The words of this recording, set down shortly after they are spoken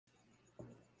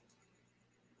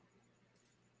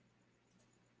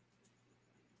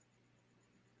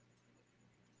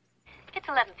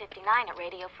11:59 at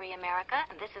Radio Free America,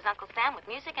 and this is Uncle Sam with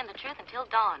music and the truth until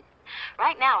dawn.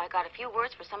 Right now, I got a few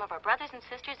words for some of our brothers and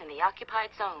sisters in the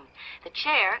occupied zone. The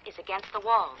chair is against the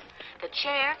wall. The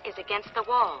chair is against the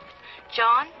wall.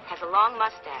 John has a long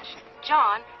mustache.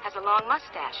 John has a long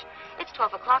mustache. It's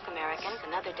 12 o'clock, Americans,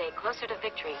 another day closer to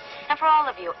victory. And for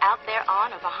all of you out there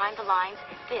on or behind the lines,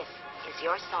 this is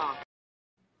your song.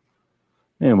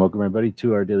 And welcome everybody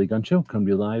to our daily gun show. Come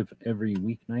to you live every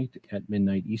weeknight at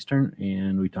midnight Eastern,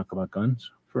 and we talk about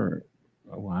guns for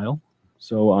a while.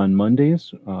 So on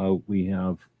Mondays, we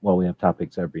have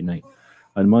topics every night.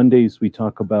 On Mondays, we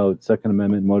talk about Second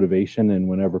Amendment motivation, and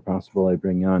whenever possible, I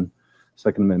bring on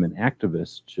Second Amendment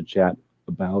activists to chat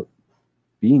about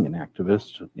being an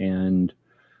activist. And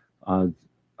I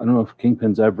don't know if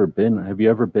Kingpin's ever been. Have you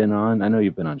ever been on? I know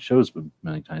you've been on shows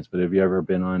many times, but have you ever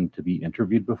been on to be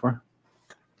interviewed before?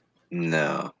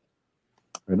 No.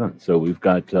 Right on. So we've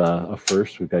got a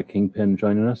first. We've got Kingpin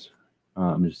joining us.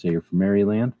 I'm just say you're from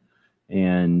Maryland,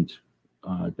 and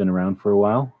been around for a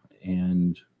while.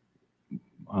 And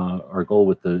our goal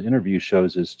with the interview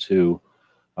shows is to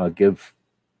give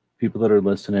people that are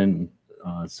listening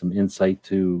some insight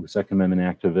to Second Amendment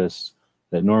activists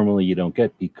that normally you don't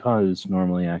get, because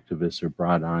normally activists are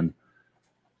brought on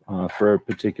for a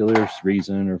particular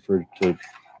reason or to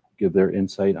give their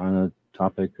insight on a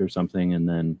topic or something, and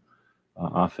then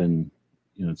often,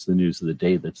 it's the news of the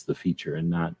day that's the feature and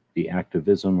not the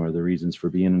activism or the reasons for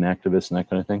being an activist and that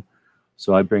kind of thing.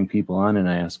 So I bring people on and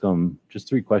I ask them just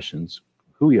 3 questions: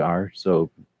 who you are.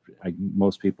 So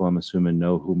most people, I'm assuming,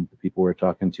 know who the people we're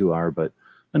talking to are, but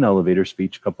an elevator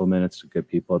speech, a couple of minutes to get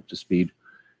people up to speed.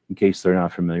 In case they're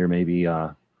not familiar, maybe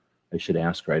I should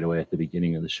ask right away at the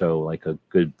beginning of the show, like a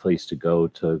good place to go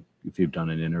to if you've done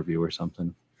an interview or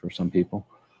something for some people.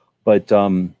 But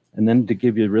and then to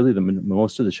give you really the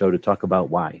most of the show to talk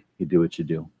about why you do what you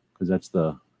do, because that's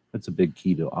a big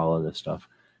key to all of this stuff.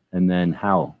 And then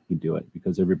how you do it,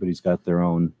 because everybody's got their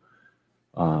own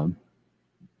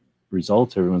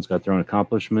results. Everyone's got their own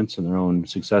accomplishments and their own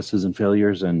successes and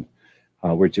failures. And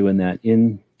we're doing that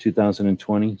in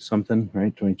 2020 something,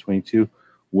 right? 2022,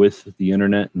 with the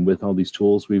internet and with all these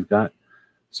tools we've got.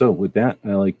 So with that,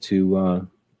 I like to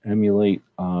emulate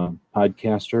a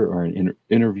podcaster or an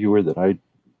interviewer that I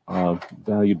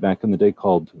valued back in the day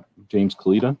called James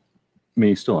Kalita. I mean,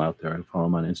 he's still out there. I follow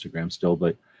him on Instagram still,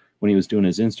 but when he was doing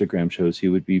his Instagram shows, he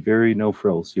would be very no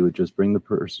frills. He would just bring the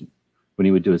person. When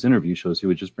he would do his interview shows, he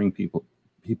would just bring people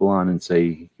on and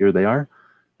say, here they are,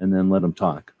 and then let them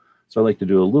talk. So I like to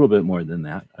do a little bit more than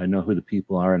that. I know who the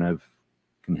people are and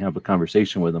can have a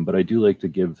conversation with them, but I do like to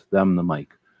give them the mic.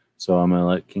 So I'm going to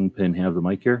let Kingpin have the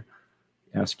mic here,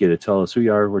 ask you to tell us who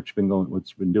you are, what's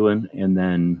been doing, and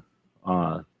then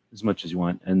as much as you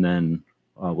want, and then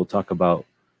we'll talk about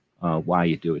why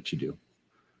you do what you do.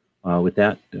 With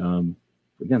that,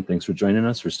 again, thanks for joining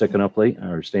us, for sticking up late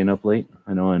or staying up late.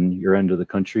 I know on your end of the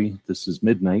country this is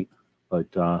midnight, but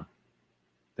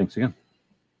thanks again.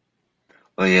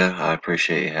 Well, yeah, I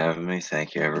appreciate you having me.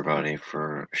 Thank you, everybody,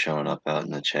 for showing up out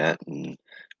in the chat, and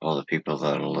all the people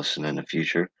that'll listen in the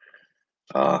future.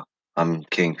 I'm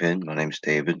Kingpin. My name's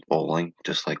David Bowling,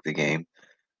 just like the game.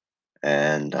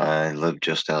 And I live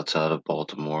just outside of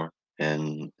Baltimore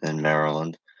in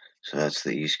Maryland. So that's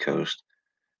the East Coast.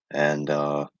 And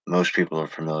most people are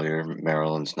familiar.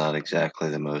 Maryland's not exactly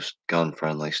the most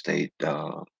gun-friendly state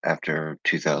after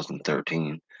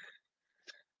 2013.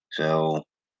 So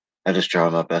I just try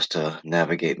my best to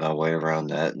navigate my way around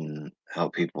that and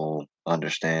help people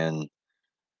understand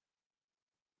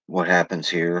what happens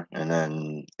here. And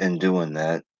then in doing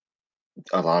that,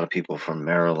 a lot of people from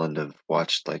Maryland have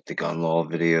watched like the gun law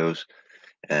videos,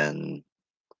 and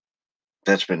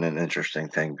that's been an interesting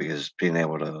thing, because being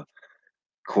able to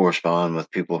correspond with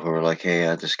people who are like, hey,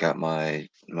 I just got my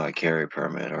carry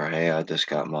permit, or hey, I just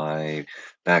got my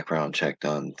background check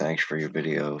done, thanks for your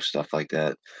video, stuff like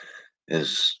that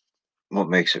is what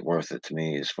makes it worth it to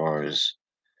me, as far as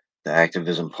the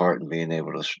activism part and being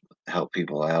able to help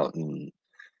people out and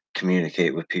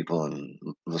communicate with people and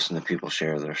listen to people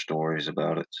share their stories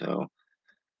about it. So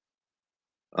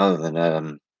other than that,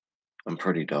 I'm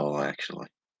pretty dull, actually.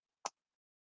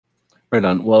 Right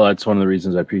on. Well, that's one of the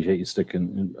reasons I appreciate you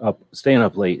staying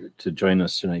up late to join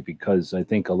us tonight, because I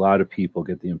think a lot of people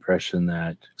get the impression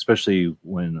that, especially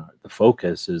when the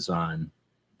focus is on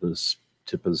the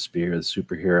tip of the spear, the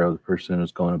superhero, the person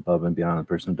who's going above and beyond, the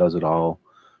person who does it all,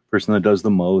 the person that does the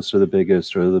most or the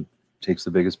biggest or takes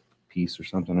the biggest piece or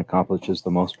something, accomplishes the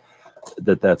most,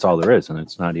 that's all there is, and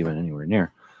it's not even anywhere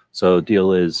near. So the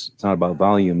deal is, it's not about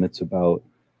volume, it's about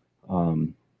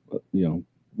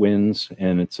wins,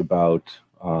 and it's about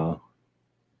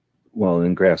well,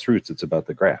 in grassroots, it's about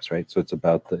the grass, right? So it's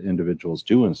about the individuals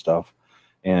doing stuff,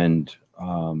 and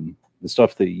the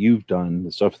stuff that you've done,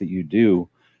 the stuff that you do,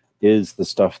 is the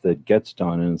stuff that gets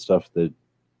done, and the stuff that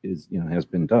is, has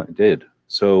been did.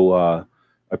 So I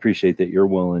appreciate that you're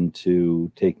willing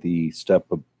to take the step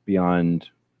beyond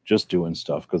just doing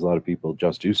stuff, because a lot of people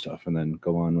just do stuff and then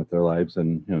go on with their lives,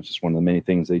 and it's just one of the many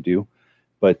things they do.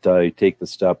 But you take the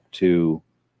step to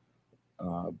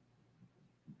uh,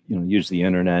 use the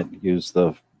internet, use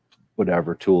the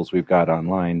whatever tools we've got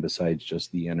online besides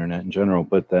just the internet in general,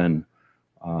 but then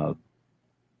uh,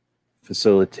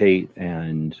 facilitate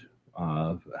and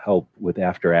help with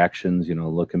after actions,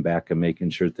 looking back and making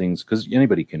sure things, because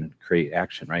anybody can create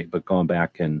action, right? But going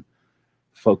back and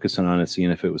focusing on it,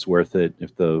 seeing if it was worth it,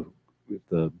 if the if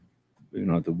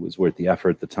it was worth the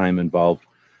effort, the time involved,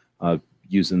 uh,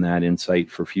 using that insight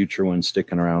for future ones,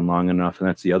 sticking around long enough. And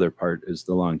that's the other part, is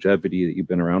the longevity, that you've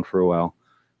been around for a while,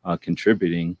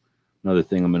 contributing. Another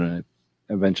thing I'm going to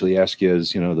eventually ask you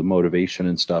is, the motivation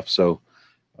and stuff. So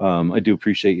I do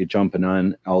appreciate you jumping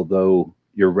on, although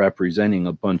you're representing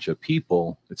a bunch of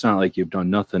people. It's not like you've done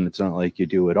nothing. It's not like you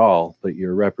do it all, but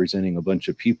you're representing a bunch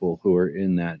of people who are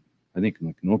in that. I think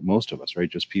like most of us, right?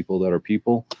 Just people that are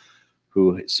people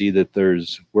who see that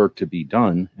there's work to be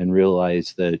done and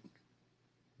realize that,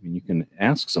 I mean, you can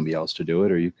ask somebody else to do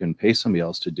it or you can pay somebody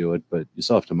else to do it, but you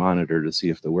still have to monitor to see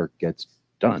if the work gets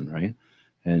done, right?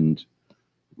 And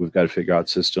we've got to figure out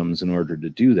systems in order to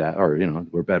do that. Or,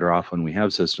 we're better off when we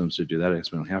have systems to do that. I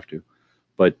guess we don't have to.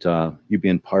 But you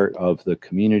being part of the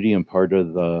community and part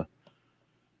of the,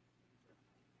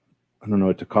 I don't know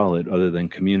what to call it other than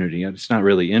community. It's not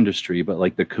really industry, but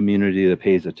like the community that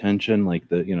pays attention, like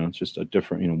it's just a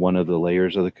different, one of the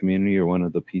layers of the community or one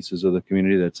of the pieces of the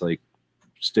community that's like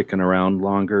sticking around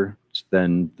longer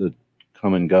than the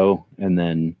come and go, and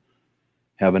then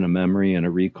having a memory and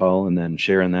a recall, and then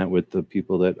sharing that with the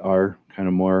people that are kind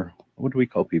of more, what do we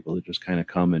call people that just kind of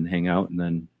come and hang out and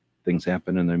then things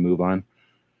happen and they move on.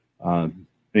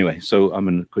 Anyway, so I'm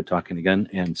going to quit talking again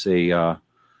and say,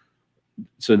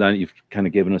 so now you've kind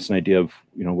of given us an idea of,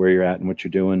 where you're at and what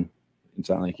you're doing. It's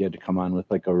not like you had to come on with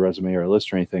like a resume or a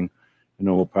list or anything. I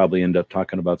know we'll probably end up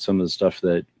talking about some of the stuff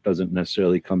that doesn't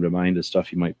necessarily come to mind as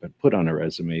stuff you might put on a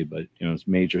resume, but it's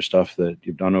major stuff that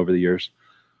you've done over the years,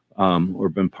 or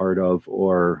been part of,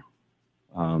 or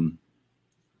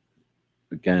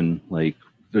again, like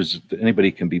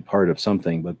anybody can be part of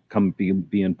something, but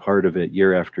being part of it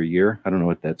year after year. I don't know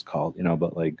what that's called,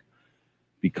 but like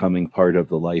becoming part of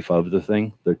the life of the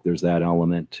thing. There's that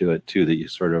element to it too that you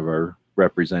sort of are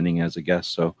representing as a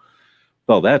guest. So,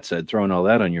 well, that said, throwing all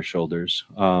that on your shoulders,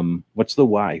 what's the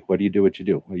why? Why do you do what you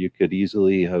do? Well, you could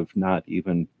easily have not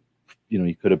even,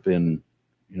 you could have been,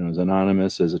 as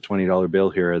anonymous as a $20 bill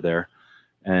here or there,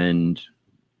 and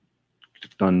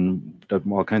done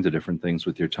all kinds of different things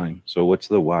with your time. So, what's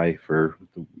the why for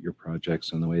your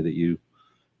projects and the way that you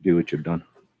do what you've done?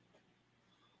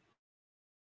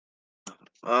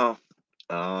 Well,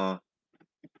 uh,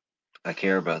 I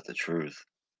care about the truth,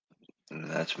 and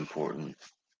that's important.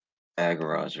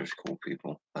 Agorazer's cool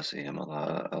people. I see him a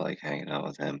lot. I like hanging out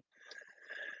with him.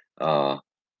 Uh,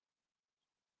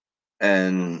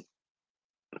 and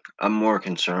I'm more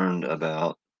concerned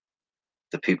about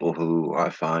the people who I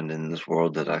find in this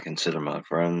world that I consider my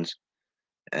friends,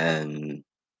 and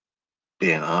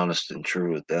being honest and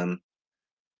true with them.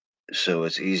 So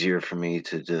it's easier for me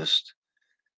to just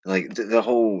like the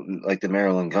whole like the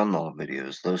Maryland gun law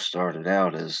videos. Those started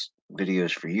out as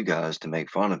videos for you guys to make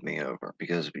fun of me over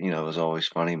because it was always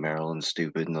funny, Maryland's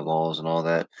stupid and the laws and all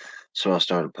that. So I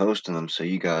started posting them so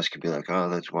you guys could be like, "Oh,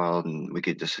 that's wild," and we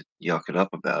could just yuck it up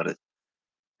about it.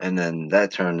 And then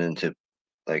that turned into,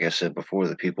 like I said before,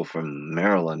 the people from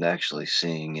Maryland actually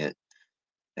seeing it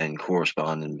and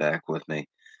corresponding back with me.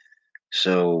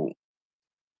 So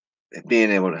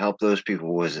being able to help those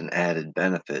people was an added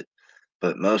benefit.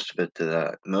 But most of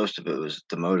it was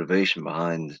the motivation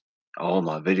behind all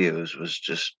my videos was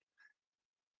just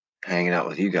hanging out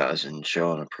with you guys and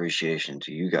showing appreciation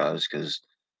to you guys. Because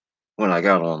when I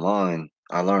got online,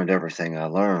 I learned everything I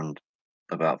learned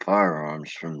about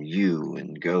firearms from you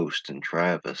and Ghost and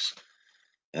Travis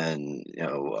and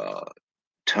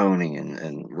Tony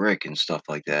and Rick and stuff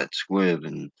like that, Squib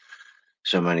and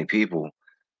so many people.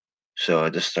 So I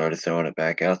just started throwing it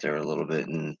back out there a little bit,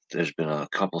 and there's been a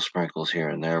couple sprinkles here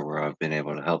and there where I've been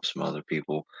able to help some other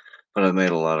people, but I've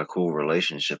made a lot of cool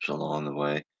relationships along the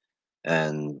way.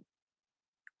 And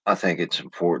I think it's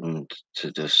important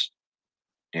to just,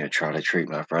 try to treat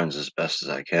my friends as best as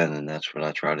I can. And that's what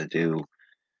I try to do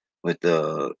with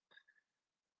the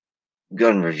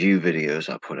gun review videos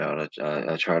I put out.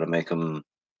 I try to make them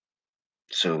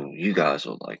so you guys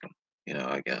will like them,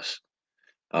 I guess.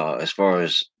 As far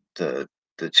as the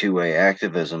two-way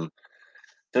activism,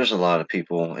 there's a lot of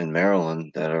people in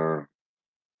Maryland that are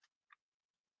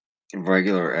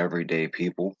regular everyday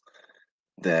people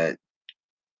that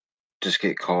just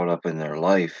get caught up in their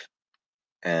life,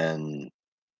 and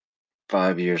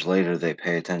 5 years later they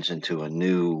pay attention to a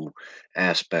new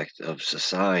aspect of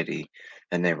society,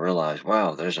 and they realize,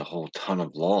 wow, there's a whole ton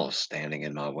of laws standing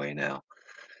in my way now.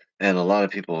 And a lot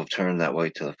of people have turned that way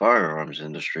to the firearms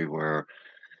industry, where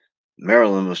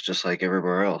Maryland was just like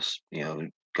everywhere else,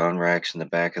 gun racks in the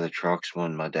back of the trucks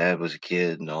when my dad was a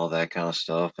kid and all that kind of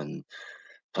stuff, and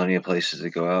plenty of places to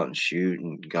go out and shoot,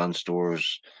 and gun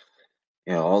stores,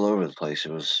 all over the place.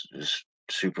 It was just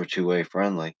super two-way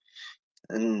friendly.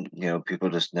 And, people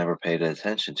just never paid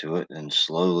attention to it. And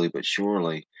slowly but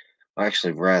surely, well,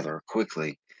 actually, rather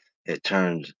quickly, it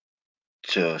turned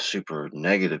to a super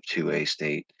negative two-way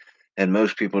state. And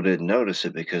most people didn't notice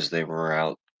it because they were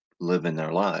out living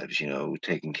their lives,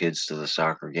 taking kids to the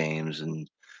soccer games and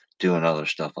doing other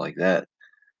stuff like that.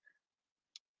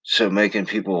 So making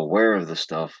people aware of the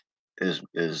stuff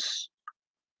is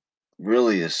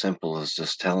really as simple as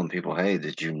just telling people, hey,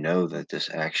 did you know that this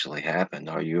actually happened?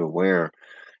 Are you aware?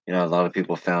 A lot of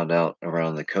people found out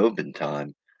around the COVID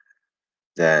time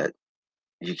that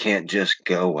you can't just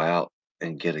go out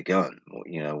and get a gun.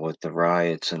 With the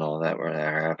riots and all that were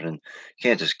that are happening, you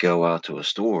can't just go out to a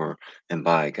store and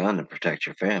buy a gun and protect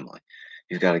your family.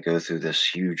 You've got to go through this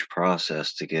huge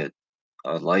process to get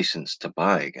a license to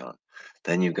buy a gun.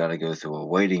 Then you've got to go through a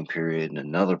waiting period and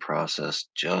another process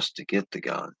just to get the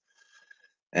gun.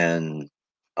 And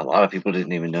a lot of people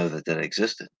didn't even know that that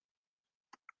existed.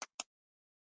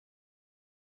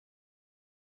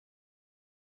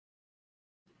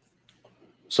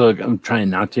 So I'm trying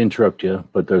not to interrupt you,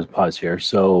 but there's a pause here.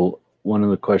 So one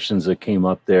of the questions that came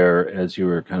up there as you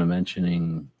were kind of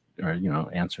mentioning, or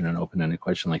answering an open-ended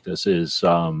question like this, is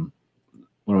one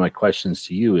of my questions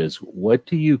to you is, what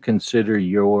do you consider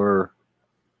your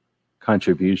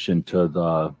contribution to the,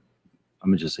 I'm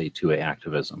gonna just say 2A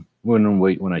activism?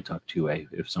 When I talk 2A,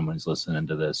 if someone's listening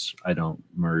to this, I don't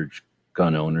merge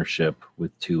gun ownership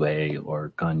with 2A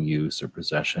or gun use or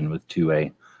possession with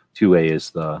 2A. 2A is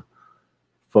the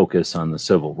focus on the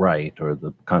civil right, or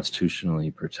the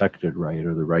constitutionally protected right,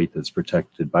 or the right that's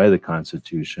protected by the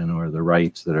Constitution, or the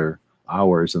rights that are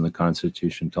ours and the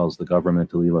Constitution tells the government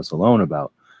to leave us alone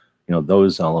about.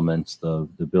 Those elements, the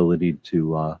ability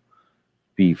to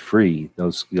be free,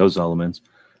 those elements.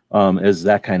 As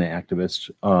that kind of activist,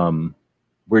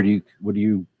 what do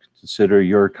you consider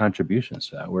your contributions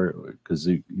to that? Because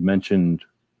you mentioned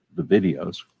the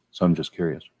videos, so I'm just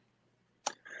curious.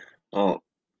 Well,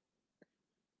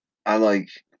 I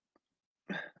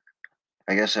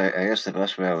guess the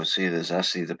best way I would see it is I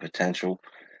see the potential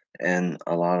in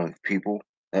a lot of people.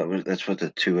 That's what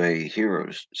the 2A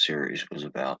Heroes series was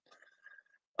about.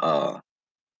 Uh,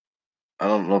 I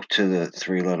don't look to the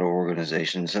three-letter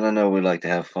organizations, and I know we like to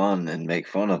have fun and make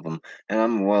fun of them, and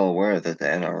I'm well aware that the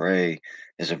NRA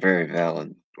is a very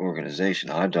valid organization.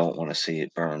 I don't want to see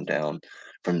it burned down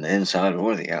from the inside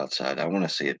or the outside. I want to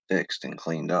see it fixed and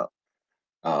cleaned up.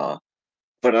 Uh,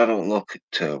 but I don't look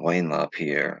to Wayne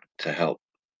LaPierre to help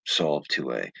solve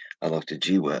 2A. I look to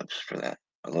G-Webs for that.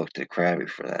 I look to Krabby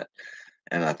for that.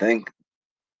 And I think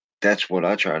that's what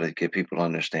I try to get people to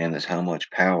understand, is how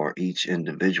much power each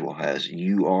individual has.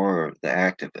 You are the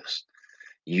activist.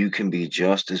 You can be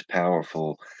just as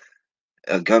powerful.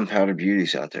 Gunpowder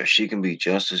Beauty's out there. She can be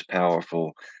just as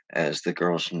powerful as the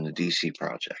girls from the DC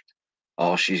Project.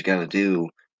 All she's got to do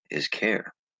is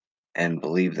care and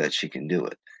believe that she can do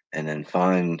it. And then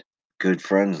find good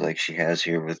friends like she has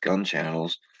here with gun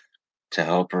channels to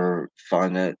help her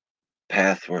find that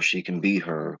path where she can be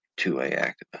her 2A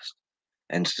activist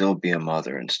and still be a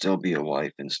mother and still be a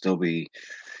wife and still be,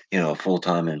 a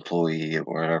full-time employee at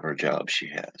whatever job she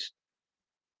has.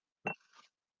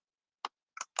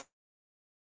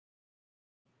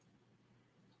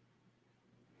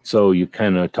 So you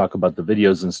kind of talk about the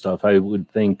videos and stuff. I would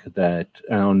think that,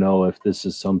 I don't know if this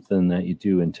is something that you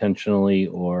do intentionally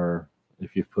or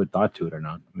if you've put thought to it or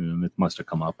not. I mean, it must have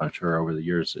come up, I'm sure, over the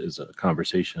years as a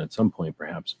conversation at some point,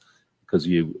 perhaps, because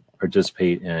you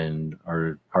participate and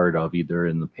are part of either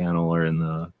in the panel or in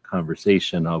the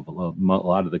conversation of a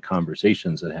lot of the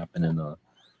conversations that happen in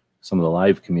some of the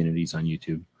live communities on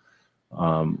YouTube,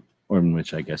 or in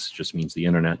which I guess just means the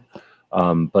internet.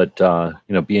 But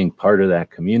being part of that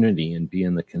community and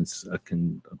being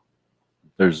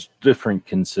there's different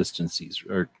consistencies,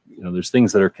 or there's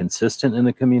things that are consistent in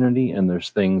the community, and there's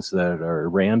things that are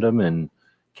random and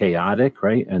chaotic,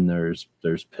 right? And there's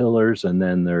pillars, and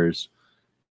then there's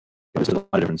there's a lot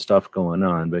of different stuff going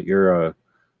on, but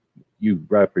you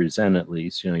represent, at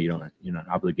least, you're not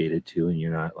obligated to, and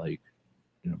you're not like,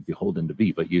 beholden to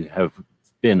be, but you have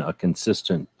been a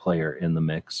consistent player in the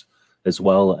mix, as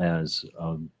well as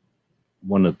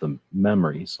one of the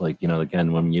memories. Like,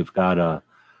 again, when you've got a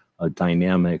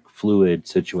dynamic, fluid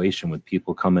situation with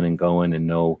people coming and going and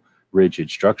no rigid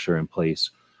structure in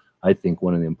place, I think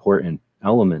one of the important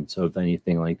elements of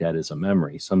anything like that is a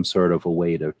memory, some sort of a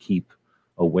way to keep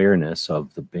awareness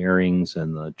of the bearings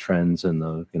and the trends and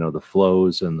the the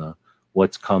flows and the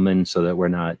what's coming, so that we're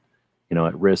not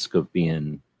at risk of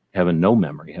having no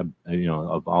memory,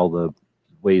 of all the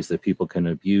ways that people can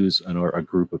abuse a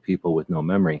group of people with no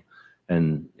memory.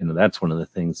 And that's one of the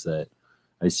things that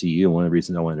I see you. One of the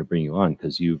reasons I wanted to bring you on,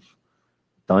 because you've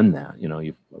done that.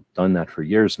 You've done that for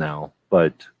years now.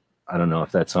 But I don't know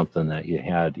if that's something that you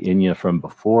had in you from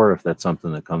before, if that's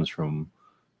something that comes from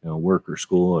work or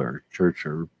school or church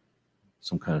or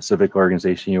some kind of civic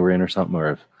organization you were in or something,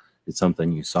 or if it's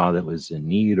something you saw that was in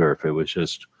need, or if it was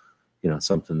just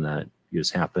something that you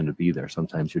just happen to be there.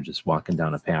 Sometimes you're just walking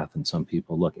down a path and some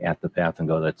people look at the path and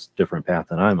go, that's a different path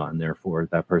than I'm on, therefore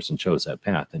that person chose that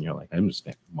path, and you're like, I'm just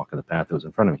walking the path that was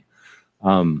in front of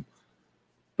me.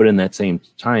 But in that same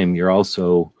time, you're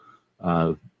also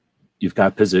you've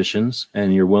got positions,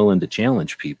 and you're willing to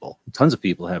challenge people. Tons of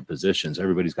people have positions,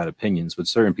 everybody's got opinions, but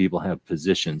certain people have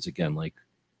positions, again, like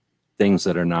things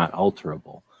that are not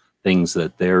alterable, things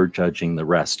that they're judging the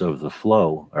rest of the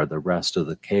flow or the rest of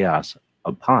the chaos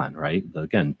upon, right?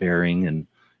 Again, bearing, and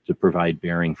to provide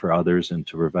bearing for others and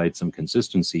to provide some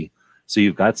consistency. So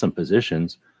you've got some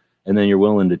positions, and then you're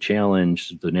willing to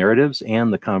challenge the narratives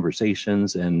and the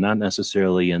conversations, and not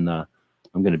necessarily in the,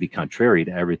 I'm going to be contrary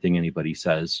to everything anybody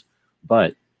says,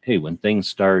 but hey, when things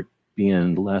start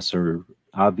being less or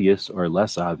obvious or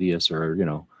less obvious, or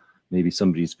maybe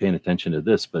somebody's paying attention to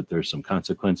this, but there's some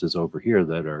consequences over here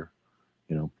that are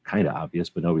kind of obvious,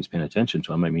 but nobody's paying attention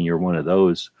to them. I mean, you're one of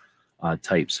those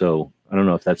types. So I don't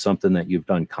know if that's something that you've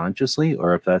done consciously,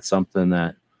 or if that's something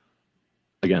that,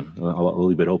 again, I'll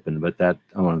leave it open, but that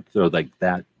I want to throw like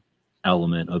that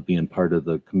element of being part of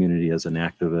the community as an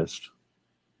activist,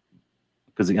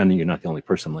 because again, you're not the only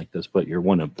person like this, but you're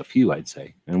one of the few, I'd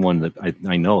say, and one that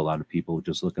I know a lot of people,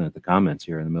 just looking at the comments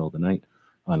here in the middle of the night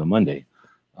on a Monday,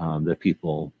 that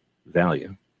people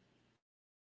value.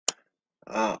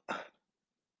 I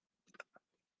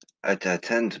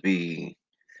tend to be,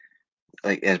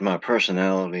 like, as my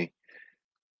personality,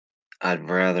 I'd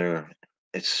rather,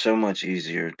 it's so much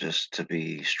easier just to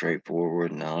be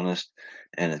straightforward and honest,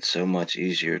 and it's so much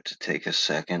easier to take a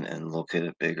second and look at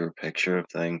a bigger picture of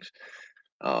things.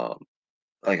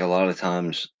 Like, a lot of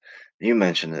times, you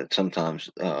mentioned it sometimes,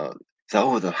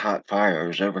 oh, the hot fire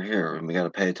is over here, and we got to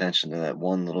pay attention to that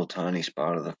one little tiny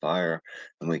spot of the fire,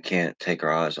 and we can't take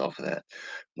our eyes off of that.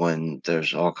 When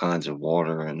there's all kinds of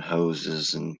water and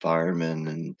hoses and firemen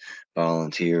and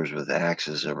volunteers with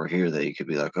axes over here, that you could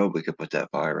be like, oh, we could put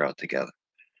that fire out together.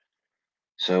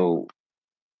 So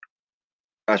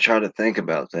I try to think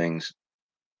about things,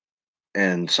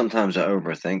 and sometimes I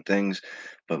overthink things,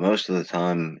 but most of the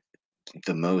time,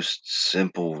 the most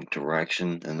simple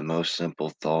direction and the most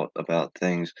simple thought about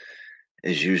things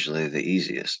is usually the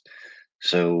easiest.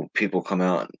 So people come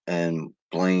out and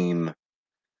blame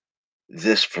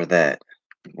this for that.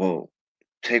 Well,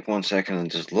 take 1 second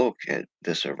and just look at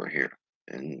this over here,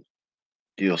 and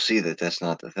you'll see that that's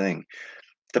not the thing.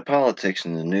 The politics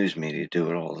and the news media do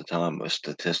it all the time with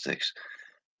statistics.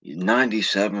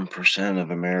 97% of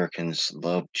Americans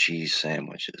love cheese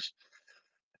sandwiches.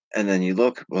 And then you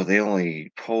look, well, they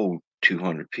only polled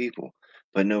 200 people,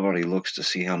 but nobody looks to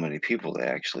see how many people they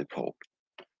actually polled.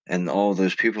 And all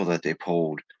those people that they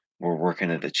polled were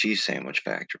working at a cheese sandwich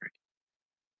factory.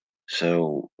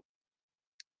 So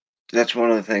that's one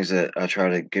of the things that I try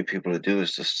to get people to do,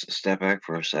 is just step back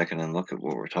for a second and look at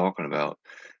what we're talking about,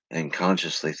 and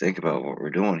consciously think about what we're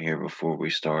doing here before we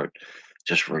start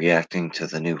just reacting to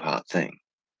the new hot thing.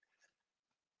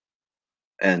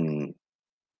 And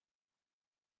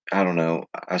I don't know,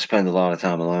 I spend a lot of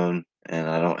time alone, and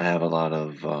I don't have a lot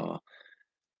of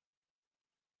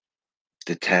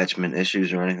detachment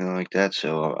issues or anything like that.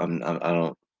 So I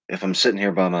don't. If I'm sitting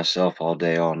here by myself all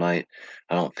day, all night,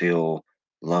 I don't feel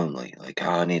lonely. Like, oh,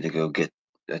 I need to go get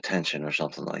attention or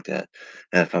something like that.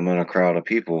 And if I'm in a crowd of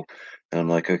people, then I'm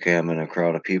like, okay, I'm in a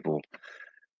crowd of people.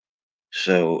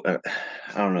 So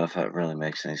I don't know if that really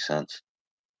makes any sense.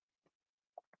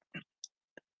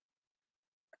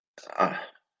 I,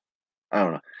 I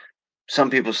don't know. Some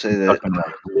people say that. Talking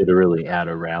about literally at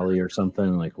a rally or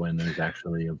something, like when there's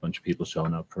actually a bunch of people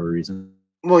showing up for a reason.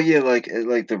 Well, yeah, like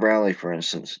the rally, for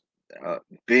instance.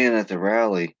 being at the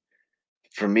rally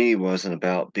for me wasn't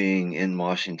about being in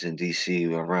Washington D.C.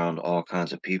 around all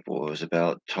kinds of people. It was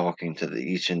about talking to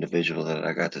each individual that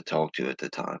I got to talk to at the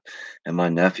time. And my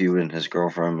nephew and his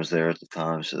girlfriend was there at the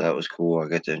time, so that was cool. I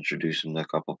got to introduce him to a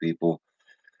couple people.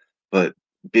 But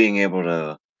being able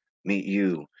to meet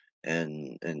you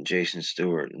and Jason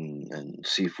Stewart and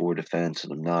C4 Defense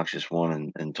and Obnoxious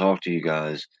One and talk to you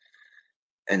guys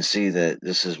and see that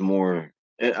this is more.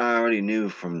 I already knew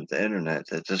from the internet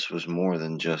that this was more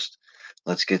than just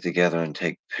let's get together and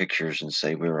take pictures and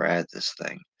say we were at this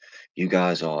thing. You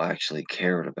guys all actually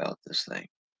cared about this thing.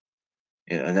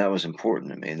 And that was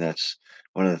important to me. And that's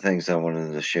one of the things I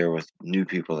wanted to share with new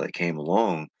people that came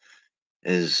along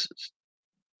is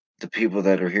the people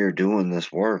that are here doing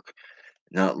this work,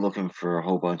 not looking for a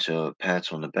whole bunch of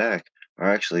pats on the back, are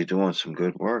actually doing some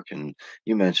good work. And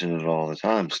you mention it all the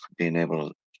time, being able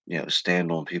to,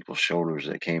 stand on people's shoulders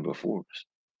that came before us.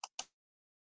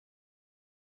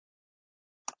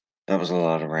 That was a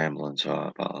lot of rambling, so I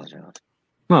apologize.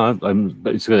 No, I'm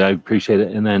basically, I appreciate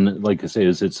it. And then, like I say,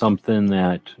 is it something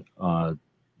that that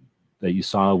you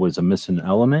saw was a missing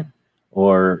element,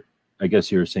 or I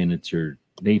guess you were saying it's your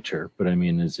nature, but I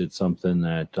mean, is it something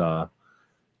that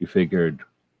you figured,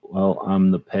 well,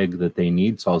 I'm the peg that they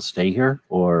need, so I'll stay here,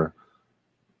 or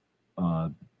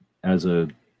as a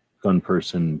gun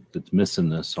person that's missing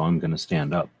this, so I'm going to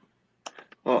stand up?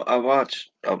 Well, I watched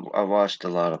a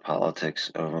lot of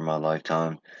politics over my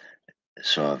lifetime,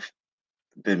 so I've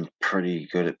been pretty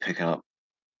good at picking up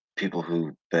people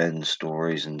who bend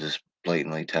stories and just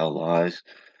blatantly tell lies.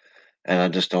 And I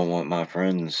just don't want my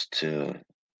friends to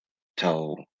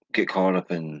tell get caught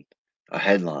up in a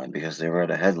headline because they read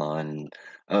a headline and,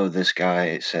 oh, this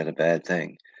guy said a bad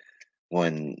thing.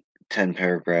 When 10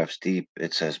 paragraphs deep,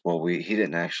 it says, well, he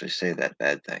didn't actually say that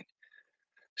bad thing.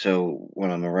 So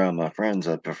when I'm around my friends,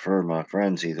 I prefer my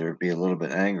friends either be a little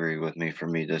bit angry with me for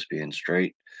me just being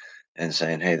straight and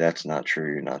saying, hey, that's not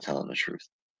true. You're not telling the truth.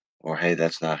 Or, hey,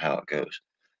 that's not how it goes.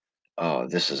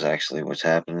 This is actually what's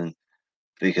happening.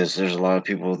 Because there's a lot of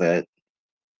people that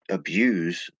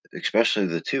abuse, especially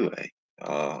the 2A.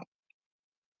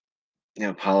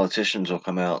 Politicians will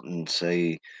come out and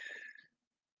say,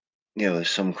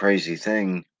 some crazy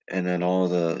thing, and then all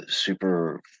the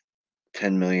super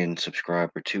 10 million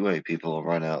subscriber 2A people will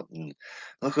run out and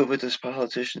look at what this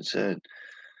politician said.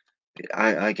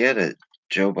 I get it.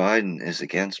 Joe Biden is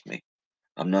against me.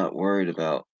 I'm not worried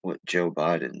about what Joe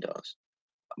Biden does.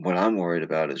 What I'm worried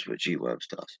about is what G Webs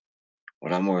does.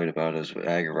 What I'm worried about is what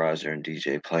Agorizer and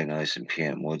DJ Play Nice and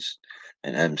PM Woods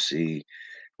and MC,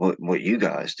 what you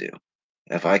guys do.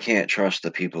 If I can't trust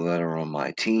the people that are on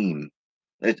my team,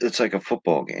 it's like a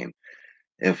football game.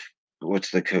 If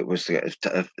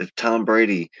if Tom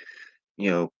Brady, you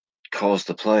know, calls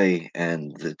the play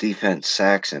and the defense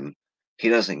sacks him, he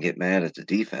doesn't get mad at the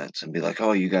defense and be like,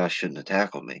 "Oh, you guys shouldn't have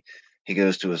tackled me." He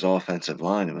goes to his offensive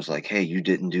line and was like, "Hey, you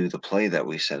didn't do the play that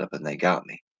we set up and they got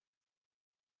me."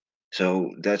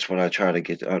 So that's what I try to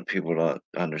get people to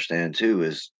understand too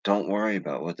is don't worry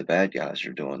about what the bad guys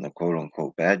are doing, the quote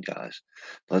unquote bad guys.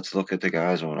 Let's look at the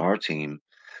guys on our team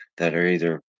that are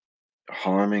either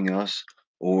harming us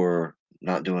or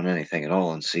not doing anything at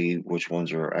all and see which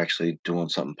ones are actually doing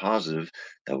something positive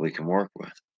that we can work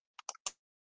with.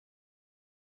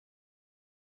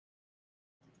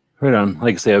 Right on.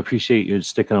 Like I say, I appreciate you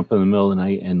sticking up in the middle of the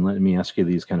night and letting me ask you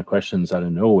these kind of questions out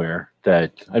of nowhere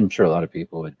that I'm sure a lot of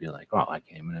people would be like, oh, I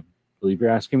can't even believe you're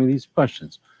asking me these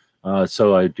questions.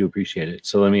 So I do appreciate it.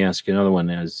 So let me ask you another one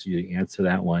as you answer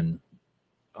that one.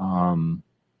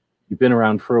 You've been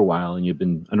around for a while and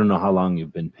I don't know how long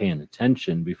you've been paying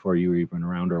attention before you were even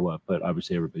around or what, but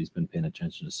obviously everybody's been paying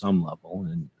attention to some level.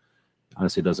 And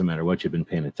honestly, it doesn't matter what you've been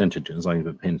paying attention to. As long as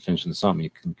you've been paying attention to something, you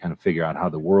can kind of figure out how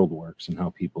the world works and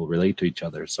how people relate to each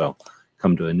other. So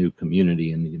come to a new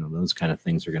community and, those kind of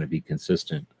things are going to be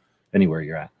consistent anywhere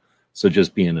you're at. So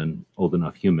just being an old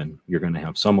enough human, you're going to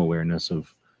have some awareness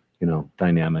of,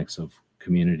 dynamics of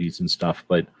communities and stuff.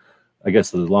 But I guess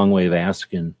the long way of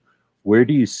asking, where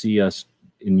do you see us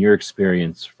in your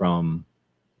experience from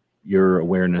your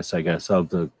awareness, I guess, of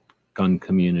the gun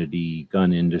community,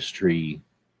 gun industry,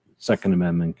 Second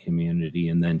Amendment community,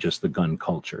 and then just the gun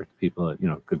culture, people,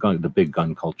 the big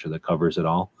gun culture that covers it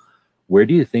all. Where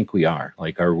do you think we are?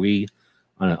 Like, are we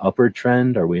on an upward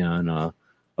trend? Are we on a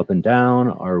up and down?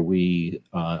 Are we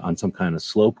on some kind of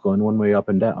slope going one way up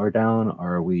and down or down?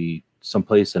 Are we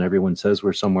someplace and everyone says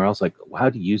we're somewhere else? Like, how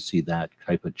do you see that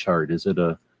type of chart? Is it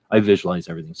I visualize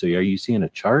everything. So are you seeing a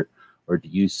chart or do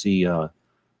you see, or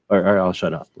I'll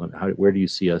shut up. Where do you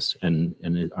see us and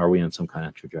are we on some kind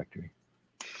of trajectory?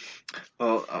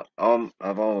 Well,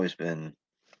 I've always been,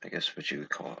 I guess, what you would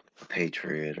call a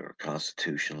patriot or a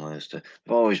constitutionalist.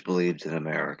 I've always believed in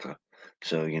America,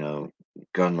 so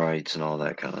gun rights and all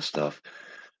that kind of stuff.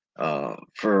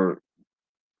 For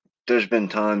There's been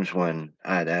times when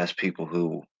I'd ask people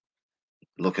who,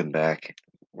 looking back,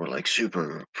 were like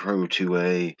super pro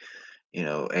 2A,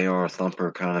 AR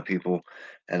thumper kind of people,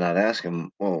 and I'd ask them,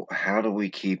 well, how do we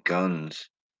keep guns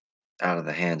out of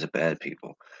the hands of bad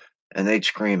people? And they'd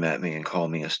scream at me and call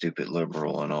me a stupid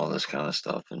liberal and all this kind of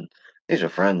stuff. And these are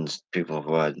friends, people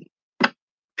who had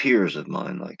peers of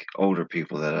mine, like older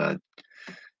people that I'd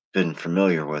been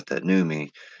familiar with that knew me.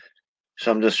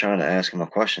 So I'm just trying to ask them a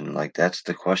question. Like, that's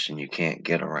the question you can't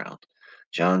get around.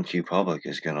 John Q. Public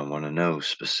is going to want to know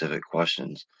specific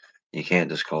questions. You can't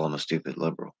just call him a stupid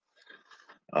liberal.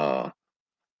 Uh,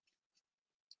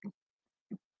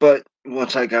 but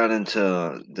once I got into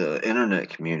the internet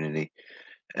community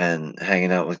and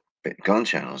hanging out with gun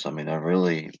channels, I mean, I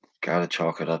really got to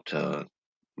chalk it up to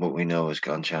what we know as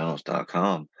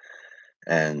gunchannels.com.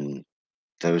 And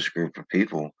those group of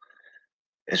people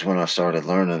is when I started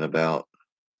learning about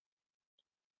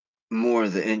more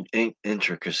of the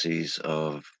intricacies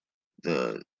of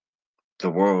the the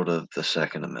world of the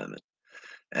Second Amendment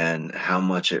and how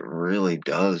much it really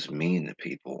does mean to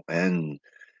people. And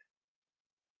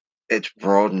it's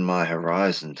broadened my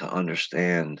horizon to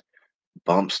understand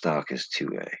bump stock is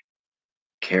 2A,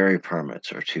 carry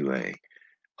permits are 2A,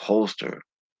 holster,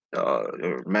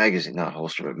 or magazine, not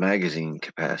holster, but magazine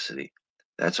capacity.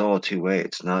 That's all 2A.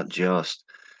 It's not just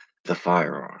the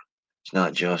firearm. It's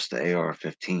not just the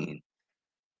AR-15.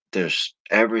 There's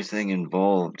everything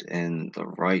involved in the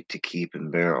right to keep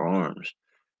and bear arms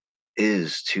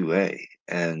is 2A.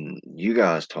 And you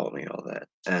guys taught me all that.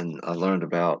 And I learned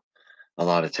about a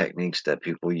lot of techniques that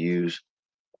people use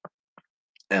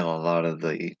and a lot of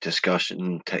the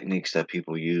discussion techniques that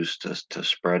people use to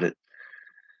spread it.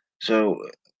 So,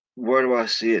 where do I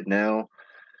see it now?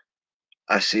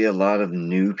 I see a lot of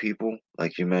new people.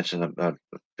 Like you mentioned, I've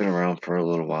been around for a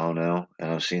little while now,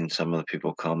 and I've seen some of the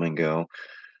people come and go.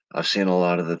 I've seen a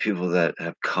lot of the people that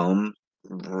have come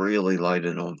really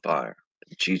lighted on fire.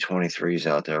 G23's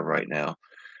out there right now.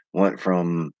 Went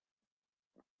from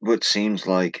what seems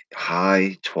like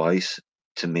high twice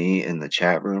to me in the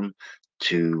chat room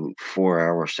to 4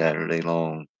 hour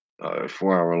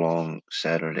long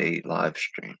Saturday live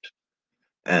streams,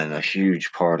 and a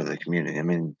huge part of the community. I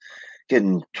mean,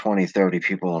 getting 20, 30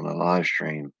 people on a live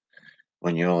stream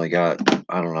when you only got,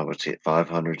 I don't know, what's it,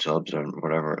 500 subs or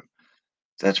whatever,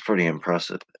 that's pretty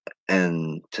impressive.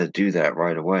 And to do that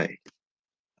right away,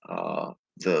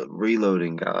 the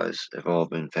reloading guys have all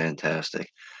been fantastic.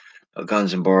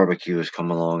 Guns and Barbecue has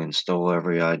come along and stole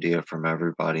every idea from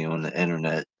everybody on the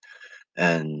internet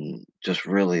and just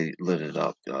really lit it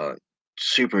up.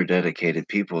 Super dedicated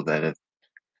people that have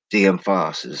DM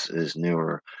Foss is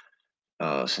newer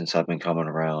since I've been coming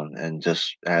around and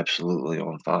just absolutely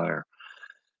on fire.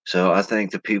 So I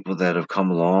think the people that have come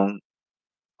along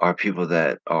are people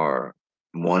that are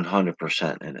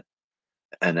 100% in it.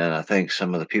 And then I think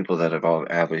some of the people that have all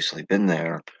obviously been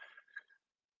there,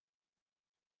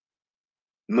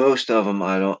 most of them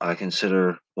I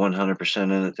consider 100%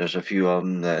 in it. There's a few of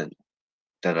them that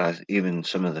I, even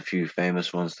some of the few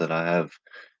famous ones that I have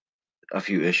a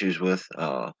few issues with.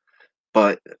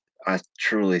 But I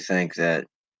truly think that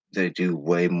they do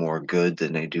way more good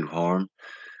than they do harm.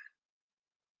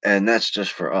 And that's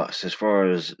just for us. As far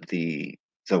as the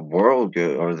world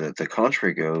go or the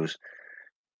country goes,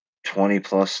 20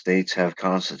 plus states have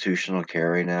constitutional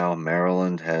carry now.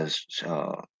 Maryland has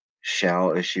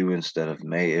shall issue instead of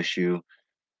may issue.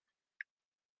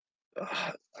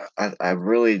 Uh, I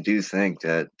really do think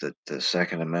that the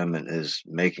Second Amendment is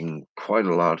making quite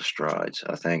a lot of strides.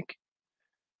 I think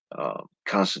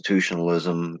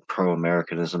constitutionalism, pro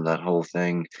Americanism, that whole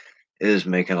thing is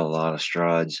making a lot of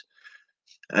strides.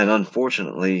 And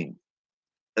unfortunately,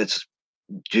 it's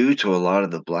due to a lot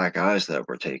of the black eyes that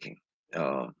we're taking.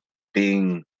 Uh,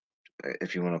 being,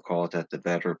 if you want to call it that, the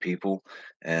better people,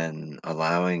 and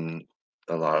allowing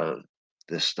a lot of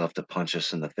this stuff to punch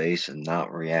us in the face and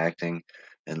not reacting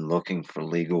and looking for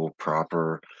legal,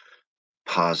 proper,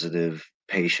 positive,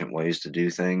 patient ways to do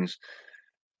things.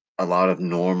 A lot of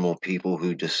normal people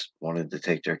who just wanted to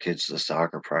take their kids to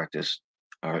soccer practice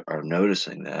are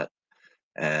noticing that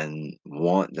and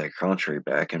want their country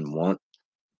back and want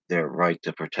their right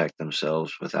to protect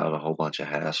themselves without a whole bunch of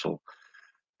hassle.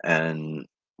 And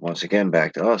once again,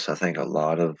 back to us, I think a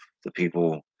lot of the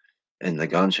people in the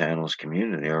gun channels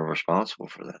community are responsible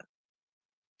for that.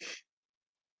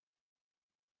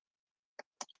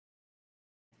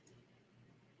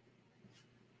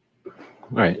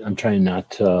 All right, I'm trying not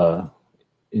to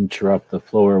interrupt the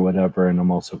flow or whatever, and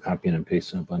I'm also copying and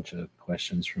pasting a bunch of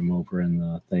questions from over in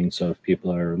the thing. So if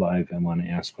people are live and want to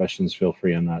ask questions, feel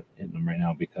free. I'm not hitting them right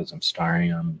now because I'm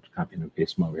starring. I'm copying and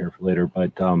pasting them over here for later.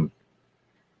 But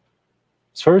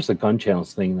as far as the gun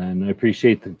channels thing, then I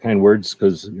appreciate the kind words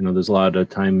because there's a lot of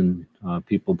time and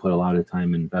people put a lot of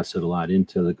time, invested a lot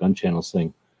into the gun channels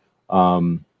thing.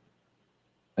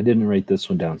 I didn't write this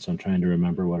one down, so I'm trying to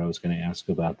remember what I was going to ask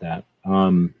about that.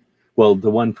 Well,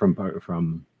 the one from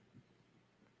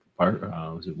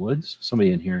was it Woods?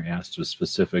 Somebody in here asked a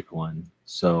specific one,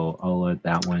 so I'll let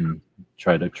that one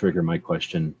try to trigger my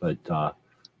question. But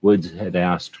Woods had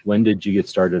asked, when did you get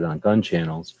started on gun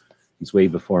channels? It's way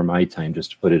before my time,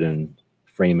 just to put it in,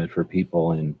 frame it for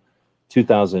people. In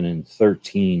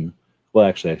 2013, well,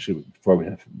 actually, before we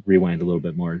rewind a little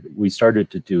bit more, we started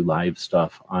to do live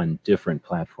stuff on different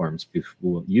platforms.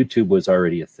 Before, YouTube was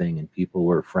already a thing, and people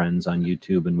were friends on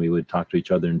YouTube, and we would talk to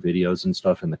each other in videos and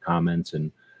stuff in the comments. And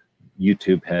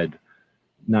YouTube had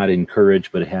not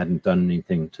encouraged, but it hadn't done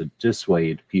anything to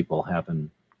dissuade people having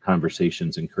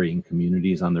conversations and creating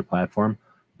communities on their platform.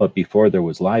 But before there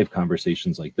was live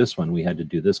conversations like this one, we had to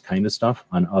do this kind of stuff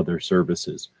on other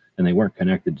services, and they weren't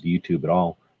connected to YouTube at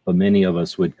all. But many of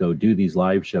us would go do these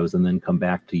live shows and then come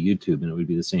back to YouTube, and it would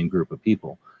be the same group of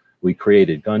people. We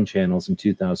created gun channels in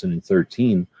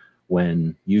 2013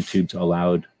 when YouTube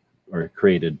allowed or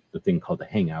created the thing called the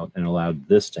Hangout and allowed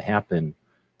this to happen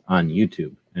on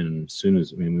YouTube. And as soon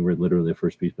as, we were literally the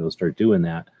first people to start doing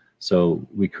that. So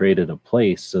we created a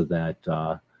place so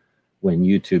that when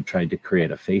YouTube tried to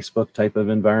create a Facebook type of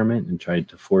environment and tried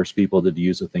to force people to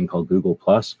use a thing called Google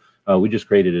Plus, we just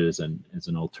created it as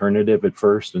an alternative at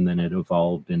first, and then it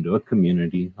evolved into a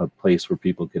community, a place where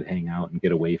people could hang out and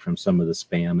get away from some of the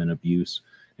spam and abuse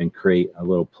and create a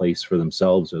little place for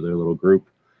themselves or their little group.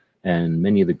 And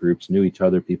many of the groups knew each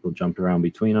other. People jumped around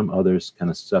between them. Others kind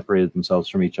of separated themselves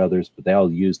from each other, but they all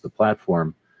used the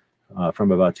platform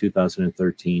from about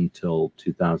 2013 till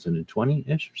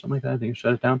 2020-ish or something like that. I think it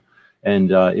shut it down.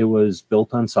 And it was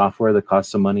built on software that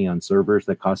cost some money, on servers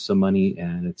that cost some money.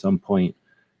 And at some point,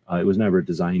 it was never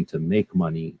designed to make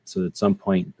money. So at some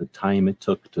point, the time it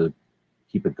took to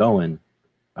keep it going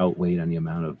outweighed any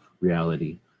amount of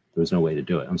reality. There was no way to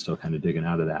do it. I'm still kind of digging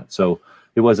out of that. So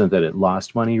it wasn't that it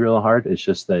lost money real hard. It's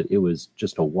just that it was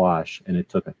just a wash, and it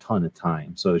took a ton of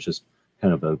time. So it's just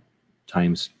kind of a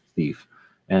time thief.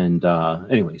 And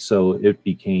anyway, so it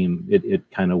became, it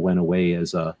kind of went away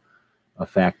as a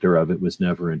factor of, it was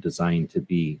never designed to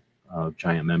be a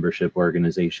giant membership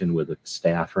organization with a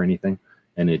staff or anything.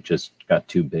 And it just got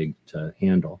too big to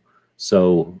handle.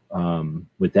 So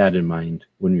with that in mind,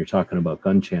 when you're talking about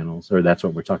gun channels, or that's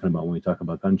what we're talking about when we talk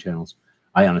about gun channels,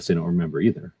 I honestly don't remember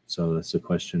either. So that's a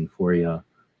question for you.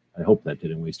 I hope that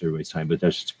didn't waste everybody's time, but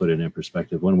that's just to put it in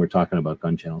perspective. When we're talking about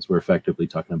gun channels, we're effectively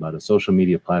talking about a social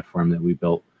media platform that we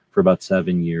built for about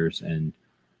 7 years, and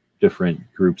different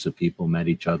groups of people met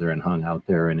each other and hung out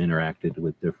there and interacted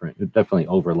with different, definitely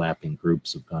overlapping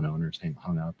groups of gun owners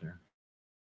hung out there.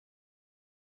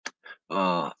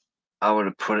 I would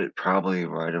have put it probably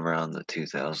right around the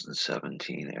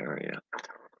 2017 area,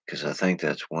 because I think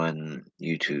that's when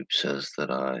YouTube says that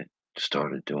I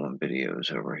started doing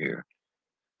videos over here.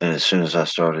 And as soon as I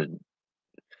started,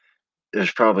 it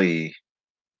was probably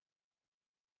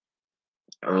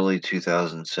early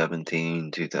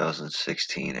 2017,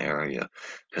 2016 area,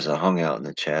 because I hung out in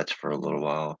the chats for a little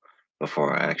while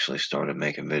before I actually started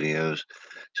making videos.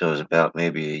 So it was about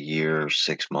maybe a year or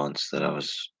 6 months that I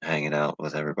was hanging out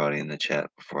with everybody in the chat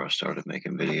before I started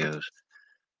making videos.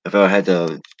 If I had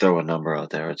to throw a number out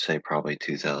there, I'd say probably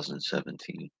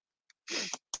 2017.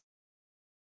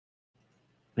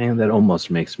 Man, that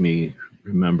almost makes me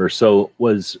remember. So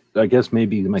I guess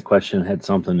maybe my question had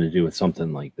something to do with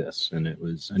something like this. And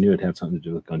I knew it had something to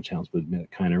do with gun channels, but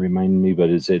it kind of reminded me.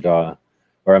 But is it, or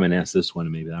I'm going to ask this one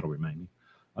and maybe that'll remind me.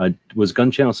 Was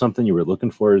gun channel something you were looking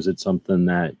for? Is it something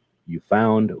that you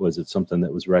found? Was it something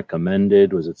that was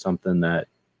recommended? Was it something that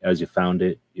as you found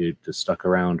it, you just stuck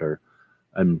around? Or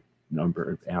I'm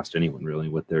never asked anyone really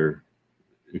what their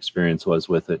experience was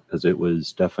with it, because it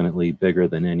was definitely bigger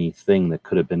than anything that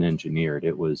could have been engineered.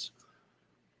 It was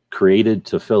created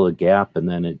to fill a gap, and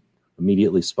then it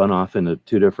immediately spun off into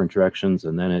 2 different directions,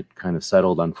 and then it kind of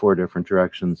settled on 4 different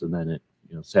directions, and then it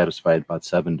satisfied about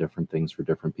 7 different things for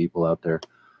different people out there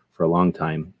for a long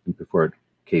time before it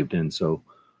caved in. So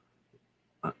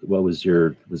what was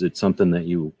it something that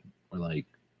you were like,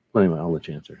 well, anyway, I'll let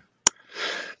you answer.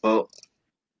 Well,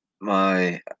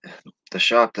 the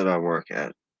shop that I work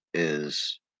at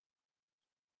is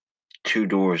 2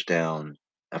 doors down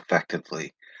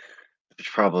effectively It's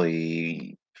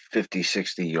probably 50,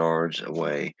 60 yards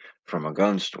away from a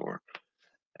gun store.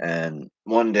 And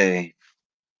one day,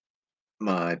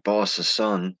 my boss's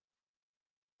son,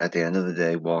 at the end of the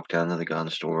day, walked down to the gun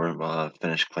store and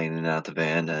finished cleaning out the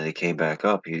van. And he came back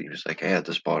up. He was like, "Hey, I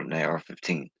just bought an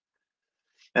AR-15."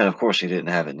 And of course, he didn't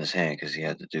have it in his hand because he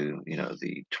had to do,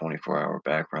 the 24-hour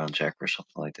background check or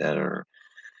something like that, or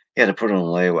he had to put it on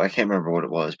layaway. I can't remember what it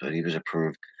was, but he was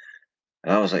approved.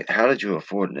 And I was like, "How did you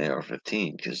afford an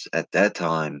AR-15?" Because at that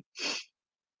time,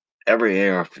 every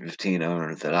AR-15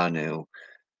 owner that I knew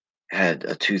had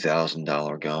a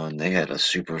 $2,000 gun. They had a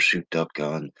super souped up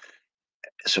gun.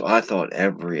 So I thought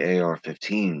every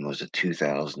AR-15 was a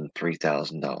 $2,000,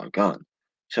 $3,000 gun.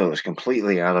 So it was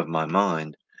completely out of my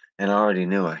mind, and I already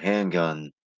knew a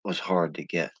handgun was hard to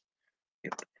get.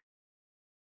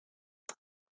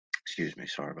 Excuse me,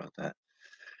 sorry about that.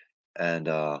 And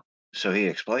so he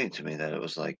explained to me that it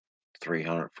was like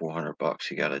 300, 400 bucks.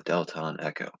 He got a Delton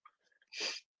Echo.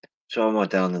 So I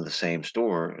went down to the same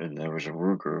store, and there was a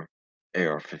Ruger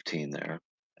AR-15 there,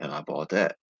 and I bought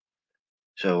that.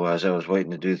 So as I was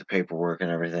waiting to do the paperwork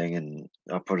and everything, and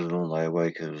I put it on layaway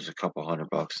because it was a couple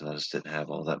 $100, and I just didn't have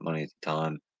all that money at the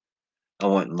time. I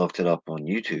went and looked it up on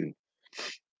YouTube.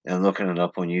 And looking it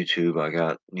up on YouTube, I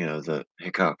got, the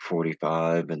Hickok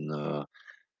 45 and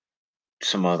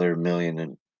some other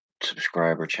million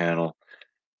subscriber channel.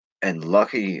 And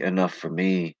lucky enough for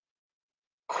me,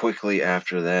 quickly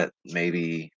after that,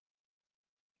 maybe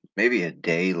a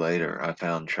day later, I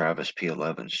found Travis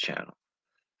P11's channel.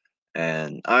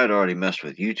 And I had already messed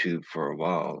with YouTube for a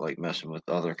while, like messing with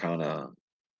other kind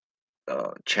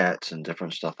of chats and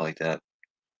different stuff like that.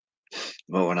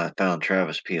 But when I found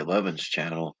Travis P11's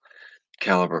channel,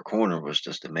 Caliber Corner was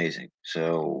just amazing.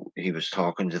 So he was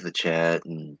talking to the chat,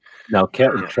 and Now, yeah,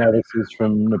 Travis is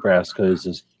from Nebraska.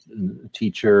 Is a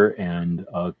teacher and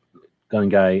a gun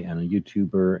guy and a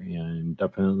YouTuber and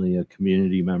definitely a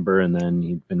community member. And then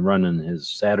he'd been running his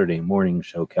Saturday morning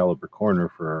show, Caliber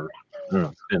Corner, for I don't know.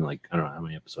 It's been like I don't know how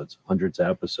many episodes, hundreds of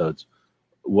episodes.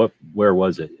 Where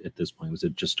was it at this point? Was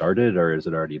it just started, or has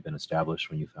it already been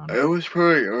established when you found it? it was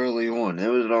pretty early on. It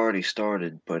was already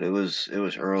started, but it was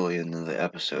early into the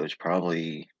episodes.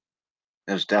 Probably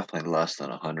it was definitely less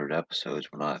than 100 episodes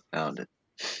when I found it.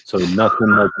 So nothing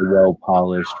like a well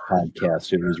polished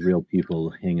podcast. It was real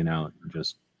people hanging out and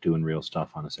just doing real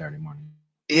stuff on a Saturday morning.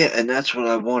 Yeah, and that's what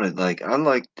I wanted. Like, I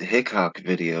liked the Hickok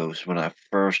videos when I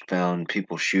first found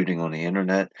people shooting on the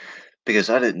internet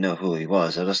because I didn't know who he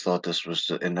was. I just thought this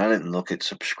was, and I didn't look at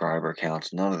subscriber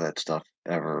counts. None of that stuff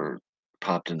ever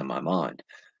popped into my mind.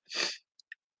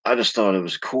 I just thought it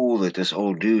was cool that this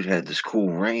old dude had this cool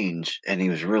range and he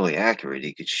was really accurate.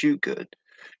 He could shoot good.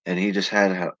 And he just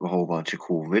had a whole bunch of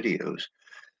cool videos.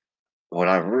 What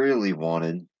I really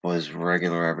wanted was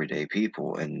regular everyday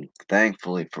people. And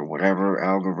thankfully, for whatever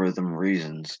algorithm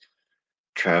reasons,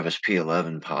 Travis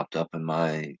P11 popped up in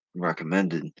my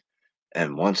recommended.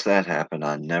 And once that happened,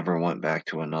 I never went back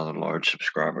to another large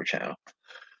subscriber channel.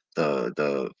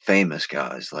 The famous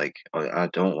guys, like I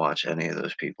don't watch any of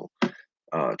those people.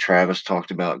 Travis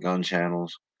talked about gun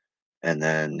channels, and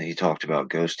then he talked about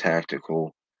Ghost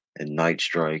Tactical and Night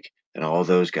Strike, and all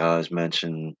those guys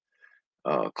mentioned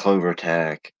Clover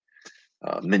Tack,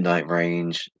 Midnight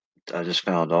Range. I just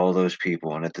found all those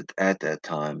people, and at that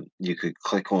time, you could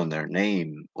click on their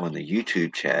name on the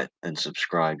YouTube chat and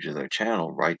subscribe to their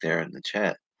channel right there in the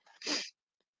chat.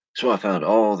 So I found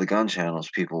all the gun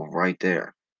channels people right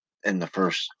there in the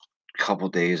first couple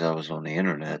days I was on the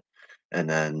internet, and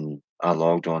then I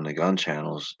logged on the gun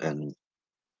channels and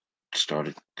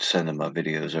started sending my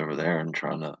videos over there and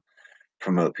trying to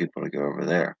promote people to go over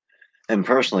there. And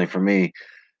personally, for me,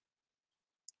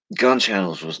 gun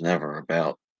channels was never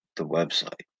about the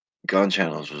website. Gun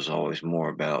channels was always more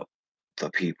about the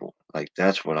people. Like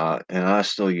that's what I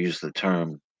still use the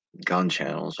term gun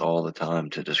channels all the time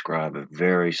to describe a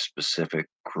very specific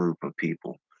group of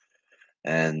people.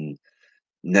 And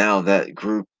now that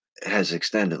group has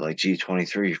extended, like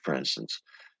G23, for instance,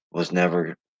 was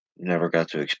never got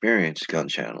to experience gun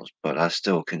channels, but I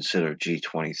still consider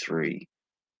G23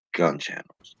 gun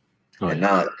channels. Oh And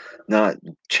yeah, not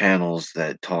channels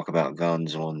that talk about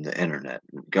guns on the internet.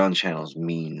 Gun channels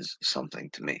means something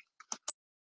to me.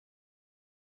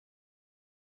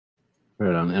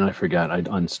 right on. And I forgot I'd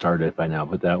unstarted it by now,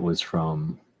 but that was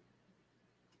from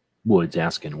Woods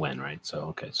asking when, right? So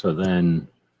okay, so then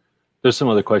there's some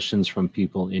other questions from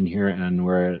people in here, and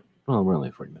we're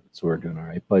only 40 minutes, so we're doing all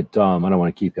right. But I don't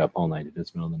want to keep you up all night. It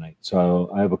is middle of the night,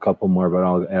 so I have a couple more, but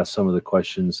I'll ask some of the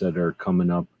questions that are coming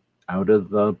up out of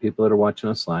the people that are watching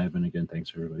us live. And again,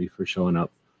 thanks everybody for showing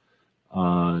up.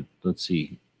 Let's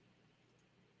see.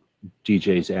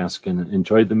 DJ's asking,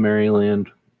 enjoyed the Maryland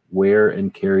wear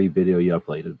and carry video you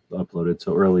uploaded.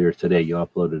 So earlier today, you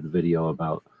uploaded a video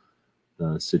about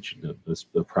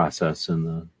the process and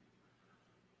the,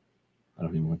 I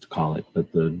don't even know what to call it,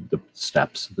 but the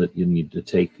steps that you need to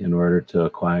take in order to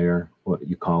acquire what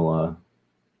you call a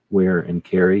wear and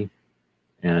carry.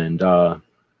 And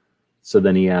so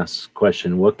then he asks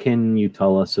question, what can you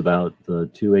tell us about the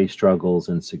 2A struggles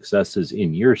and successes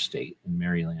in your state, in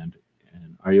Maryland?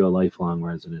 And are you a lifelong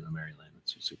resident of Maryland?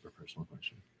 That's a super personal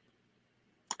question.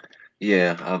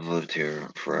 Yeah, I've lived here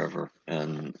forever,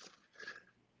 and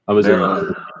I was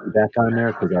Maryland. back on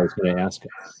there because I was going to ask,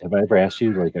 have I ever asked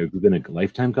you, like, have you been a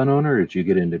lifetime gun owner, or did you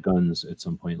get into guns at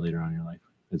some point later on in your life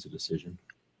as a decision?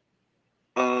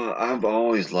 I've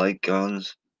always liked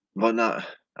guns, but not.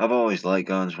 I've always liked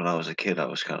guns. When I was a kid, I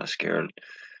was kind of scared.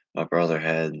 My brother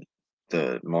had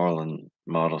the Marlin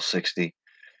Model 60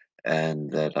 and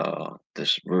that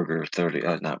this Ruger 30,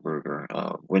 not Ruger,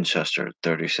 Winchester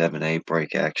 37A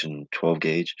break action 12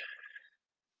 gauge.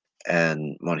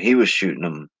 And when he was shooting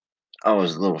them, I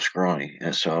was a little scrawny,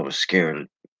 and so I was scared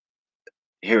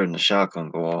hearing the shotgun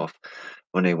go off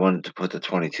when they wanted to put the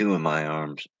 22 in my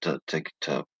arms to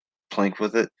plank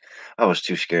with it. I was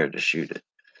too scared to shoot it.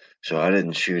 So I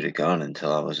didn't shoot a gun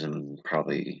until I was in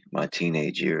probably my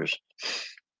teenage years.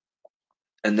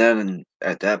 And then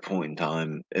at that point in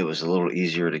time, it was a little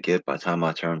easier to get by the time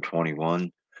I turned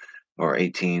 21 or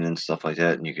 18 and stuff like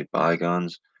that, and you could buy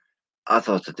guns. I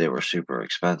thought that they were super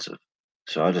expensive.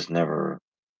 So I just never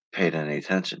paid any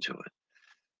attention to it.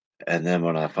 And then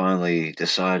when I finally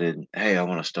decided, hey, I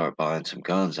want to start buying some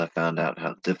guns, I found out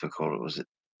how difficult it was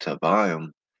to buy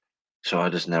them. So I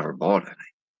just never bought any.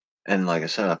 And like I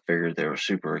said, I figured they were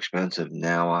super expensive.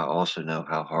 Now I also know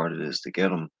how hard it is to get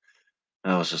them.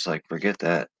 And I was just like, forget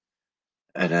that.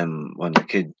 And then when the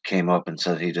kid came up and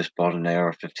said he just bought an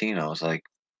AR-15, I was like,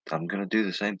 I'm going to do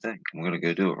the same thing. I'm going to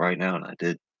go do it right now. And I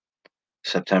did.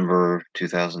 September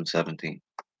 2017.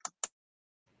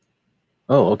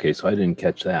 Oh, okay. So I didn't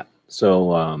catch that.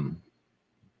 So,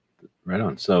 right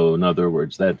on. So, in other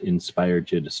words, that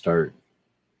inspired you to start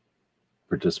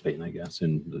participating, I guess,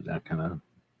 in that kind of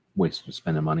waste of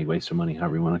spending money, waste of money,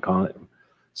 however you want to call it.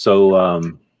 So,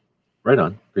 right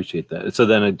on. Appreciate that. So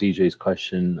then a DJ's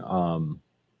question,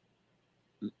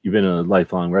 you've been a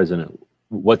lifelong resident.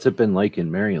 What's it been like in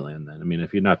Maryland then? I mean,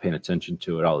 if you're not paying attention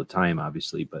to it all the time,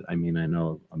 obviously, but I mean,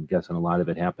 I'm guessing a lot of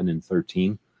it happened in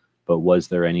 13, but was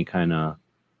there any kind of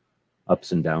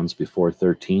ups and downs before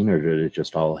 13, or did it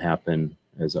just all happen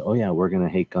as a, oh yeah, we're going to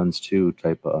hate guns too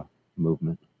type of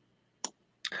movement?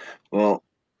 Well,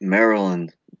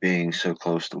 Maryland being so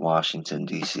close to Washington,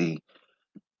 D.C.,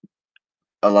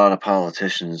 a lot of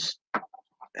politicians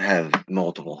have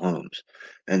multiple homes,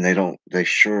 and they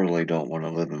surely don't want to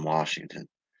live in Washington.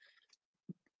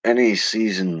 Any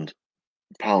seasoned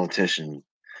politician,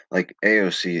 like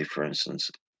AOC, for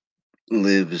instance,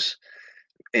 lives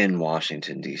in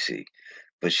Washington, D.C.,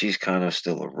 but she's kind of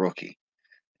still a rookie.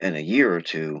 In a year or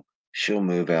two, she'll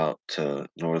move out to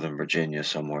Northern Virginia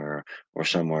somewhere or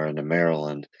somewhere into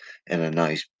Maryland in a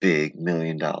nice big $1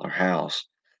 million house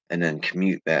and then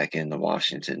commute back into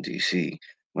Washington, D.C.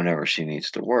 whenever she needs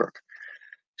to work.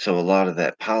 So a lot of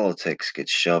that politics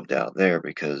gets shoved out there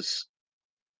because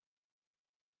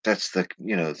that's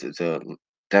the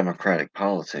Democratic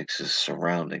politics is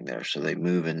surrounding there. So they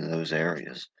move into those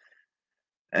areas.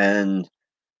 And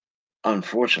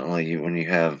unfortunately, when you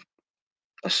have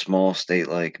a small state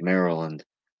like Maryland,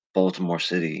 Baltimore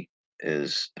City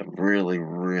is a really,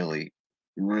 really,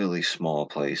 really small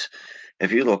place.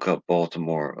 If you look up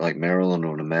Baltimore, like Maryland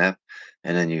on a map,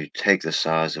 and then you take the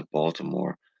size of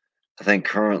Baltimore, I think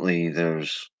currently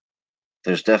there's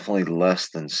definitely less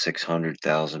than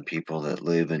 600,000 people that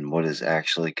live in what is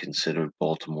actually considered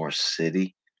Baltimore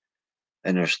City,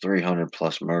 and there's 300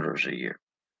 plus murders a year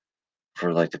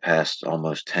for like the past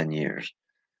almost 10 years.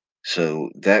 So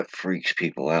that freaks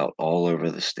people out all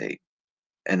over the state.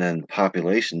 And then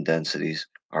population densities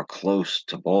are close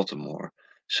to Baltimore,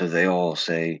 so they all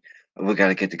say, "We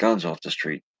gotta get the guns off the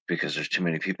street because there's too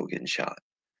many people getting shot."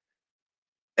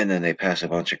 And then they pass a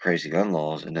bunch of crazy gun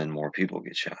laws, and then more people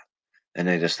get shot. And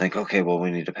they just think, "Okay, well,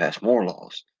 we need to pass more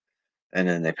laws." And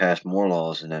then they pass more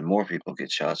laws, and then more people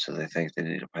get shot, so they think they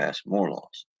need to pass more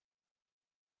laws.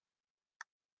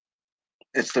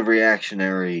 It's the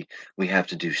reactionary, "We have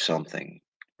to do something"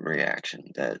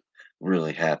 reaction that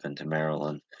really happened to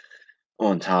Maryland,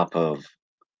 on top of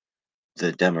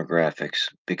the demographics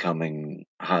becoming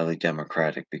highly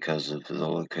democratic because of the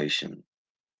location.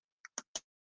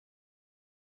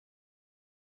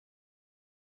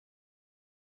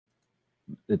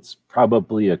 it's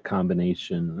probably a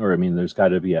combination, or I mean, there's got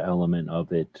to be an element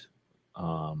of it,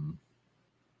 um,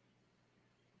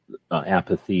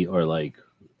 apathy or like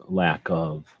lack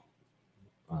of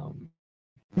um,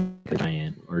 a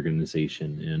giant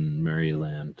organization in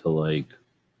Maryland to like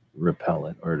repel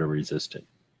it or to resist it.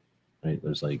 Right?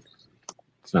 There's like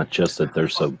it's not just that they're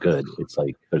so good; it's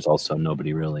like there's also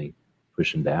nobody really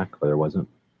pushing back, or there wasn't.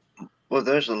 Well,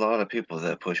 there's a lot of people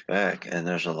that push back, and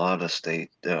there's a lot of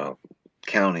state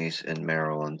counties in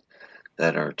Maryland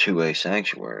that are 2A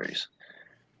sanctuaries.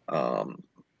 Um,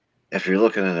 if you're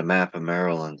looking at a map of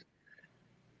Maryland,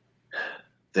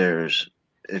 there's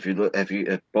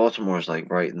if Baltimore's like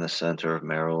right in the center of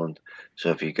Maryland,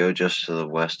 so if you go just to the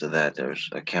west of that, there's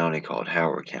a county called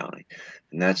Howard County,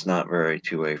 and that's not very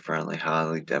 2A friendly,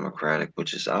 highly Democratic,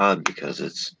 which is odd because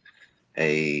it's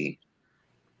a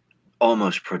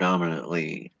almost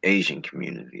predominantly Asian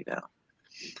community now,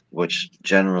 which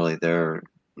generally they're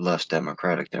less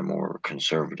Democratic, they're more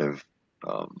conservative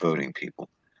voting people.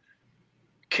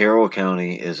 Carroll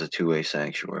County is a 2A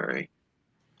sanctuary.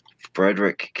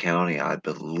 Frederick County, I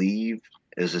believe,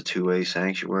 is a 2A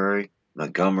sanctuary.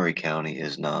 Montgomery County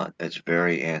is not. It's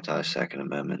very anti-Second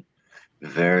Amendment,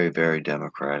 very, very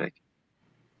Democratic.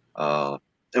 And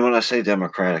when I say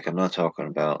Democratic, I'm not talking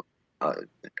about. Uh,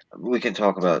 we can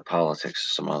talk about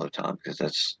politics some other time because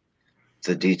that's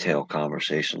the detailed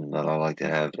conversation that I like to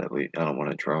have that I don't want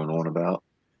to drone on about.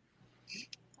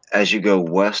 As you go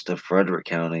west of Frederick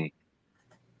County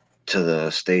to the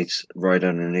states right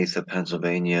underneath of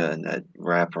Pennsylvania and that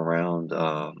wrap around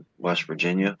West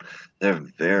Virginia, they're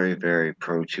very, very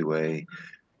pro 2A,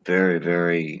 very,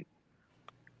 very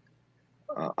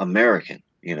American.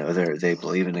 You know, they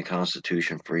believe in the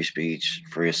Constitution, free speech,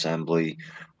 free assembly,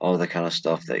 all the kind of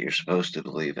stuff that you're supposed to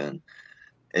believe in.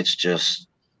 It's just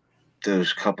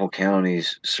those couple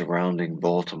counties surrounding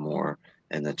Baltimore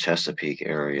and the Chesapeake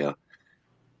area,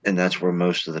 and that's where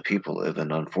most of the people live.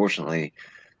 And unfortunately,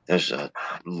 there's a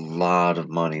lot of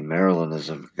money. Maryland is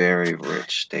a very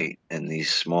rich state, and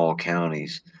these small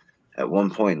counties. At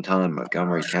one point in time,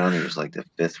 Montgomery County was like the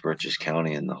fifth richest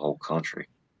county in the whole country,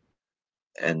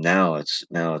 and now it's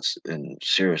in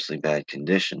seriously bad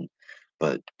condition.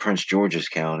 But Prince George's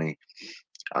County,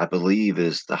 I believe,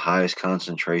 is the highest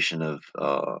concentration of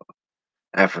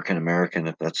African American,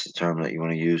 if that's the term that you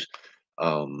want to use,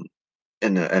 um,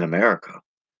 in America.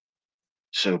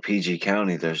 So PG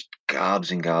County, there's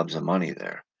gobs and gobs of money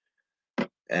there,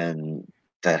 and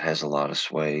that has a lot of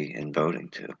sway in voting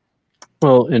too.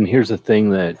 Well, and here's the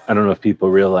thing that I don't know if people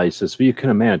realize this, but you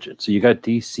can imagine. So you got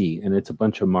DC, and it's a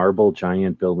bunch of marble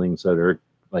giant buildings that are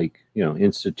like,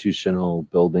 institutional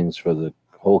buildings for the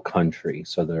whole country.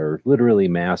 So they're literally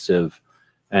massive,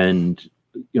 and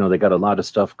they got a lot of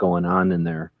stuff going on in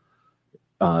there.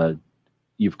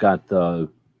 You've got the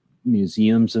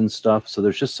museums and stuff. So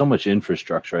there's just so much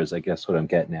infrastructure, as I guess what I'm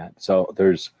getting at. So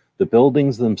there's the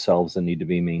buildings themselves that need to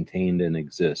be maintained and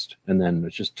exist, and then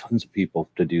there's just tons of people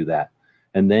to do that.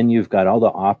 And then you've got all the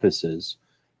offices,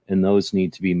 and those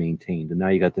need to be maintained. And now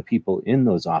you got the people in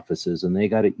those offices, and they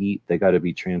got to eat, they got to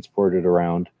be transported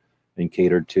around and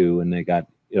catered to, and they got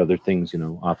other things,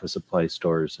 office supply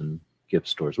stores and gift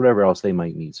stores, whatever else they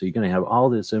might need. So you're going to have all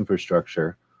this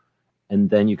infrastructure, and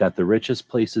then you got the richest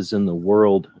places in the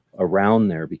world around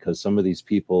there, because some of these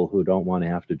people who don't want to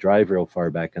have to drive real far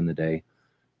back in the day,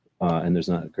 and there's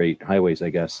not great highways, I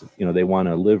guess, they want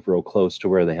to live real close to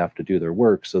where they have to do their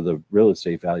work. So the real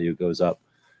estate value goes up.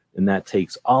 And that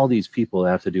takes all these people that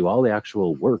have to do all the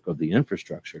actual work of the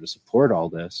infrastructure to support all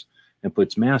this, and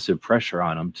puts massive pressure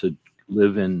on them to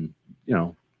live in,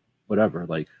 whatever,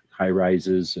 like high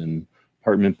rises and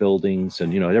apartment buildings,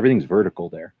 and, everything's vertical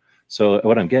there. So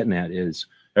what I'm getting at is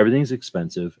everything's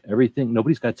expensive.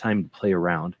 Nobody's got time to play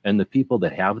around. And the people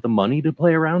that have the money to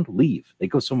play around leave. They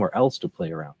go somewhere else to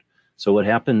play around. So what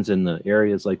happens in the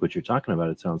areas like what you're talking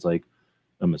about, it sounds like,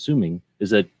 I'm assuming,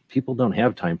 is that people don't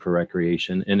have time for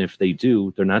recreation. And if they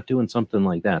do, they're not doing something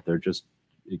like that. They're just,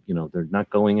 they're not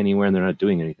going anywhere, and they're not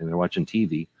doing anything. They're watching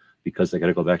TV because they got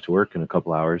to go back to work in a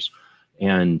couple hours.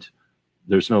 And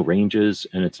there's no ranges.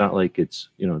 And it's not like it's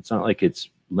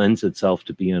lends itself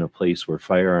to be in a place where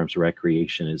firearms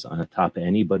recreation is on the top of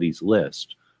anybody's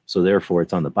list. So therefore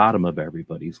it's on the bottom of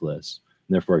everybody's list.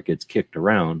 And therefore it gets kicked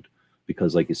around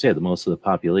because, like you said, the most of the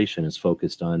population is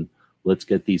focused on, let's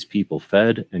get these people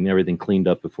fed and everything cleaned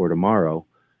up before tomorrow.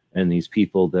 And these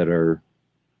people that are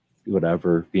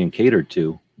whatever being catered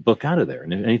to, book out of there.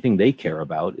 And if anything they care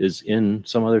about is in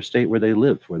some other state where they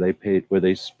live, where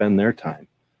they spend their time,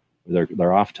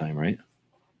 their off time, right?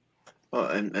 Well,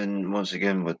 and once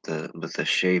again with the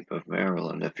shape of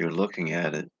Maryland, if you're looking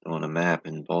at it on on a map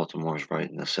and Baltimore's right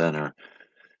in the center,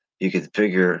 you could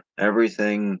figure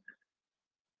everything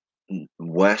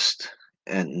west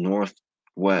and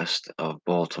northwest of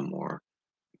Baltimore,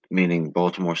 meaning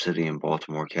Baltimore City and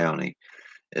Baltimore County,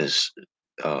 is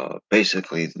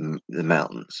basically the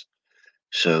mountains.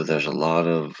 So there's a lot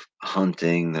of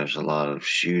hunting, there's a lot of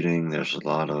shooting, there's a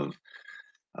lot of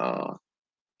uh,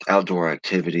 outdoor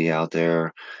activity out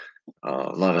there,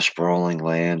 a lot of sprawling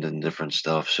land and different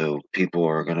stuff. So people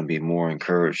are going to be more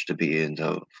encouraged to be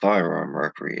into firearm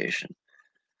recreation.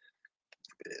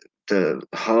 The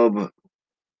hub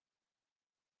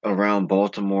around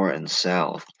Baltimore and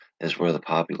south is where the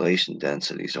population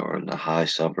densities are in the high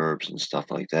suburbs and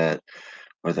stuff like that,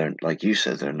 where they're, like you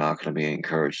said, they're not going to be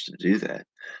encouraged to do that.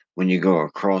 When you go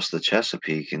across the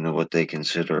Chesapeake into what they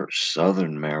consider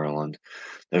southern Maryland,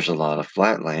 there's a lot of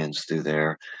flatlands through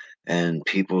there, and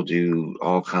people do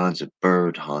all kinds of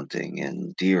bird hunting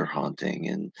and deer hunting,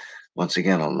 and once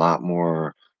again, a lot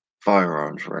more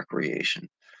firearms recreation.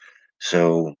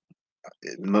 So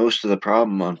most of the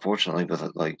problem, unfortunately, with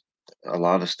it, like a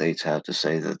lot of states have to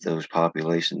say that those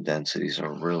population densities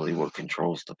are really what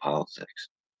controls the politics.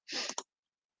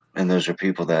 And those are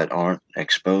people that aren't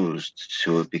exposed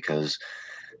to it because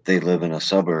they live in a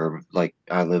suburb like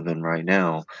I live in right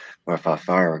now, where if I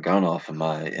fire a gun off in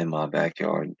my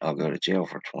backyard, I'll go to jail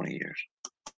for 20 years.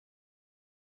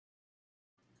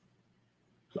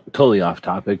 Totally off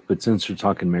topic, but since you're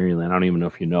talking Maryland, I don't even know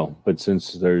if you know, but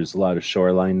since there's a lot of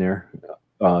shoreline there,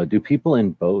 do people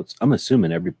in boats? I'm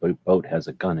assuming every boat has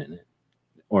a gun in it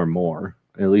or more.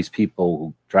 At least people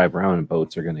who drive around in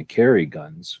boats are going to carry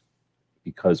guns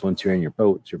because once you're in your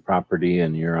boat, it's your property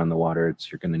and you're on the water.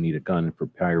 You're going to need a gun for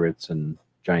pirates and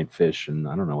giant fish and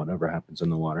I don't know whatever happens in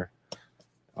the water.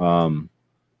 And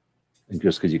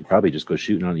just because you could probably just go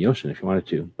shooting on the ocean if you wanted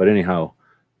to. But anyhow,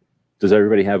 does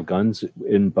everybody have guns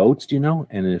in boats? Do you know?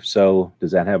 And if so,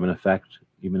 does that have an effect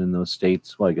even in those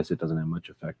states? Well, I guess it doesn't have much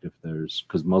effect if there's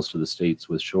because most of the states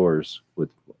with shores with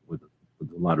a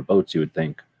lot of boats, you would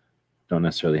think, don't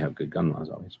necessarily have good gun laws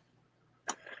always.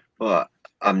 Well,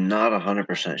 I'm not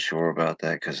 100% sure about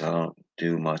that because I don't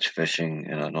do much fishing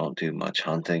and I don't do much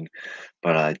hunting.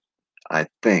 But I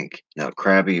think now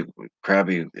Krabby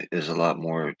is a lot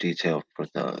more detailed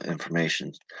with the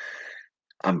information.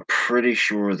 I'm pretty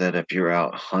sure that if you're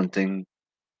out hunting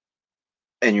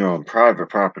and you're on private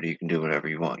property, you can do whatever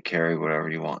you want, carry whatever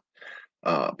you want.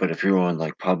 But if you're on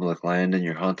like public land and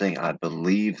you're hunting, I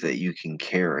believe that you can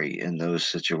carry in those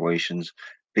situations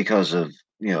because of,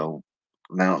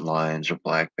 mountain lions or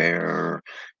black bear or,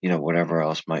 whatever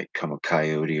else might come, a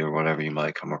coyote or whatever you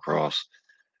might come across.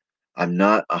 I'm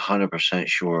not 100%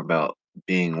 sure about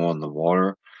being on the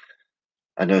water.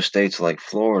 I know states like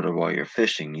Florida, while you're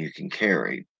fishing, you can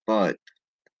carry, but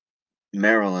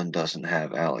Maryland doesn't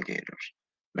have alligators.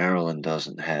 Maryland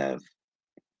doesn't have,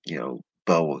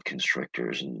 boa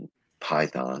constrictors and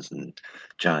pythons and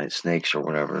giant snakes or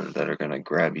whatever that are going to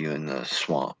grab you in the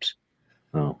swamps.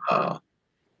 Oh,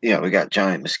 We got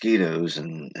giant mosquitoes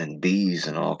and bees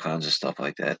and all kinds of stuff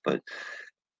like that, but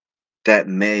that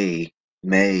may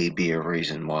be a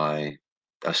reason why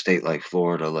a state like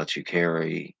Florida lets you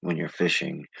carry when you're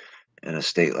fishing, and a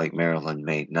state like Maryland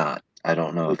may not. I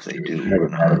don't know if they do or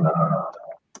not.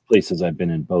 places I've been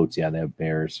in boats, yeah, they have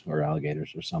bears or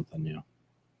alligators or something,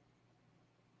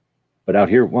 But out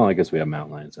here, well, I guess we have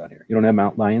mountain lions out here. You don't have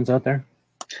mountain lions out there?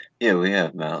 Yeah, we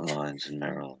have mountain lions in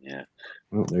Maryland. Yeah.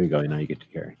 Oh, there you go. Now you get to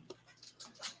carry.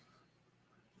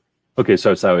 Okay,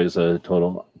 so sorry, it's a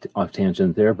total off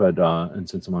tangent there, but and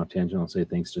since I'm off tangent, I'll say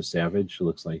thanks to Savage. It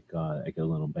looks like I get a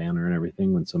little banner and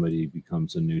everything when somebody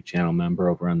becomes a new channel member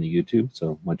over on the YouTube.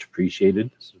 So much appreciated.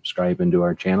 Subscribing to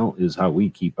our channel is how we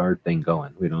keep our thing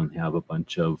going. We don't have a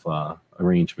bunch of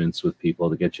arrangements with people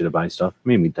to get you to buy stuff. I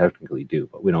mean, we technically do,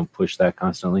 but we don't push that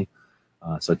constantly.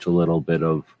 Such a little bit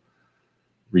of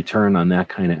return on that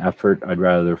kind of effort. I'd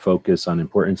rather focus on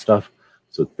important stuff.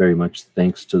 So very much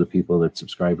thanks to the people that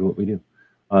subscribe to what we do.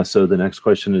 So the next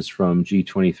question is from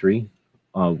G23.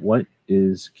 What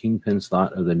is Kingpin's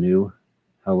thought of the new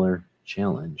Heller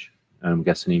Challenge? I'm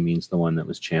guessing he means the one that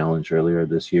was challenged earlier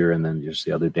this year, and then just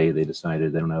the other day they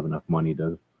decided they don't have enough money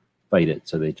to fight it,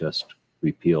 so they just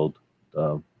repealed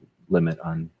the limit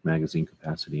on magazine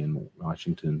capacity in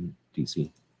Washington,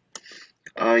 D.C.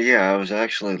 Yeah, I was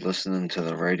actually listening to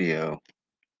the radio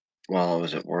while I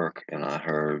was at work, and I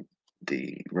heard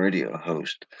the radio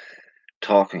host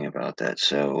talking about that.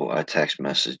 So I text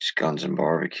messaged Guns and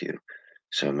Barbecue.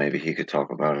 So maybe he could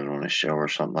talk about it on his show or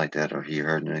something like that, or he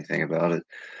heard anything about it.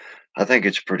 I think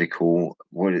it's pretty cool.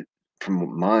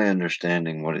 From my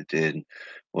understanding, what it did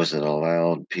was it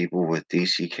allowed people with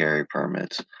DC carry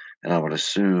permits and I would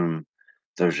assume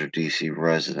those are DC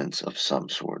residents of some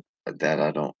sort. That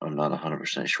I'm not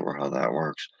 100% sure how that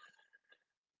works.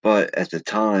 But at the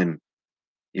time,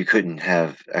 you couldn't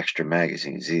have extra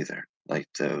magazines either, like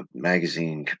the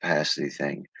magazine capacity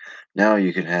thing. Now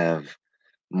you can have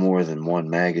more than one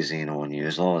magazine on you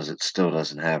as long as it still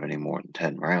doesn't have any more than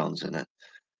 10 rounds in it,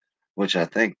 which I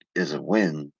think is a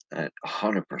win at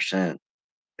 100%.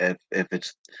 If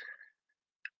it's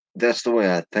That's the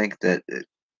way I think that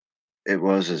it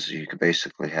was, is you could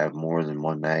basically have more than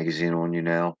one magazine on you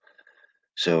now.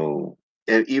 So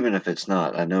even if it's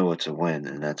not, I know it's a win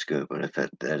and that's good. But if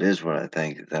that is what I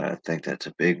think, then I think that's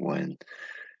a big win.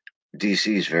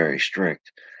 DC is very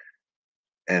strict,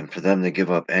 and for them to give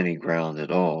up any ground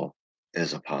at all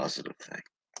is a positive thing.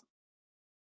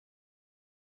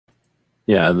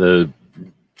 Yeah, the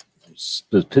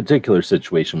particular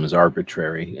situation was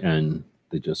arbitrary, and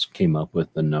they just came up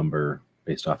with the number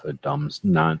based off of dumb,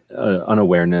 not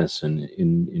unawareness and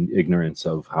in ignorance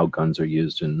of how guns are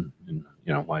used and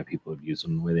why people would use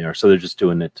them the way they are. So they're just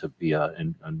doing it to be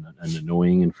an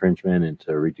annoying infringement and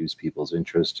to reduce people's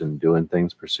interest in doing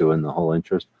things, pursuing the whole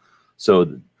interest.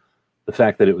 So the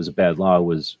fact that it was a bad law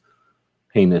was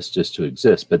heinous just to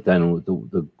exist. But then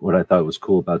what I thought was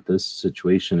cool about this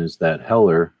situation is that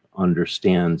Heller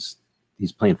understands.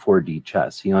 He's playing 4D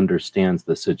chess. He understands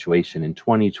the situation. In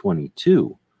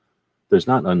 2022, there's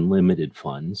not unlimited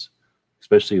funds,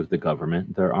 especially with the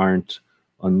government. There aren't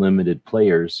unlimited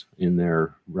players in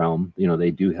their realm. They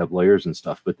do have lawyers and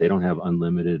stuff, but they don't have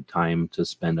unlimited time to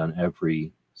spend on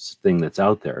every thing that's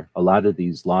out there. A lot of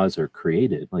these laws are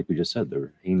created, like we just said,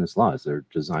 they're heinous laws. They're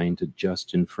designed to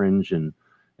just infringe and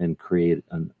create,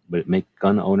 but make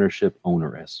gun ownership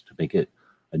onerous, to make it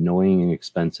annoying and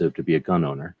expensive to be a gun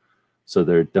owner. So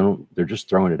they're just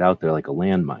throwing it out there like a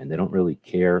landmine. They don't really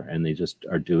care, and they just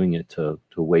are doing it to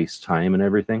waste time and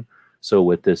everything. So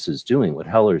what this is doing, what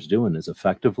Heller's doing, is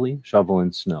effectively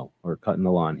shoveling snow or cutting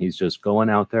the lawn. He's just going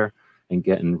out there and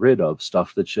getting rid of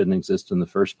stuff that shouldn't exist in the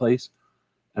first place.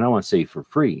 And I want to say for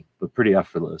free, but pretty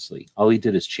effortlessly. All he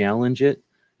did is challenge it.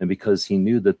 And because he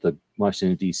knew that the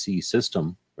Washington, D.C.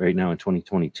 system right now in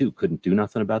 2022 couldn't do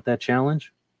nothing about that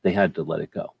challenge, they had to let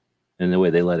it go. And the way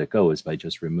they let it go is by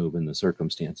just removing the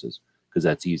circumstances, because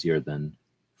that's easier than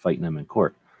fighting them in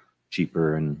court,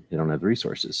 cheaper, and they don't have the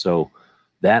resources. So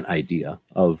that idea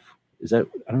of, I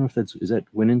don't know if is that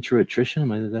winning through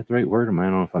attrition? Is that the right word? I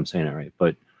don't know if I'm saying it right,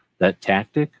 but that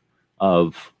tactic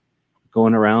of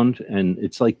going around, and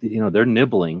it's like, they're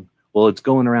nibbling. Well, it's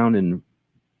going around and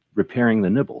repairing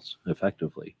the nibbles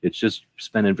effectively. It's just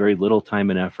spending very little time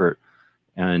and effort,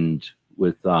 and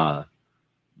without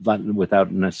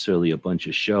necessarily a bunch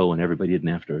of show, and everybody didn't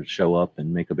have to show up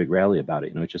and make a big rally about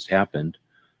it. It just happened.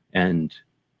 And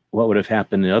what would have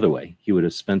happened the other way? He would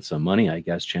have spent some money, I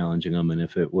guess, challenging them. And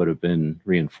if it would have been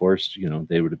reinforced,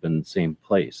 they would have been in the same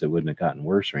place. It wouldn't have gotten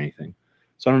worse or anything.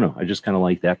 So I don't know. I just kind of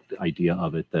like that idea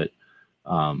of it, that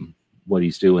what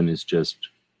he's doing is just,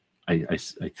 I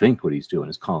think what he's doing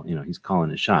is he's calling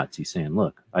his shots. He's saying,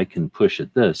 look, I can push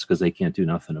at this because they can't do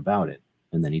nothing about it.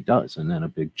 And then he does. And then a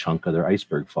big chunk of their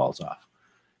iceberg falls off.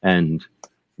 And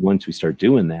once we start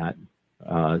doing that,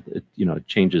 it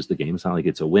changes the game. It's not like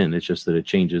it's a win. It's just that it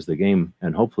changes the game,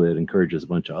 and hopefully it encourages a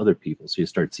bunch of other people. So you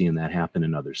start seeing that happen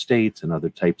in other states and other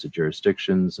types of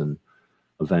jurisdictions, and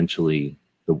eventually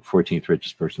the 14th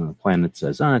richest person on the planet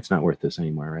says, it's not worth this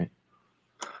anymore, right?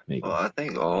 Maybe. Well, I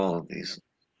think all of these,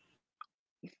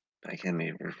 I can't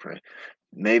maybe rephrase,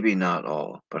 maybe not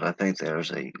all, but I think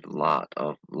there's a lot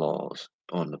of laws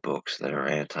on the books that are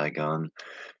anti-gun,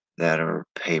 that are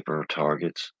paper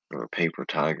targets or paper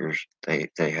tigers. They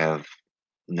have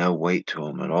no weight to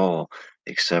them at all,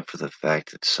 except for the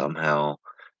fact that somehow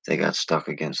they got stuck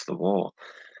against the wall.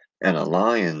 And a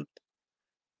lion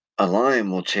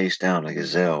will chase down a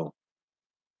gazelle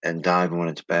and dive on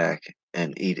its back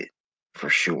and eat it, for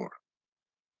sure.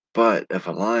 But if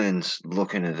a lion's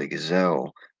looking at a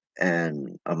gazelle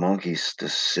and a monkey's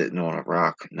just sitting on a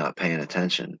rock not paying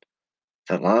attention,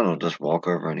 that lion will just walk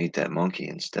over and eat that monkey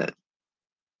instead.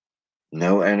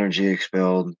 No energy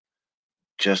expelled,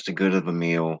 just as good of a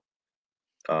meal.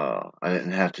 I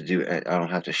don't have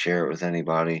to share it with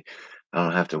anybody. I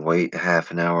don't have to wait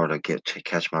half an hour to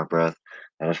catch my breath.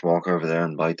 I just walk over there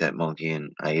and bite that monkey,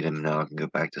 and I eat him, and now I can go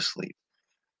back to sleep.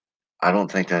 I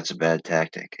don't think that's a bad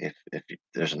tactic. If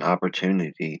there's an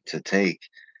opportunity to take,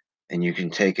 and you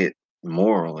can take it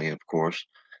morally, of course,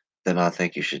 then I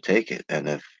think you should take it. And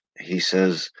if he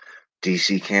says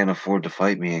DC can't afford to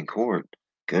fight me in court,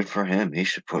 good for him. He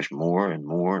should push more and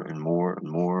more and more and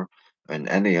more. And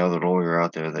any other lawyer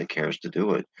out there that cares to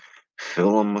do it,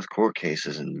 fill them with court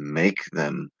cases and make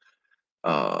them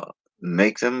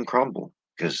make them crumble,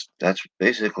 because that's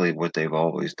basically what they've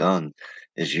always done,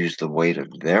 is use the weight of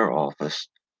their office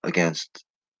against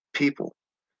people.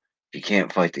 You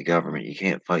can't fight the government, you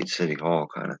can't fight City Hall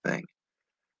kind of thing.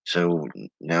 So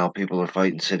now people are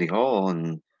fighting City Hall,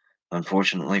 and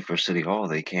unfortunately for City Hall,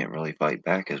 they can't really fight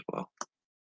back as well.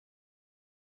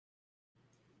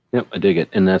 Yep, I dig it.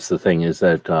 And that's the thing is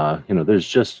that there's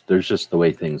just the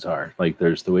way things are. Like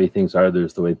there's the way things are,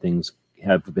 there's the way things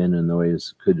have been and the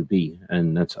ways could be.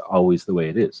 And that's always the way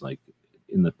it is. Like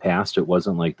in the past it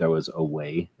wasn't like there was a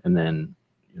way and then,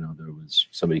 there was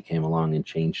somebody came along and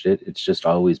changed it. It's just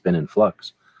always been in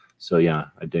flux. So yeah,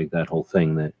 I dig that whole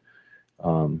thing that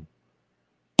um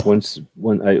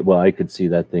I could see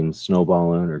that thing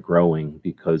snowballing or growing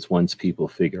because once people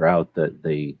figure out that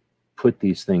they put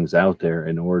these things out there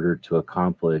in order to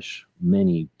accomplish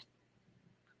many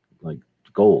like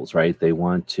goals, right? They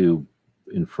want to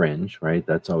infringe, right?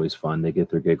 That's always fun. They get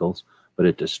their giggles, but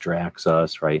it distracts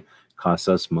us, right? Costs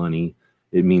us money.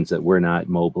 It means that we're not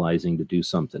mobilizing to do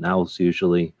something else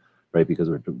usually, right? Because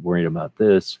we're worried about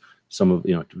this. Some of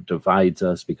divides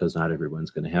us because not everyone's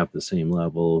going to have the same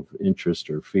level of interest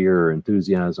or fear or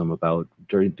enthusiasm about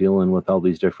dealing with all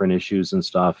these different issues and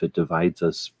stuff. It divides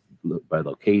us by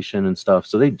location and stuff.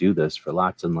 So they do this for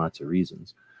lots and lots of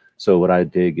reasons. So what I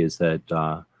dig is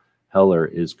that Heller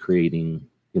is creating,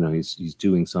 he's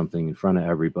doing something in front of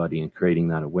everybody and creating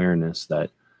that awareness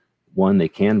that one, they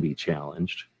can be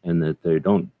challenged and that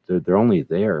they're only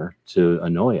there to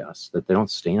annoy us, that they don't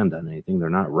stand on anything. They're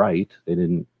not right. They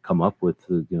didn't come up with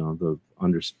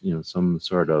some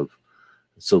sort of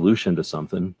solution to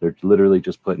something. They're literally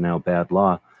just putting out bad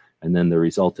law. And then the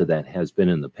result of that has been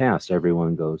in the past.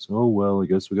 Everyone goes, oh, well, I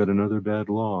guess we got another bad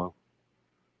law.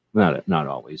 Not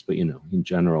always, but in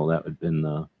general, that would have been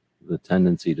the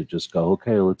tendency to just go,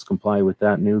 okay, let's comply with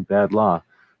that new bad law.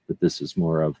 But this is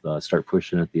more of start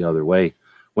pushing it the other way.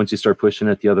 Once you start pushing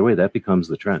it the other way, that becomes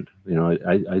the trend.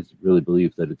 I really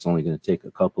believe that it's only going to take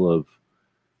a couple of,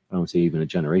 I don't say even a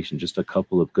generation, just a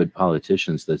couple of good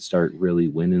politicians that start really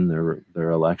winning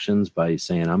their elections by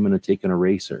saying, I'm going to take an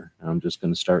eraser. And I'm just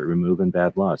going to start removing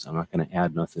bad laws. I'm not going to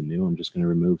add nothing new. I'm just going to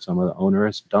remove some of the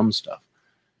onerous, dumb stuff.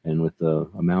 And with the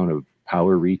amount of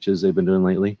power reaches they've been doing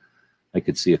lately, I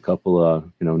could see a couple of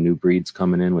new breeds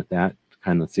coming in with that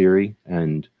kind of theory,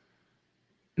 and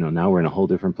now we're in a whole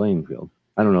different playing field.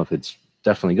 I don't know if it's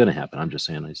definitely going to happen. I'm just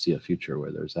saying I see a future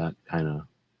where there's that kind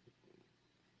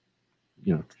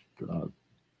of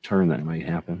turn that might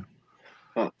happen.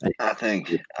 Well, I think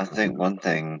one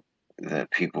thing that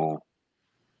people,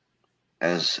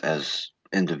 as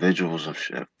individuals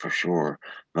for sure,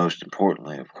 most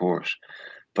importantly, of course,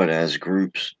 but as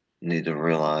groups need to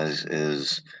realize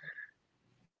is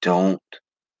don't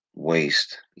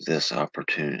waste this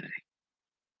opportunity.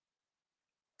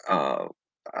 Uh,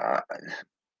 I,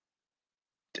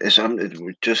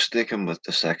 we're just sticking with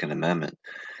the Second Amendment.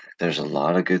 There's a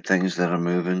lot of good things that are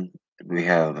moving.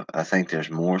 I think there's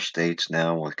more states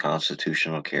now with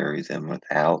constitutional carry than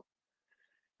without,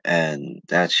 and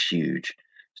that's huge.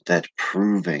 That's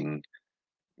proving,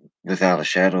 without a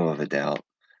shadow of a doubt,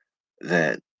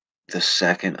 that the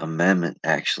Second Amendment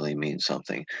actually means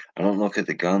something. I don't look at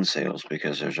the gun sales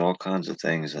because there's all kinds of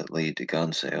things that lead to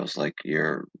gun sales, like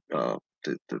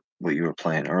what you were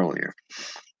playing earlier.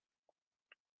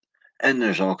 And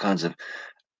there's all kinds of.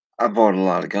 I bought a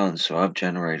lot of guns, so I've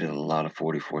generated a lot of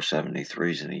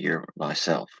 4473s in a year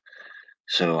myself.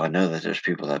 So I know that there's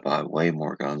people that buy way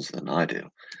more guns than I do.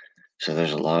 So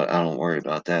there's a lot. I don't worry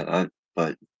about that.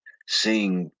 But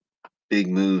seeing big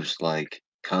moves like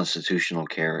constitutional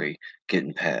carry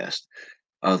getting passed,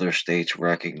 other states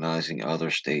recognizing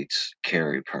other states'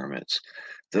 carry permits,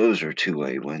 those are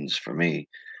two-way wins for me.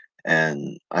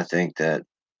 And I think that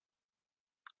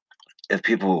if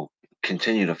people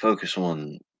continue to focus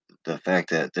on the fact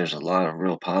that there's a lot of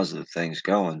real positive things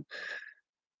going,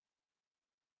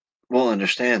 we'll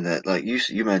understand that. Like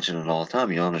you mention it all the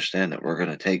time. You'll understand that we're going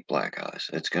to take black eyes.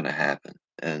 It's going to happen,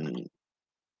 and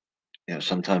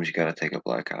sometimes you got to take a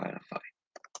black eye in a fight.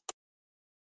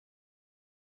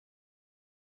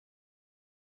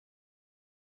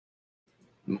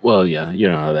 Well, yeah, you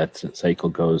know how that cycle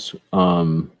goes.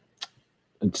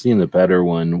 I've seen the better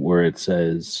one where it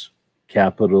says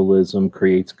capitalism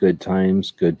creates good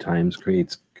times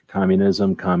creates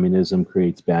communism, communism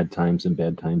creates bad times, and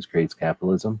bad times creates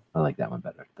capitalism. I like that one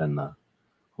better than the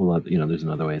whole lot. There's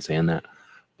another way of saying that,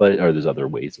 or there's other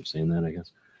ways of saying that, I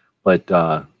guess. But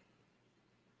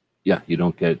yeah, you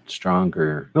don't get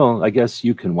stronger. Well, I guess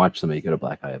you can watch somebody get a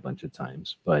black eye a bunch of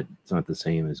times, but it's not the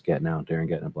same as getting out there and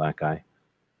getting a black eye.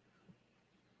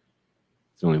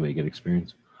 It's the only way you get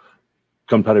experience.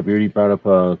 Gunpowder Beauty brought up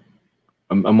a.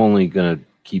 I'm only gonna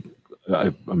keep.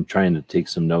 I'm trying to take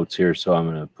some notes here, so I'm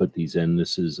gonna put these in.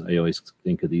 I always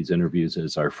think of these interviews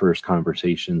as our first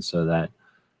conversation, so that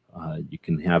you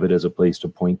can have it as a place to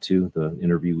point to. The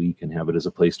interviewee can have it as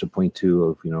a place to point to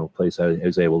of, a place I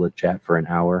was able to chat for an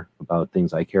hour about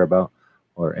things I care about,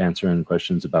 or answering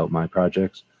questions about my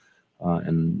projects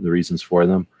and the reasons for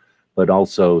them, but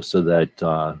also so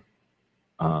that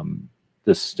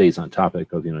this stays on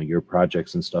topic of your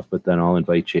projects and stuff. But then I'll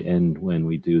invite you in when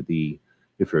we do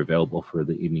if you're available for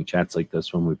the evening chats like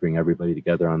this, when we bring everybody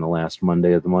together on the last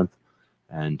Monday of the month,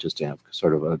 and just to have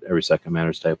sort of a Every Second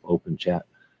Matters type open chat,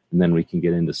 and then we can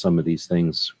get into some of these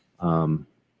things.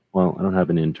 Well, I don't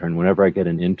have an intern. Whenever I get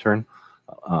an intern,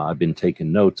 I've been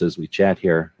taking notes as we chat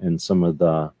here, and some of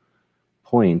the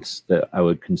points that I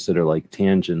would consider like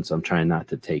tangents, I'm trying not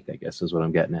to take, I guess is what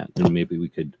I'm getting at. And maybe we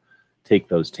could take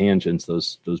those tangents,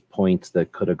 those points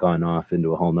that could have gone off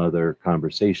into a whole nother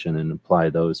conversation, and apply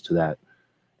those to that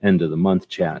end of the month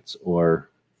chats, or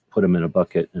put them in a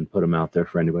bucket and put them out there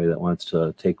for anybody that wants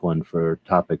to take one for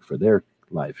topic for their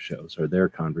live shows or their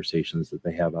conversations that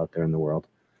they have out there in the world.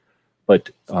 But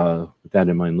with that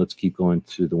in mind, let's keep going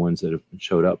to the ones that have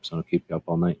showed up, so I'll keep you up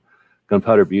all night.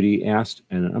 Gunpowder Beauty asked,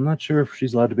 and I'm not sure if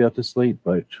she's allowed to be up this late,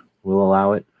 but we'll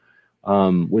allow it.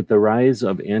 With the rise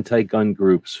of anti-gun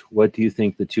groups, what do you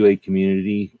think the 2A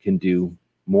community can do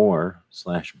more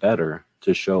 / better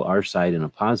to show our side in a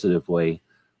positive way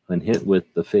when hit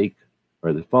with the fake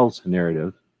or the false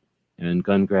narrative and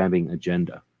gun grabbing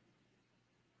agenda?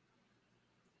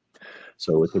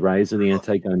 So with the rise of the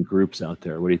anti-gun groups out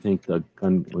there, what do you think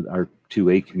our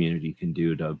 2A community can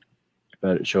do to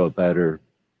better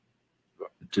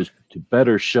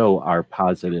show our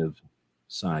positive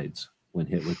sides when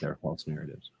hit with their false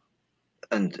narratives?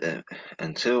 And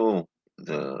until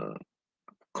the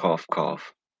cough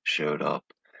cough showed up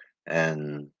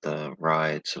and the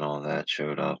riots and all that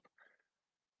showed up,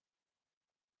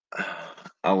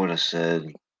 I would have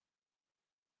said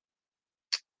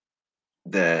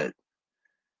that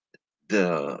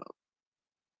the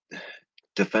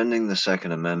defending the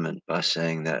Second Amendment by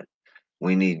saying that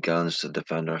we need guns to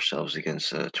defend ourselves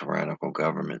against a tyrannical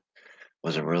government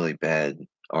was a really bad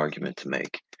argument to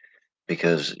make,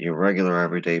 because your regular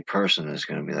everyday person is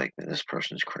going to be like, this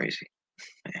person's crazy.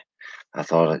 I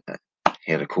thought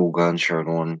he had a cool gun shirt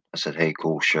on. I said, hey,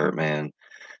 cool shirt, man.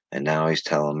 And now he's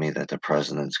telling me that the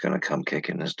president's going to come kick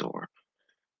in his door.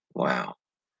 Wow.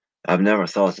 I've never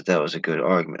thought that that was a good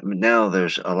argument. But now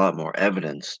there's a lot more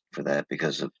evidence for that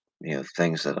because of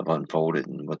things that have unfolded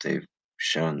and what they've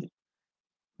shown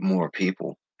more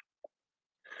people.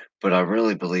 But I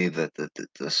really believe that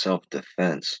the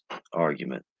self-defense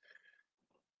argument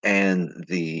and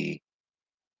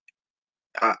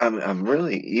I'm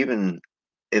really, even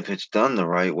if it's done the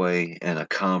right way in a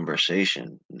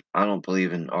conversation, I don't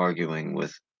believe in arguing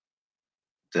with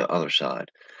the other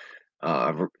side.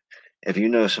 If you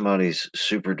know somebody's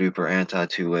super duper anti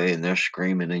 2A and they're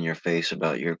screaming in your face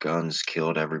about your guns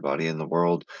killed everybody in the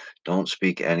world, don't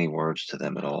speak any words to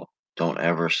them at all. Don't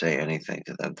ever say anything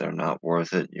to them. They're not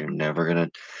worth it. You're never gonna,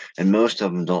 and most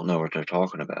of them don't know what they're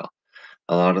talking about.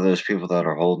 A lot of those people that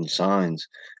are holding signs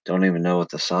don't even know what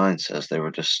the sign says. They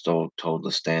were just told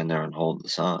to stand there and hold the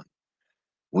sign.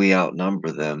 We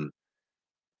outnumber them.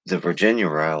 The Virginia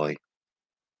rally,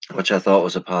 which I thought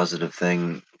was a positive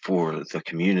thing for the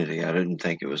community. I didn't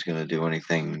think it was going to do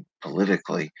anything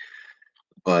politically,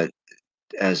 but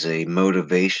as a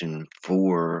motivation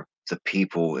for the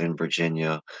people in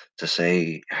Virginia to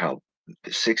say how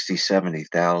 60,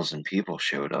 70,000 people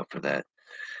showed up for that,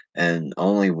 and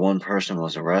only one person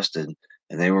was arrested,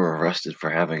 and they were arrested for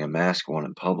having a mask on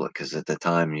in public, because at the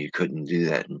time you couldn't do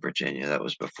that in Virginia. That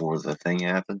was before the thing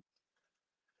happened.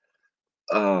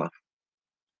 Uh,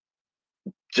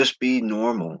 just be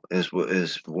normal is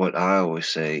what I always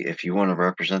say. If you want to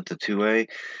represent the 2A,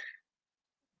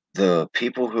 the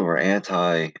people who are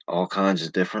anti all kinds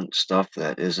of different stuff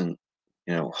that isn't,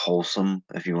 wholesome,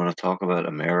 if you want to talk about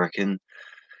American,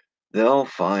 they'll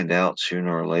find out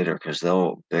sooner or later, because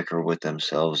they'll bicker with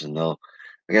themselves, and I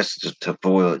guess, to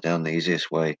boil it down the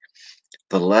easiest way,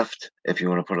 the left, if you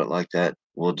want to put it like that,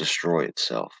 will destroy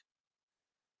itself.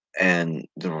 And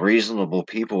the reasonable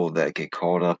people that get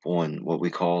caught up on what we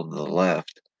call the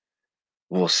left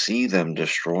will see them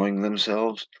destroying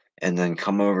themselves, and then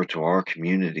come over to our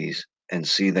communities and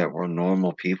see that we're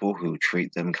normal people who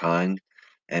treat them kind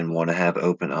and want to have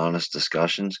open, honest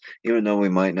discussions. Even though we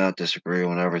might not disagree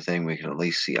on everything, we can at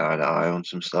least see eye to eye on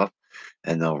some stuff,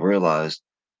 and they'll realize,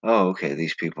 oh, okay,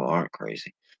 these people aren't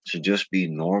crazy. So just be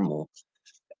normal.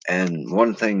 And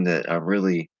one thing that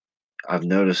I've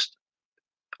noticed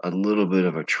a little bit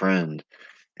of a trend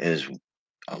is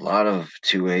a lot of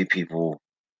 2A people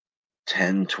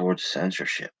tend towards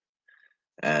censorship,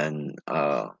 and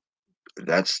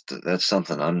that's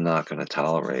something I'm not going to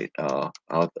tolerate. I'll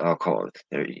call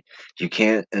it. You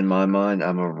can't, in my mind.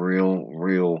 I'm a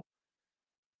real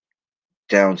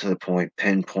down to the point,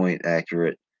 pinpoint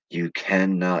accurate. You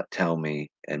cannot tell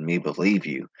me and me believe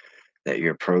you that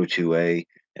you're pro 2A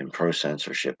and pro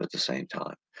censorship at the same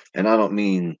time. And I don't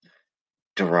mean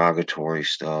derogatory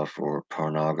stuff or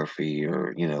pornography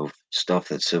or, stuff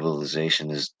that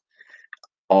civilization is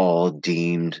all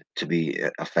deemed to be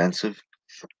offensive.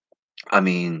 I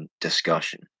mean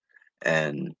discussion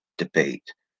and debate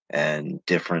and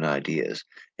different ideas.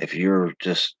 If you're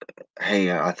just,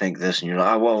 hey, I think this, and you're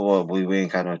like, oh, well, we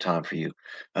ain't got no time for you.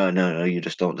 No, you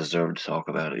just don't deserve to talk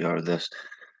about it or this.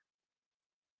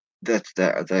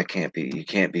 That can't be. You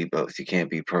can't be both. You can't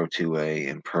be pro 2A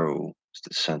and pro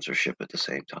censorship at the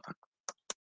same time.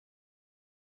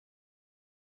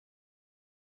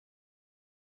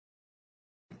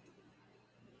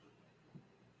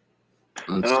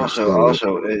 And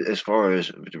also, as far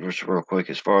as just real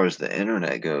quick, as far as the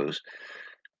internet goes,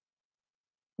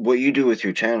 what you do with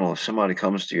your channel, if somebody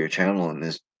comes to your channel and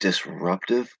is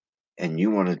disruptive, and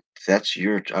you want to,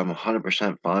 I'm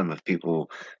 100% fine with people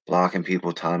blocking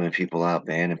people, timing people out,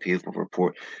 banning people,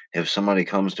 report. If somebody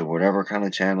comes to whatever kind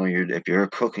of channel if you're a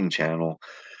cooking channel,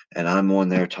 and I'm on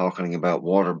there talking about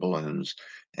water balloons,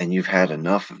 and you've had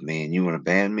enough of me and you want to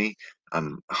ban me, I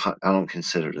don't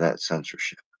consider that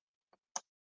censorship.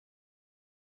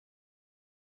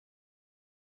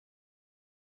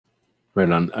 Right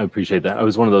on. I appreciate that. I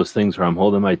was one of those things where I'm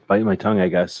biting my tongue, I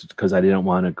guess, because I didn't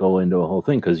want to go into a whole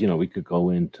thing. Because we could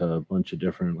go into a bunch of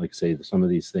different, like say, some of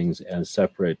these things as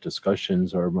separate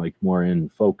discussions, or like more in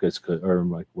focus, or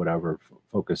like whatever,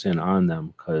 focus in on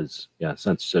them. Because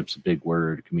censorship's a big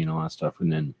word, can mean a lot of stuff,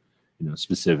 and then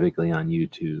specifically on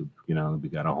YouTube, we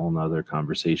got a whole nother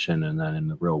conversation, and then in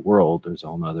the real world, there's a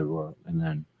whole nother world, and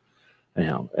then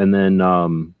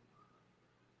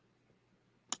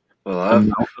Well,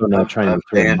 I'm also not trying to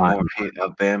throw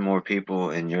I've banned more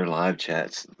people in your live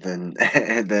chats than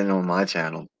than on my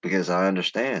channel, because I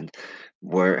understand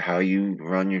how you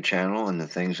run your channel and the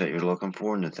things that you're looking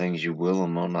for and the things you will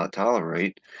and will not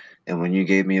tolerate. And when you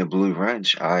gave me a blue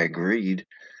wrench, I agreed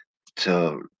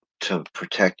to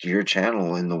protect your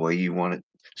channel in the way you want it.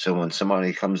 So when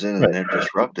somebody comes in and they're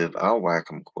disruptive, I'll whack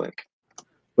them quick.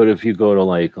 But if you go to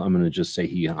I'm going to just say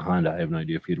Honda, I have no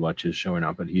idea if you'd watch his show or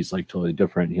not, but he's like totally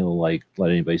different. He'll like let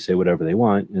anybody say whatever they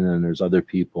want. And then there's other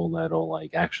people that'll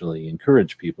like actually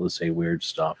encourage people to say weird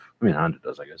stuff. I mean, Honda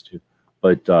does, I guess, too.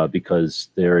 But because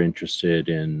they're interested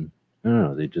in, I don't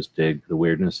know, they just dig the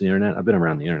weirdness of the internet. I've been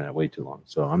around the internet way too long,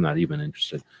 so I'm not even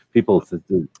interested. People,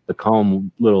 the calm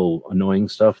little annoying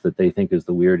stuff that they think is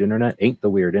the weird internet ain't the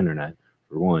weird internet,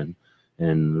 for one.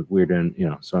 And weird, and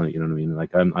so you know what I mean.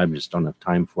 Like I just don't have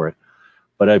time for it.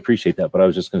 But I appreciate that. But I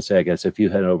was just going to say, I guess if you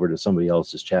head over to somebody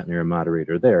else's chat and you're a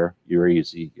moderator there, you're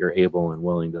able and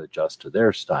willing to adjust to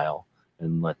their style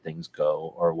and let things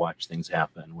go or watch things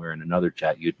happen. Where in another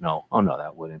chat you'd know, oh no,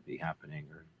 that wouldn't be happening,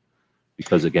 or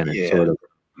because again, it's sort of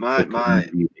my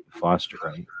foster,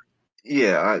 right?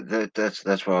 Yeah, that's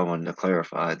what I wanted to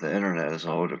clarify. The internet is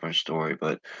a whole different story,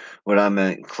 but what I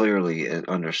meant clearly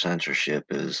under censorship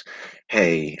is,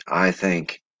 hey, I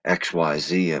think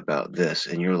XYZ about this,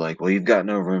 and you're like, well, you've got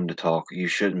no room to talk. You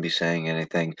shouldn't be saying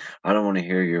anything. I don't want to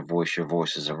hear your voice. Your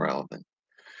voice is irrelevant.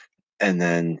 And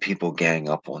then people gang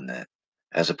up on that,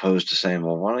 as opposed to saying,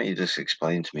 well, why don't you just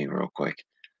explain to me real quick?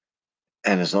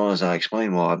 And as long as I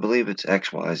explain, well, I believe it's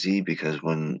XYZ because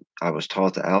when I was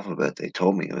taught the alphabet, they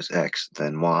told me it was X,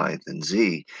 then Y, then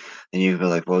Z. And you'd be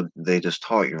like, well, they just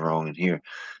taught you wrong in here.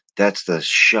 That's the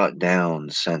shut down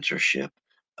censorship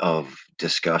of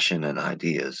discussion and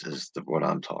ideas, is what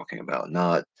I'm talking about,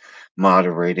 not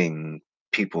moderating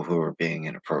people who are being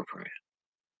inappropriate.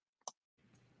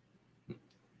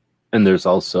 And there's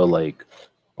also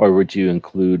or would you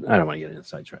include, I don't want to get into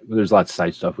sidetrack, but there's lots of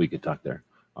side stuff we could talk there.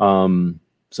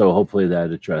 So hopefully that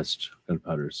addressed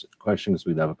Gunpowder's questions.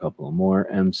 We'd have a couple more.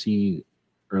 MC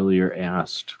earlier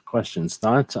asked questions.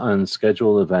 Thoughts on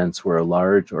scheduled events where a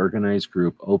large organized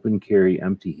group open carry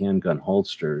empty handgun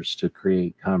holsters to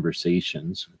create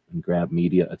conversations and grab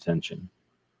media attention?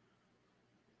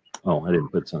 Oh, I didn't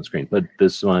put this on screen, but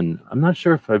this one, I'm not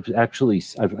sure if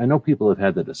I know people have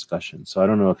had the discussion, so I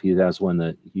don't know if he has one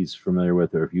that he's familiar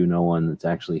with, or if you know one that's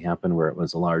actually happened where it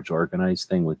was a large organized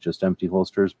thing with just empty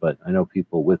holsters. But I know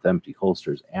people with empty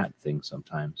holsters at things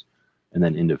sometimes, and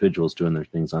then individuals doing their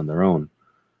things on their own.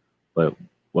 But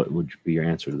what would be your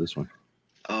answer to this one?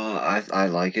 I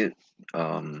like it.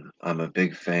 I'm a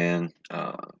big fan.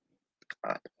 I,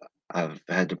 I've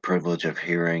had the privilege of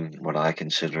hearing what I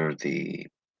consider the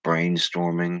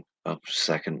brainstorming of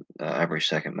Every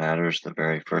Second Matters, the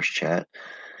very first chat.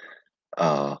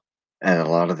 Uh, and a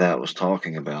lot of that was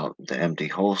talking about the empty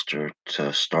holster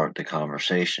to start the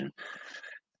conversation.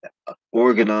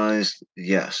 Organized,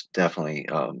 yes, definitely.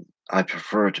 I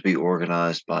prefer it to be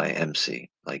organized by MC.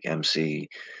 Like MC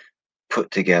put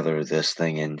together this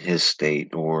thing in his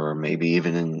state, or maybe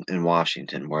even in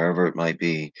Washington, wherever it might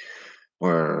be,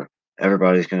 where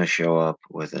everybody's going to show up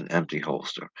with an empty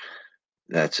holster.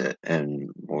 That's it. And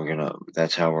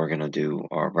that's how we're going to do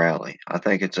our rally. I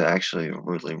think it's actually a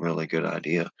really, really good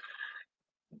idea.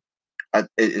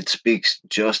 It speaks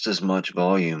just as much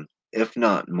volume, if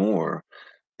not more,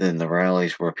 than the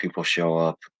rallies where people show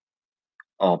up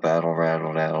all battle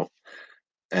rattled out.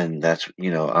 And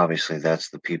obviously that's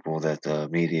the people that the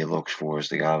media looks for, is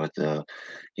the guy with the,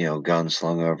 gun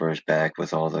slung over his back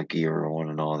with all the gear on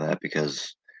and all that,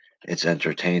 because it's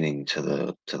entertaining to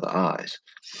the eyes.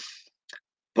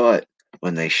 But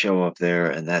when they show up there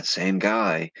and that same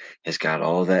guy has got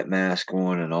all that mask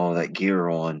on and all that gear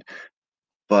on,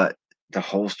 but the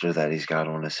holster that he's got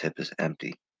on his hip is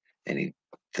empty, and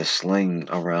the sling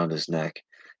around his neck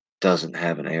doesn't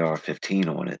have an AR-15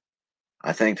 on it.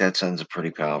 I think that sends a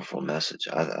pretty powerful message.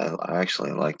 I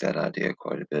actually like that idea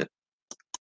quite a bit.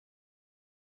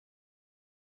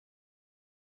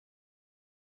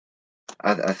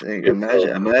 I think It's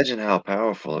imagine how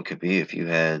powerful it could be if you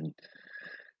had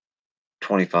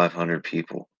 2,500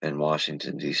 people in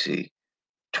Washington D.C.,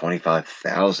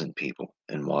 25,000 people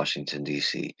in Washington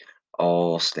D.C.,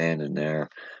 all standing there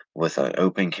with an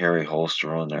open carry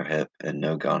holster on their hip and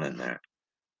no gun in there,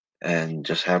 and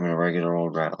just having a regular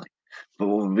old rally. But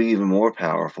what would be even more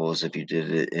powerful is if you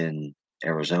did it in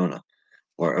Arizona,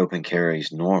 where open carry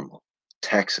is normal.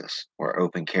 Texas, where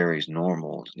open carry is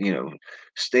normal.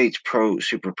 States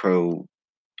super pro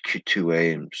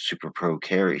Q2A and super pro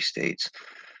carry states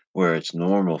where it's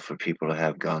normal for people to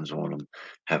have guns on them,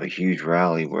 have a huge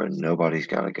rally where nobody's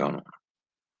got a gun on them.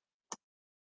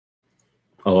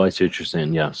 Oh, I see what you're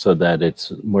saying. Yeah, so that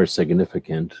it's more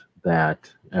significant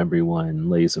that everyone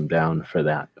lays them down for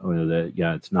that. Or that,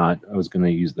 yeah, it's not. I was going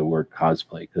to use the word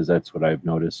cosplay because that's what I've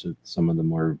noticed at some of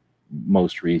the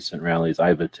most recent rallies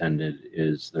I've attended.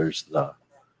 Is there's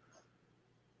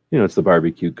it's the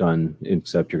barbecue gun,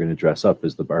 except you're going to dress up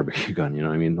as the barbecue gun. You know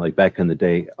what I mean? Like back in the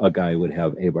day, a guy would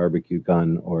have a barbecue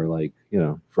gun, or like,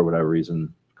 for whatever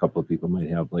reason, a couple of people might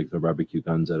have like their barbecue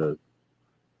guns at an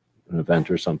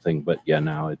event or something. But yeah,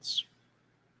 now it's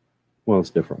a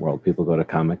different world. People go to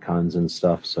Comic Cons and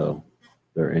stuff, so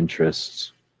their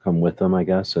interests come with them, I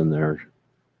guess, and their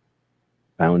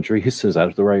boundaries, is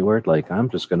that the right word? Like, I'm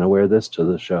just going to wear this to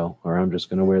the show, or I'm just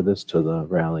going to wear this to the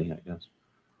rally, I guess.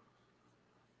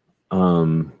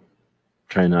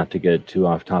 Try not to get too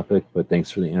off topic, but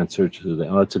thanks for the answer to the.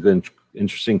 Oh, it's a good,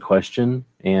 interesting question,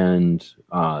 and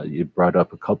you brought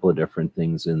up a couple of different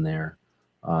things in there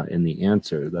in the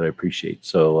answer that I appreciate.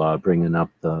 So bringing up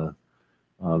the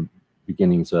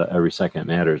beginnings of Every Second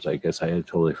Matters, I guess I had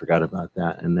totally forgot about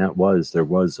that, and there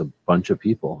was a bunch of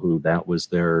people who that was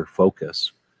their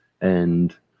focus,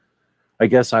 and I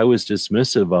guess I was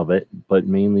dismissive of it, but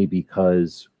mainly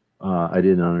because I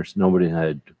didn't understand. Nobody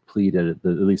had pleaded it.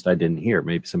 At least I didn't hear.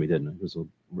 Maybe somebody didn't. It was a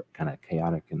kind of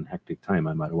chaotic and hectic time.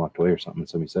 I might have walked away or something, and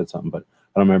somebody said something, but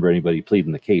I don't remember anybody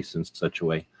pleading the case in such a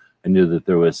way. I knew that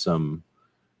there was some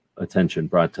attention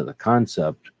brought to the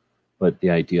concept, but the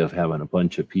idea of having a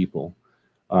bunch of people.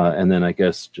 And then I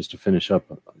guess just to finish up,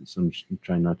 so I'm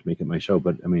trying not to make it my show,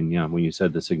 but I mean, yeah, when you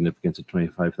said the significance of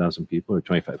 25,000 people or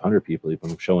 2,500 people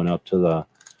even showing up to the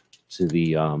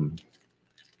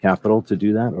Capitol to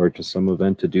do that, or to some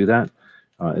event to do that,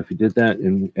 if you did that,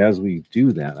 and as we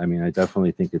do that, I mean, I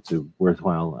definitely think it's a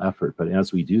worthwhile effort. But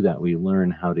as we do that, we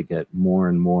learn how to get more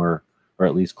and more, or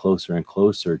at least closer and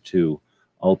closer to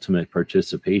ultimate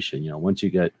participation. Once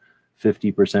you get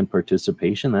 50%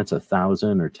 participation, that's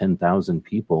 1,000 or 10,000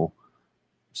 people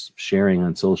sharing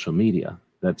on social media.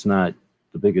 That's not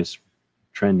the biggest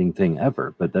trending thing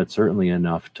ever, but that's certainly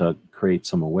enough to create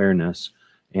some awareness.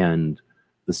 And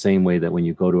the same way that when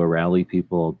you go to a rally,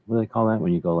 people, what do they call that?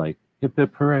 When you go like hip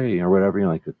hip hooray or whatever,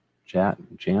 like a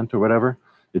chant or whatever,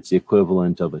 it's the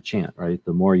equivalent of a chant, right?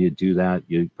 The more you do that,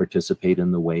 you participate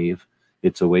in the wave.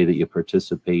 It's a way that you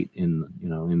participate in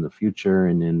the future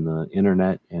and in the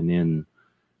internet and in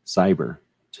cyber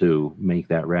to make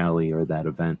that rally or that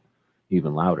event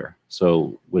even louder.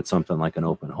 So with something like an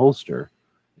open holster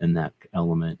and that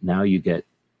element, now you get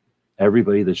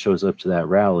everybody that shows up to that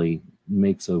rally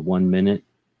makes a 1 minute,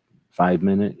 5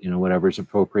 minute, whatever's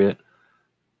appropriate,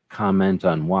 comment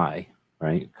on why,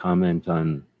 right? Comment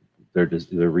on their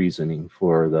reasoning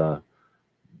for the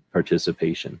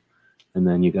participation, and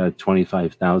then you got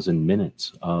 25,000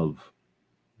 minutes of,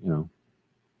 you know,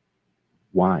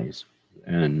 whys,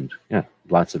 and yeah,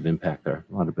 lots of impact there,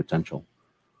 a lot of potential.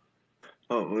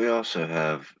 Well, we also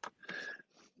have,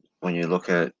 when you look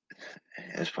at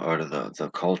as part of the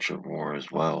culture war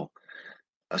as well,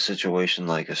 a situation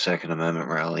like a Second Amendment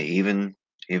rally, even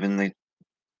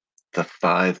the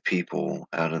 5 people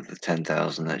out of the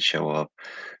 10,000 that show up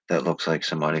that looks like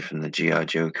somebody from the G.I.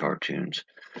 Joe cartoons.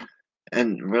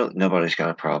 And really, nobody's got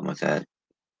a problem with that.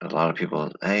 A lot of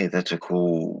people, hey, that's a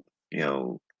cool,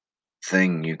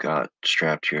 thing you got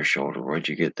strapped to your shoulder. Where'd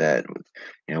you get that?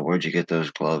 Where'd you get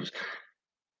those gloves?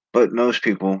 But most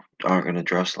people aren't going to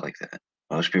dress like that.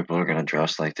 Most people are going to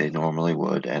dress like they normally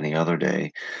would any other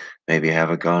day. Maybe have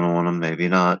a gun on them, maybe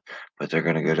not, but they're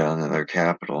going to go down to their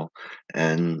capital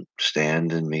and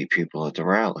stand and meet people at the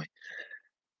rally.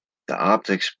 The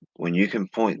optics, when you can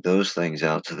point those things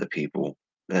out to the people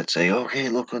that say, okay,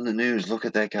 look on the news, look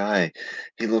at that guy.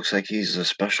 He looks like he's a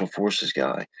special forces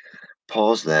guy.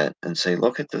 Pause that and say,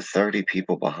 look at the 30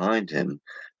 people behind him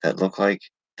that look like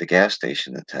the gas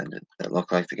station attendant, that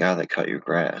look like the guy that cut your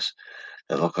grass,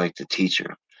 that look like the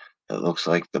teacher, that looks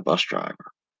like the bus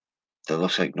driver, that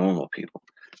looks like normal people.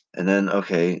 And then,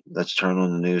 okay, let's turn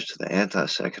on the news to the anti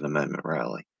Second Amendment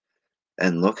rally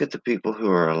and look at the people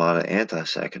who are a lot of anti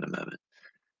Second Amendment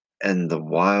and the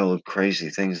wild, crazy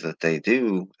things that they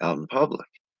do out in public.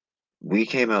 We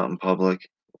came out in public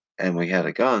and we had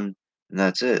a gun, and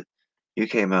that's it. You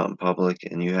came out in public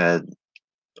and you had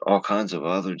all kinds of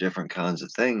other different kinds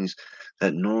of things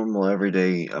that normal,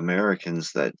 everyday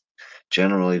Americans that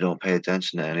generally don't pay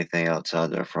attention to anything outside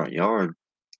their front yard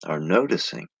are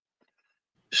noticing.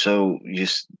 So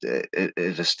it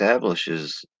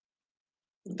establishes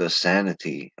the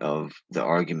sanity of the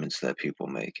arguments that people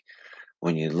make.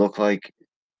 When you look like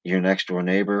your next door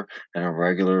neighbor and a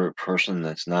regular person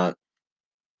that's not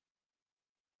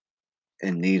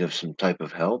in need of some type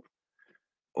of help,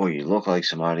 or you look like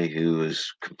somebody who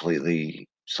is completely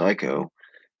psycho,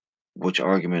 which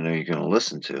argument are you going to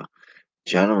listen to?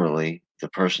 Generally, the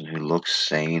person who looks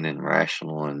sane and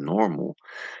rational and normal.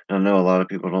 And I know a lot of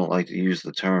people don't like to use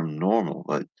the term normal,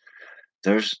 but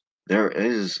there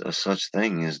is a such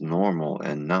thing as normal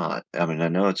and not. I mean, I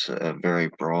know it's a very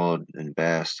broad and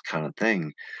vast kind of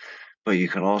thing, but you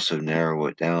can also narrow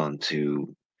it down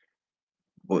to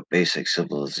what basic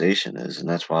civilization is, and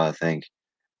that's why I think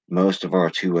most of our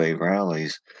two-way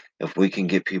rallies, if we can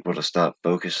get people to stop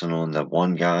focusing on the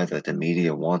one guy that the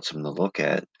media wants them to look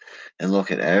at and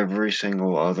look at every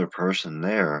single other person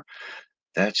there,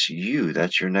 that's you.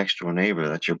 That's your next door neighbor.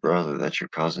 That's your brother. That's your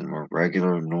cousin. We're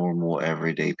regular, normal,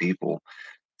 everyday people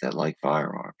that like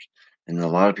firearms. And a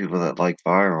lot of people that like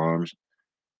firearms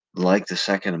like the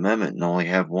Second Amendment and only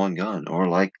have one gun, or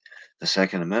like the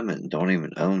Second Amendment and don't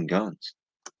even own guns.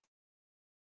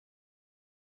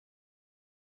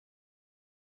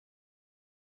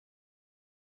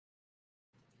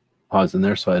 Pause in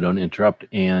there so I don't interrupt,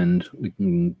 and we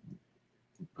can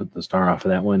put the star off of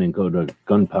that one and go to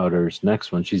Gunpowder's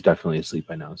next one. She's definitely asleep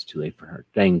by now. It's too late for her.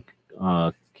 Dang.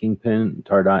 Kingpin,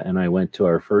 Tardot, and I went to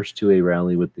our first 2A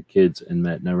rally with the kids and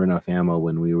met Never Enough Ammo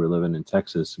when we were living in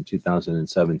Texas in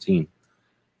 2017.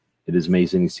 It is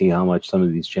amazing to see how much some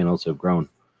of these channels have grown.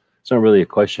 It's not really a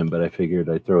question, but I figured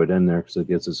I'd throw it in there because it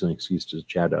gives us an excuse to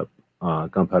chat up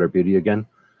Gunpowder Beauty again.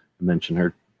 I mentioned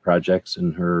her projects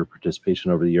and her participation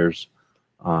over the years,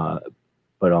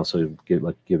 but also give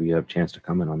you a chance to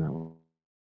comment on that one.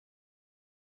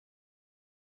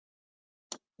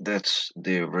 That's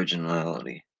the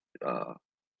originality.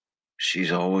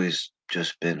 She's always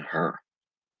just been her.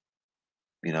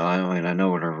 I mean, I know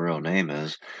what her real name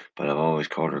is, but I've always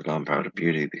called her Gunpowder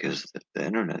Beauty because the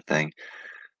internet thing.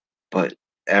 But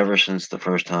ever since the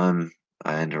first time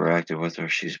I interacted with her,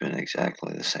 she's been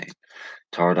exactly the same.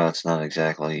 Tardot's not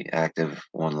exactly active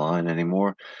online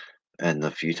anymore, and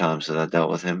the few times that I dealt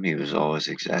with him, he was always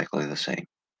exactly the same.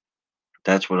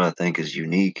 That's what I think is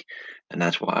unique, and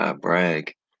that's why I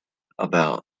brag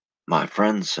about my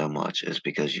friends so much, is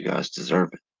because you guys deserve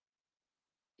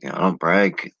it. I don't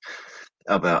brag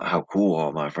about how cool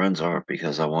all my friends are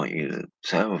because I want you to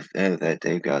say, "Oh, hey, that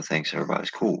Dave guy thinks everybody's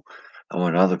cool." I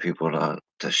want other people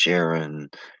to share in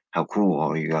how cool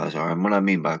all you guys are. And what I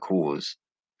mean by cool is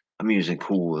I'm using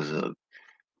cool as a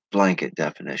blanket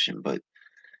definition, but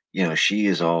she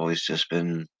has always just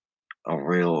been a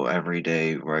real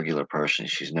everyday regular person.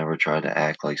 She's never tried to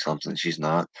act like something she's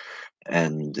not,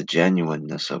 and the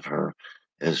genuineness of her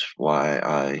is why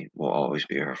I will always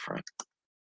be her friend.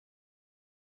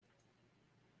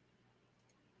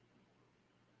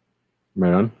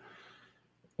 Right on.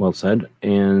 Well said.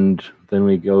 And then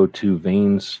we go to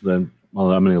Vane's. Well,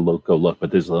 I'm going to go look, but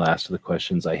this is the last of the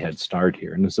questions I had starred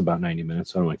here, and this is about 90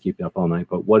 minutes, so I don't want to keep you up all night.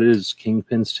 But what is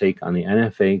Kingpin's take on the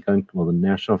NFA, the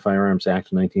National Firearms Act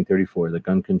of 1934, the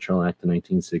Gun Control Act of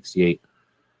 1968,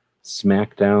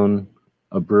 smackdown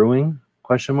a brewing?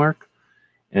 Question mark.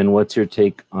 And what's your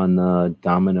take on the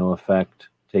domino effect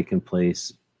taking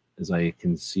place as I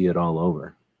can see it all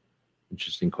over?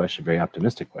 Interesting question, very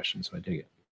optimistic question, so I dig it.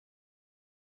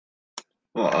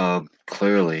 Well,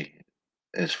 clearly,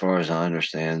 as far as I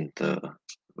understand,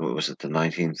 what was it, the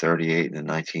 1938 and the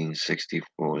 1960,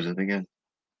 what was it again?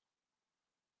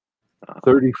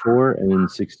 34 and then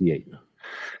 68.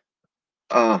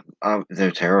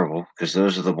 They're terrible because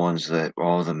those are the ones that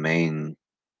all the main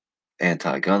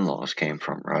anti-gun laws came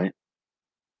from, right?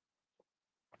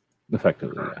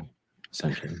 Effectively, yeah,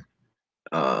 essentially.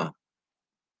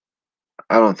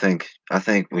 I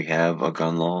think we have a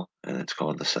gun law, and it's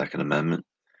called the Second Amendment.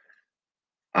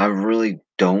 I really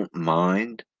don't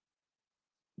mind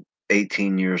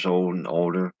 18 years old and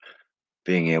older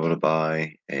being able to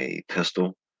buy a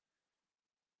pistol.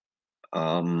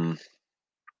 I'm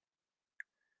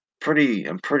pretty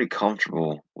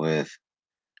comfortable with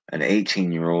an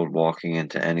 18-year-old walking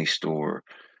into any store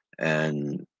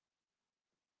and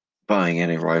buying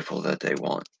any rifle that they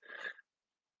want.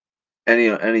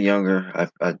 Any younger,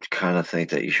 I kind of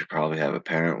think that you should probably have a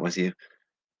parent with you.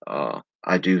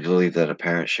 I do believe that a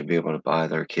parent should be able to buy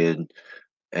their kid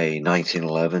a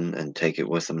 1911 and take it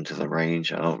with them to the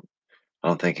range. I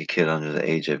don't think a kid under the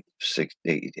age of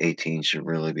 18 should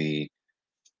really be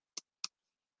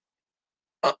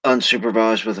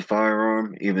unsupervised with a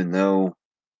firearm, even though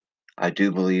I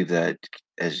do believe that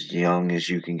as young as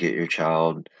you can get your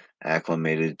child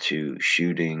acclimated to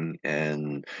shooting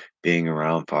and being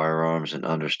around firearms and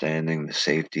understanding the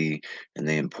safety and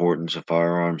the importance of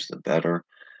firearms, the better.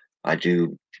 I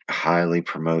do highly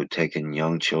promote taking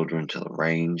young children to the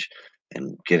range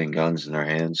and getting guns in their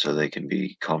hands so they can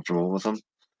be comfortable with them.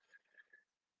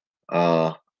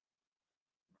 Uh,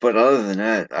 but other than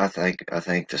that, I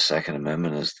think the Second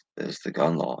Amendment is the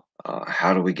gun law.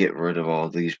 How do we get rid of all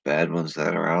these bad ones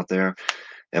that are out there?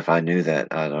 If I knew that,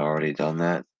 I'd already done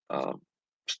that.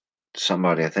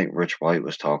 Somebody, I think Rich White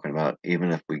was talking about,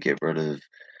 even if we get rid of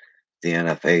the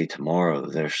NFA tomorrow,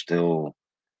 there's still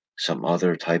some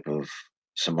other type of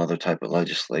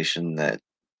legislation that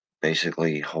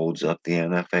basically holds up the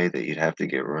NFA that you'd have to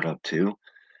get rid of too.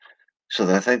 So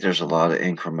I think there's a lot of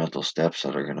incremental steps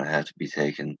that are going to have to be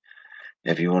taken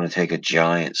if you want to take a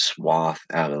giant swath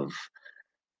out of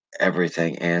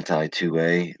everything anti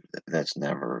 2A. That's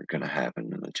never going to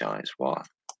happen in a giant swath.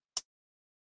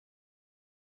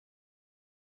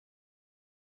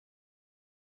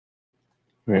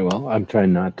 Very well. I'm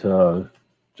trying not to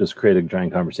just create a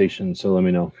giant conversation, so let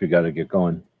me know if you got to get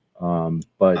going.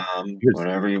 But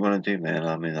whatever you want to do, man.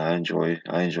 I mean, I enjoy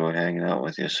hanging out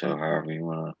with you. So however you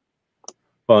want to.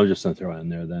 Well, I'm just going to throw in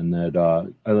there then that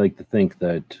I like to think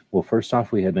that, well, first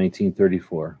off, we had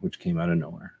 1934, which came out of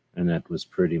nowhere. And that was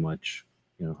pretty much,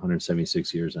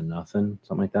 176 years and nothing,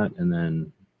 something like that. And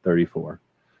then 34.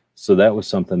 So that was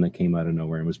something that came out of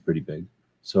nowhere and was pretty big.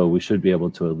 So we should be able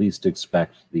to at least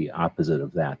expect the opposite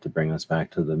of that to bring us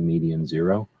back to the median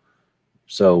zero.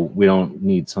 So we don't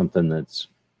need something that's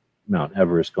Mount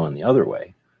Everest going the other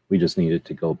way. We just need it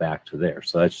to go back to there.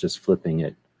 So that's just flipping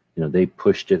it. They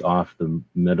pushed it off the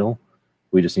middle.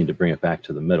 We just need to bring it back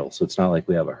to the middle. So it's not like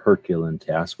we have a Herculean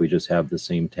task. We just have the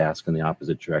same task in the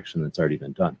opposite direction that's already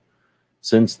been done.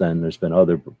 Since then, there's been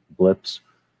other blips,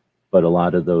 but a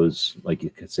lot of those, like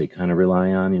you could say, kind of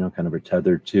rely on, kind of are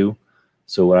tethered to.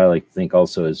 So what I like to think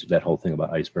also is that whole thing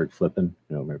about iceberg flipping.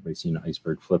 Everybody's seen an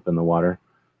iceberg flip in the water.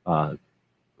 I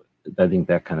think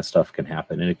that kind of stuff can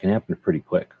happen, and it can happen pretty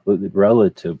quick.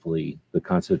 Relatively, the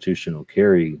constitutional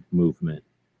carry movement,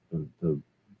 the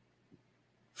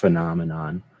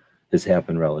phenomenon, has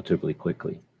happened relatively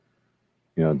quickly.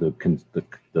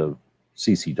 The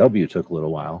CCW took a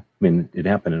little while. I mean, it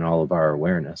happened in all of our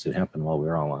awareness. It happened while we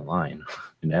were all online.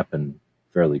 It happened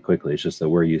fairly quickly. It's just that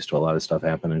we're used to a lot of stuff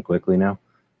happening quickly now.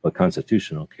 But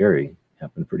constitutional carry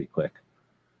happened pretty quick.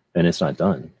 And it's not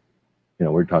done.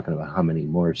 We're talking about how many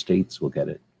more states will get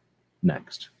it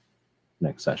next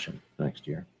session, next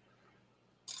year.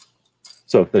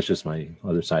 So that's just my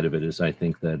other side of it, is I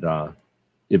think that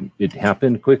it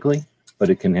happened quickly, but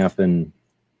it can happen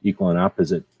equal and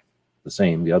opposite, the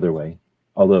same, the other way,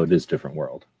 although it is a different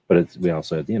world. But we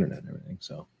also have the internet and everything.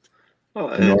 So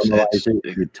normalize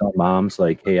it. You tell moms,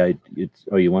 like, hey,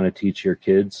 you want to teach your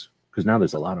kids? Because now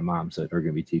there's a lot of moms that are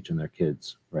going to be teaching their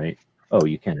kids, right? oh,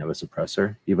 you can't have a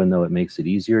suppressor, even though it makes it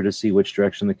easier to see which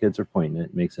direction the kids are pointing.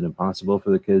 It makes it impossible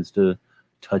for the kids to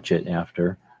touch it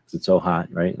after because it's so hot,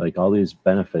 right? Like all these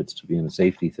benefits to being a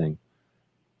safety thing,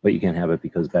 but you can't have it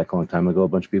because back a long time ago, a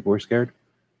bunch of people were scared.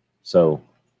 So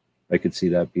I could see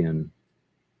that being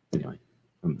anyway.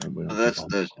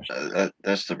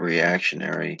 That's the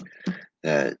reactionary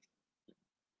that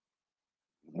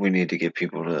we need to get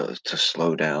people to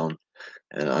slow down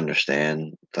and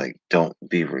understand. Like, don't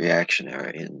be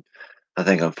reactionary. And I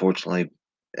think, unfortunately,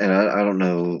 and I don't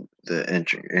know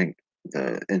the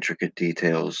intricate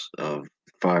details of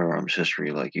firearms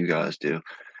history like you guys do,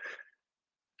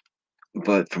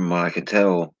 but from what I can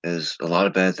tell, is a lot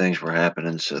of bad things were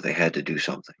happening, so they had to do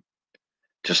something.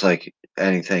 Just like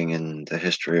anything in the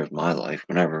history of my life,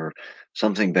 whenever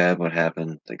something bad would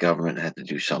happen, the government had to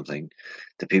do something.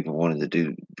 The people wanted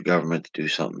the government to do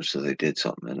something, so they did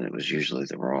something, and it was usually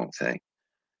the wrong thing.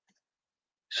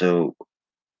 So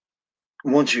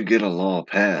once you get a law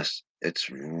passed, it's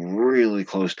really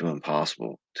close to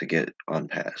impossible to get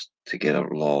unpassed, to get a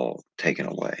law taken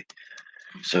away.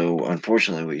 So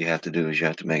unfortunately, what you have to do is you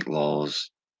have to make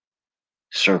laws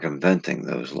circumventing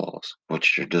those laws,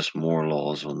 which are just more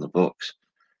laws on the books.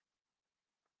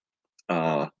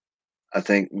 Uh, I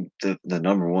think the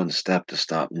number one step to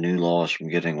stop new laws from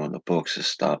getting on the books is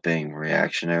stop being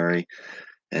reactionary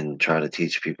and try to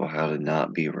teach people how to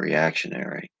not be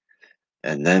reactionary.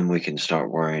 And then we can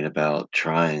start worrying about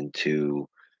trying to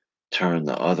turn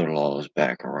the other laws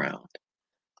back around.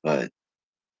 But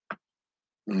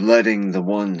letting the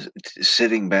ones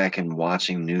sitting back and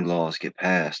watching new laws get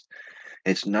passed,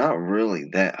 it's not really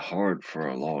that hard for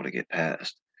a law to get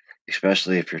passed,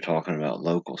 especially if you're talking about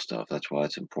local stuff. That's why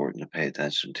it's important to pay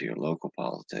attention to your local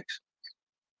politics.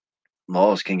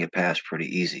 Laws can get passed pretty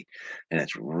easy, and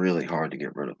it's really hard to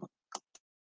get rid of them.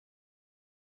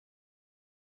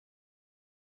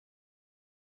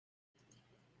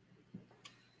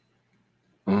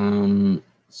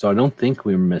 So I don't think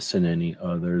we're missing any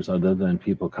others other than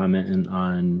people commenting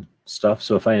on stuff.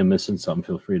 So if I am missing something,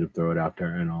 feel free to throw it out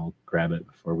there and I'll grab it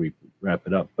before we wrap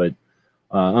it up. But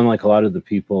unlike a lot of the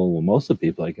people, well, most of the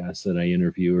people, I guess, that I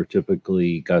interview are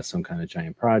typically got some kind of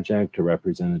giant project to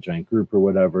represent a giant group or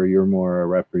whatever. You're more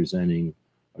representing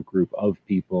a group of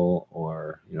people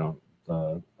or,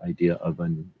 the idea of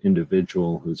an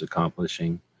individual who's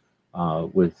accomplishing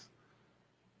with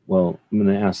well, I'm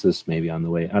going to ask this maybe on the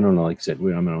way. I don't know. Like I said,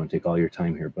 I'm not going to take all your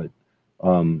time here, but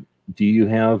do you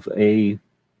have a?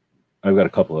 I've got a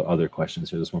couple of other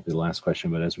questions here. This won't be the last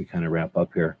question, but as we kind of wrap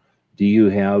up here, do you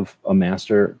have a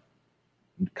master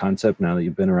concept now that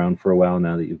you've been around for a while?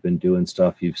 Now that you've been doing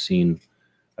stuff, you've seen.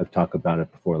 I've talked about it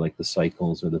before, like the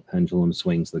cycles or the pendulum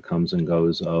swings that comes and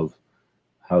goes of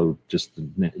how just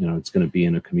it's going to be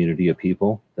in a community of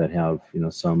people that have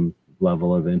some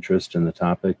level of interest in the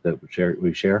topic that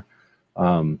we share.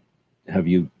 Have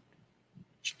you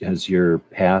has your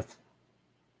path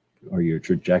or your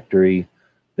trajectory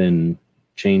been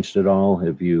changed at all?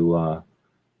 Have you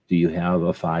do you have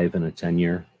a 5 and a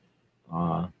 10-year?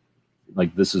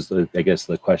 Like this is I guess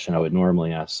the question I would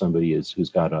normally ask somebody is who's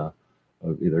got a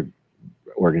either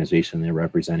organization they're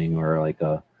representing or like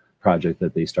a project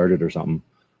that they started or something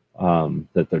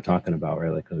that they're talking about,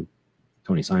 right? Like a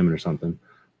Tony Simon or something.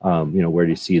 Where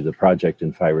do you see the project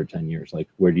in 5 or 10 years? Like,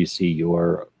 where do you see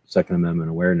your Second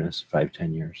Amendment awareness 5,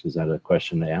 10 years? Is that a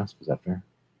question to ask? Is that fair?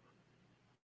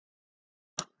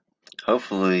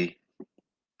 Hopefully,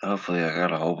 I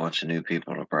got a whole bunch of new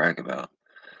people to brag about.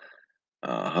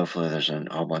 Hopefully, there's a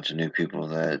whole bunch of new people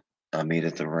that I meet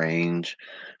at the range,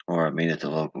 or I meet at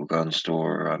the local gun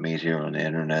store, or I meet here on the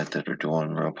internet that are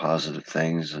doing real positive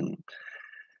things, and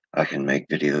I can make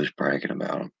videos bragging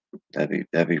about them.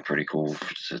 That'd be pretty cool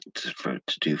to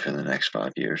do for the next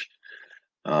 5 years.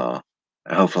 Uh,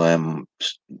 Hopefully, I'm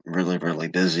really, really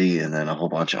busy, and then a whole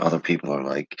bunch of other people are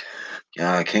like,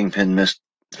 "Yeah, Kingpin missed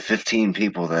 15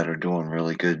 people that are doing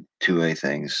really good 2A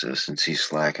things. So since he's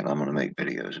slacking, I'm gonna make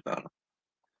videos about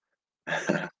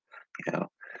him." you know.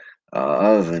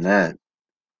 Other than that,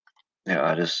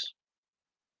 I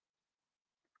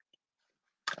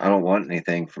don't want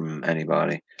anything from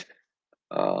anybody.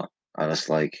 I just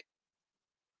like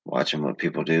watching what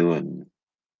people do and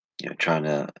trying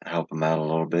to help them out a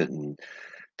little bit and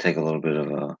take a little bit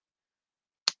of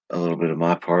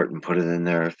my part and put it in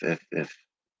there if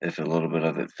a little bit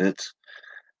of it fits.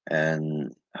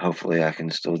 And hopefully I can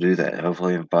still do that.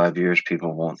 Hopefully in 5 years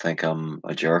people won't think I'm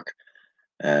a jerk,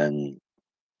 and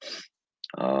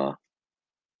uh,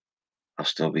 I'll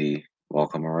still be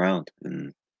welcome around,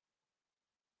 and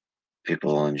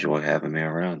people will enjoy having me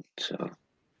around. So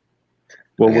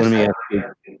Well, I guess let me ask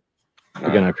you.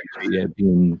 Again, I appreciate you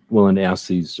being willing to ask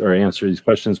these or answer these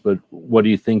questions, but what do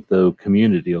you think the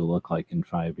community will look like in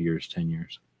 5 years, 10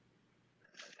 years?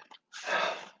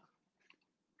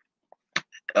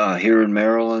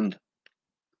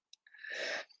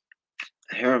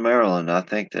 Here in Maryland, I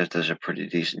think that there's a pretty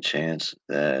decent chance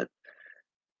that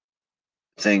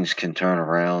things can turn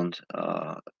around.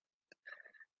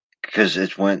 Because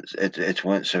it's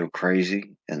went so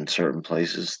crazy in certain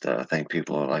places that I think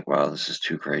people are like, "Wow, this is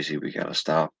too crazy. We gotta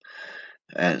stop."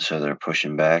 And so they're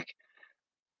pushing back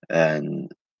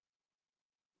and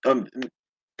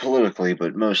politically,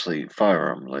 but mostly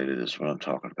firearm related is what I'm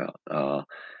talking about.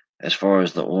 As far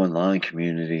as the online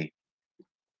community,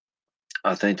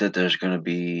 I think that there's going to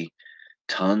be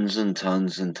tons and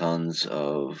tons and tons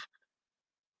of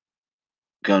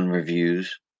gun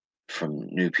reviews from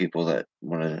new people that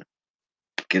want to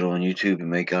get on YouTube and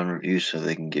make gun reviews so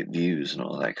they can get views and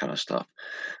all that kind of stuff.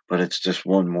 But it's just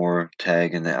one more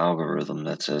tag in the algorithm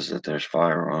that says that there's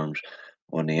firearms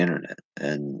on the internet,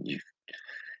 and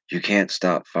you can't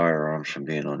stop firearms from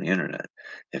being on the internet.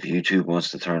 If YouTube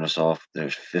wants to turn us off,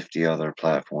 there's 50 other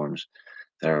platforms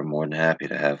that are more than happy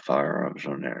to have firearms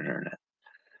on their internet.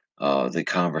 The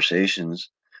conversations,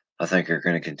 I think, are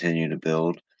going to continue to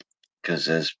build because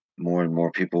as more and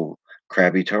more people,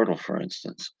 Krabby Turtle, for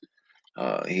instance,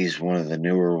 he's one of the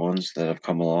newer ones that have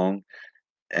come along,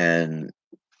 and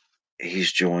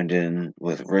he's joined in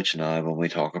with Rich and I when we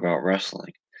talk about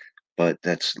wrestling. But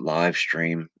that's live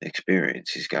stream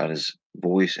experience. He's got his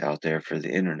voice out there for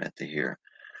the internet to hear,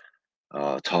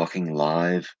 talking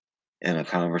live in a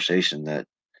conversation that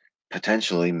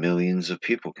potentially millions of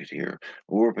people could hear,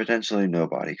 or potentially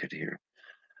nobody could hear.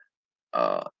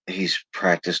 He's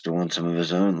practiced doing some of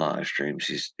his own live streams.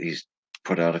 He's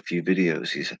put out a few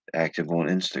videos. He's active on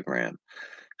Instagram.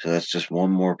 So that's just one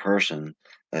more person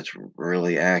that's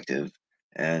really active.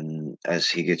 And as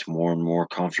he gets more and more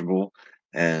comfortable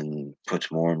and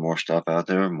puts more and more stuff out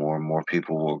there, more and more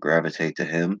people will gravitate to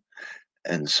him,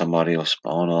 and somebody will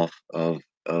spawn off of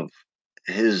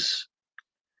his,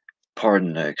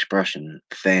 pardon the expression,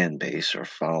 fan base or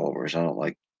followers. I don't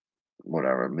like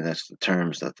whatever. I mean, that's the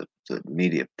terms that the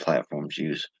media platforms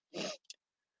use.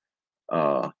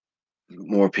 Uh,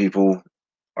 More people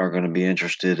are going to be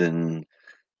interested in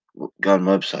gun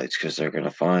websites because they're going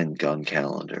to find gun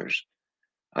calendars.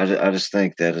 I just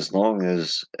think that as long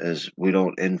as we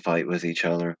don't infight with each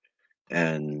other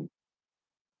and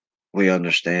we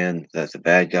understand that the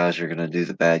bad guys are going to do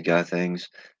the bad guy things,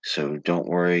 so don't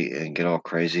worry and get all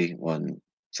crazy when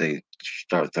they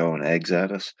start throwing eggs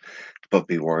at us, but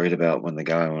be worried about when the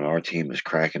guy on our team is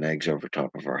cracking eggs over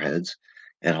top of our heads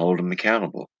and hold him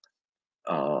accountable.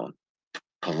 Um,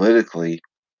 Politically,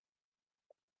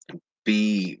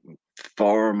 be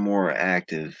far more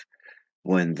active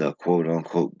when the quote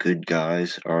unquote good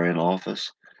guys are in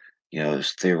office. You know,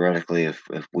 theoretically, if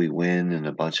we win and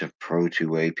a bunch of pro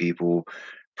 2A people,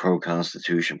 pro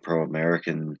Constitution, pro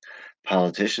American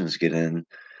politicians get in,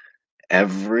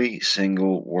 every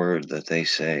single word that they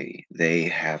say, they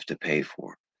have to pay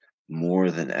for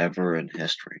more than ever in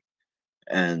history.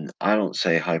 And I don't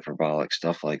say hyperbolic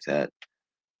stuff like that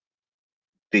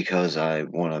because I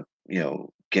want to,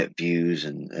 get views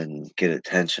and get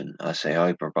attention. I say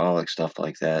hyperbolic stuff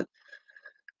like that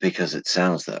because it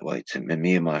sounds that way to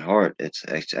me. In my heart, it's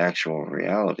actual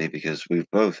reality because we've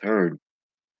both heard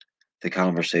the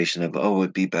conversation of, oh,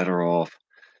 it'd be better off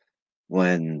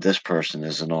when this person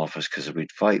is in office because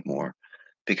we'd fight more.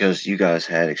 Because you guys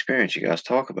had experience, you guys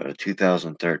talk about it.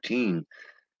 2013,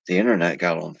 the internet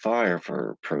got on fire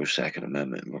for pro Second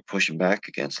Amendment. We're pushing back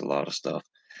against a lot of stuff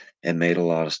and made a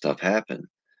lot of stuff happen.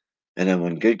 And then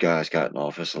when good guys got in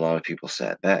office, a lot of people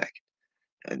sat back.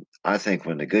 And I think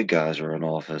when the good guys are in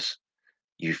office,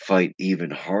 you fight even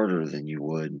harder than you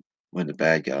would when the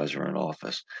bad guys are in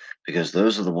office because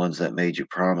those are the ones that made you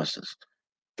promises.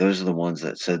 Those are the ones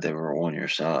that said they were on your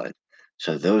side.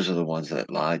 So those are the ones that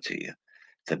lied to you.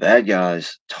 The bad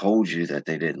guys told you that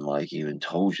they didn't like you and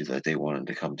told you that they wanted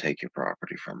to come take your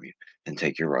property from you and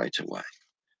take your rights away.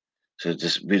 So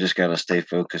we just got to stay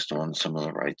focused on some of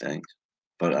the right things.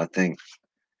 But I think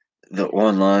the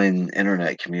online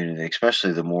internet community,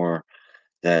 especially the more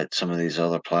that some of these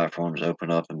other platforms open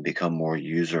up and become more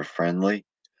user friendly,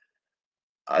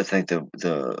 I think the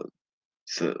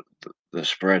the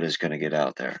spread is going to get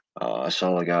out there. I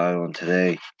saw a guy on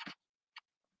today.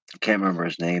 I can't remember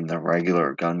his name. The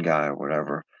regular gun guy or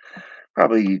whatever.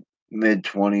 Probably mid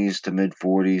 20s to mid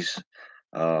 40s.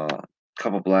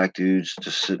 Couple black dudes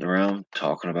just sitting around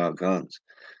talking about guns.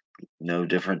 No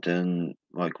different than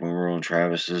like when we were on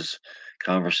Travis's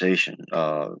conversation.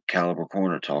 Caliber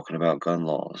Corner talking about gun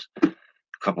laws.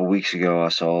 couple weeks ago, I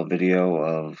saw a video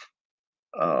of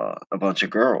a bunch of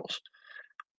girls.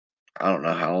 I don't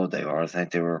know how old they are. I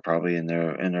think they were probably in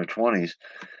their 20s,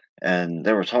 and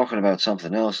they were talking about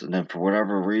something else, and then for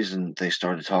whatever reason, they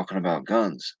started talking about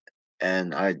guns.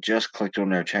 And I just clicked on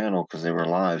their channel because they were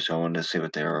live, so I wanted to see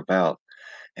what they were about.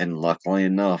 And luckily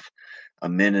enough, a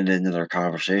minute into their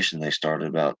conversation, they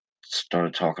started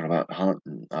talking about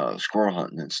hunting, squirrel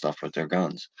hunting and stuff with their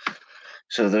guns.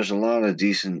 So there's a lot of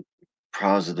decent,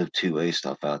 positive 2A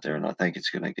stuff out there, and I think it's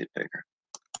going to get bigger.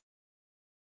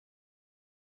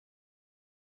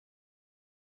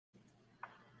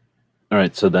 All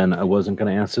right, so then I wasn't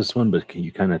going to ask this one, but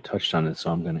you kind of touched on it,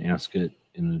 so I'm going to ask it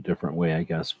in a different way, I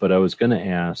guess. But I was going to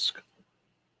ask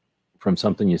from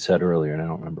something you said earlier, and I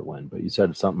don't remember when, but you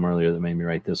said something earlier that made me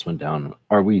write this one down.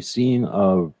 Are we seeing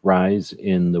a rise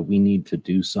in the we need to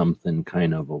do something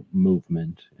kind of a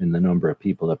movement in the number of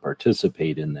people that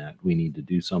participate in that we need to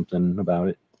do something about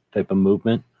it type of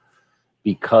movement?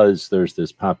 Because there's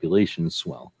this population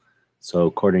swell. So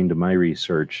according to my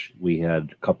research, we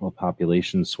had a couple of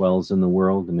population swells in the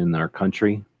world and in our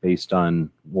country based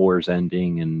on wars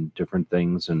ending and different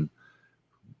things, and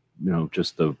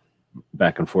just the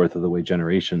back and forth of the way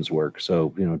generations work. So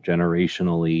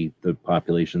generationally the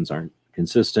populations aren't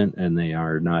consistent, and they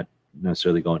are not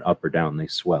necessarily going up or down. They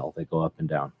swell, they go up and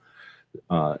down,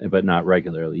 but not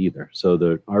regularly either.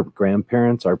 So our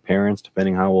grandparents, our parents,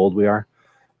 depending how old we are,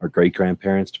 our great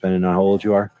grandparents, depending on how old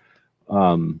you are,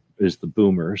 is the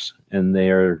boomers, and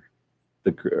they're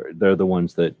the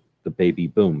ones that the baby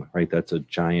boom, right? That's a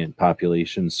giant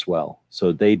population swell.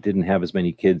 So they didn't have as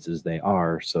many kids as they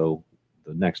are. So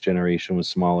the next generation was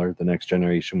smaller. The next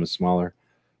generation was smaller.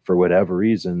 For whatever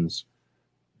reasons,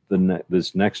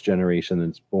 this next generation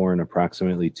that's born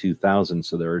approximately 2000,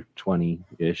 so they're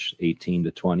 20-ish, 18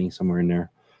 to 20, somewhere in there.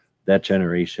 That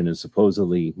generation is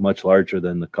supposedly much larger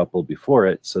than the couple before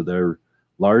it. So they're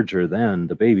larger than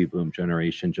the baby boom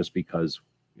generation, just because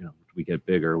we get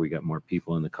bigger, we get more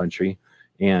people in the country,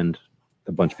 and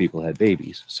a bunch of people had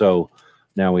babies. So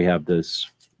now we have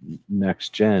this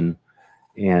next gen,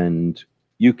 and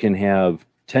you can have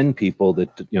 10 people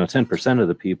that 10% of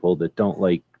the people that don't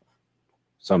like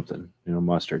something,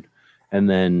 mustard, and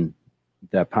then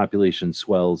that population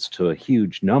swells to a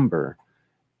huge number.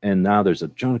 And now there's a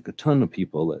ton of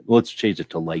people that, let's change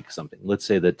it to like something. Let's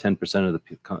say that 10% of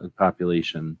the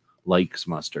population likes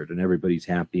mustard, and everybody's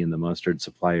happy, and the mustard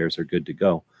suppliers are good to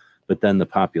go. But then the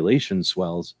population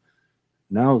swells.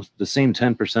 Now the same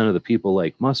 10% of the people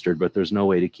like mustard, but there's no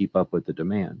way to keep up with the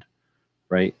demand,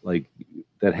 right? Like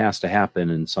that has to happen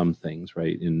in some things,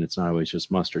 right? And it's not always just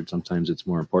mustard. Sometimes it's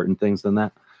more important things than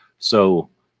that. So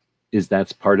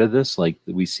that's part of this. Like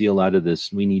we see a lot of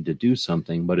this, we need to do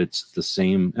something, but it's the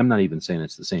same. I'm not even saying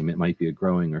it's the same. It might be a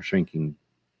growing or shrinking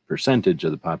percentage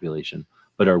of the population,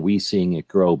 but are we seeing it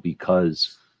grow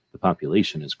because the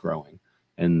population is growing,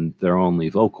 and they're only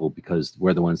vocal because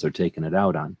we're the ones they're taking it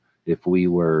out on? If we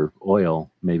were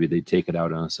oil, maybe they'd take it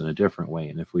out on us in a different way.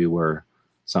 And if we were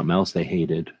something else they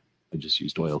hated, I just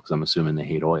used oil because I'm assuming they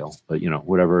hate oil, but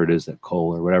whatever it is, that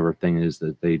coal or whatever thing is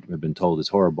that they have been told is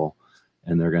horrible,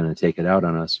 and they're going to take it out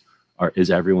on us. Is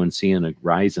everyone seeing a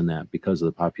rise in that because of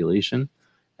the population?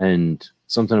 And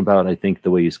something about, I think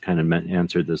the way you kind of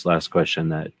answered this last question,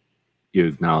 that you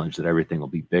acknowledge that everything will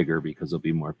be bigger because there'll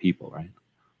be more people, right?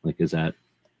 Like, is that,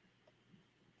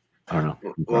 I don't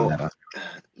know. Well,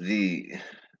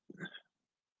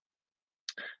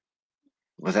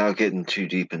 without getting too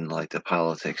deep in like the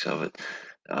politics of it,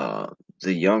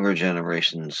 the younger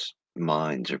generation's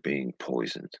minds are being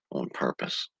poisoned on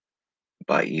purpose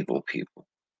by evil people.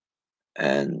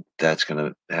 And that's going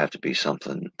to have to be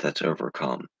something that's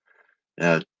overcome.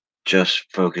 Now, just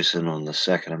focusing on the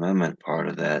Second Amendment part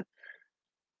of that,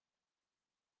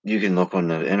 you can look on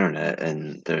the internet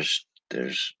and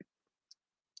there's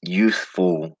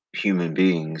youthful human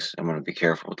beings. I'm going to be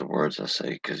careful with the words I say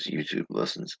because YouTube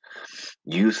listens.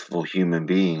 Youthful human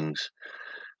beings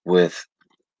with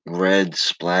red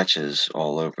splatches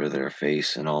all over their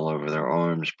face and all over their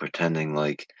arms, pretending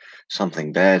like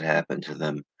something bad happened to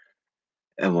them.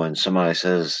 And when somebody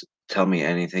says, "Tell me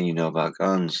anything you know about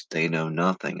guns," they know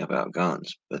nothing about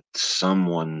guns. But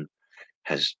someone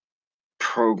has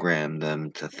programmed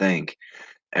them to think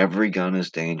every gun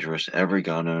is dangerous, every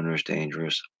gun owner is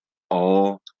dangerous,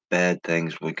 all bad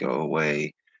things would go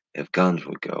away if guns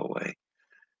would go away.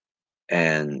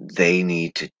 And they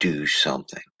need to do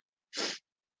something.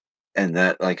 And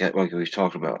that, like we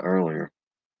talked about earlier,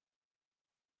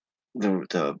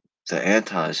 the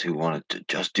antis who wanted to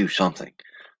just do something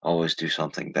always do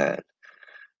something bad.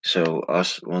 So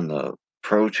us on the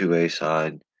pro 2A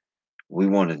side, we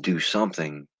want to do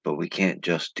something, but we can't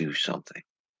just do something.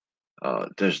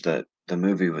 There's the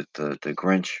movie with the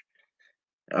Grinch.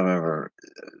 I remember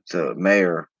the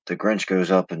mayor, the Grinch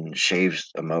goes up and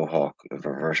shaves a mohawk, a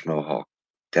reverse mohawk,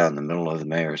 down the middle of the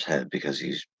mayor's head because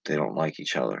they don't like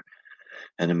each other.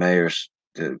 And as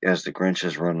the Grinch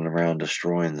is running around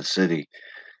destroying the city,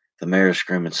 the mayor's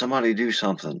screaming, "Somebody do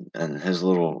something!" And his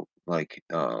little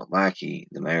lackey,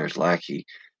 the mayor's lackey,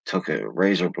 took a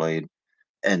razor blade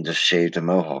and just shaved a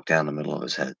mohawk down the middle of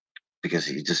his head because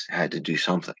he just had to do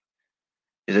something.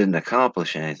 It didn't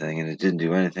accomplish anything, and it didn't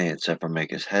do anything except for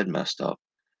make his head messed up.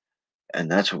 And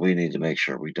that's what we need to make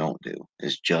sure we don't do,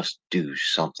 is just do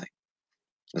something.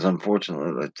 Because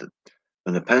unfortunately,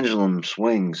 when the pendulum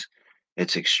swings,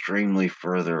 it's extremely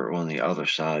further on the other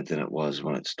side than it was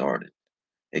when it started.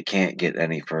 It can't get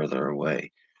any further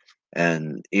away.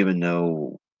 And even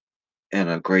though in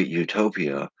a great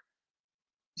utopia,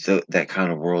 that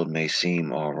kind of world may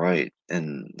seem all right,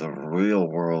 in the real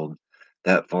world,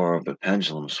 that far of a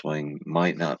pendulum swing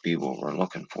might not be what we're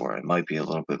looking for. It might be a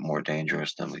little bit more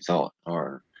dangerous than we thought,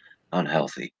 or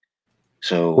unhealthy.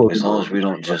 So Well, as long as we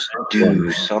don't just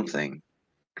do something,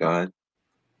 God.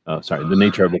 sorry, the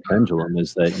nature of a pendulum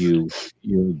is that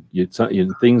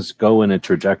things go in a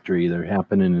trajectory. They're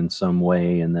happening in some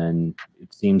way, and then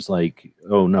it seems like,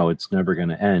 oh no, it's never going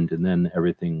to end, and then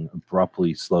everything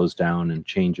abruptly slows down and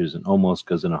changes and almost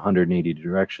goes in a 180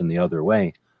 direction the other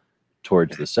way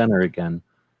towards the center again,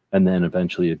 and then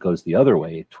eventually it goes the other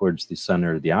way towards the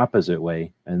center the opposite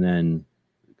way, and then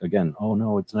again, oh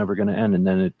no, it's never going to end, and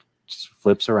then it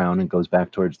flips around and goes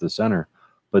back towards the center.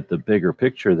 But the bigger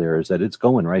picture there is that it's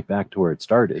going right back to where it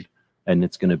started, and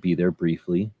it's going to be there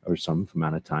briefly or some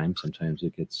amount of time. Sometimes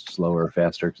it gets slower or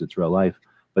faster because it's real life,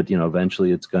 but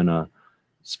eventually it's going to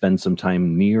spend some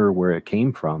time near where it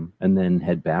came from and then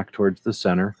head back towards the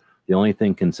center. The only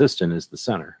thing consistent is the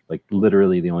center. Like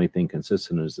literally the only thing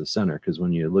consistent is the center, because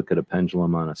when you look at a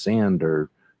pendulum on a sand, or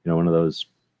one of those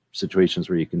situations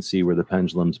where you can see where the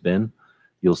pendulum's been,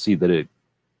 you'll see that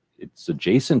it's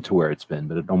adjacent to where it's been,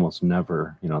 but it almost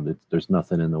never, there's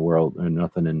nothing in the world or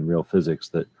nothing in real physics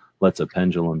that lets a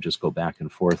pendulum just go back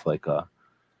and forth like a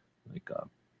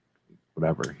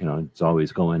whatever, it's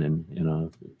always going in a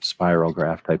spiral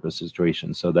graph type of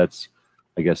situation. So that's,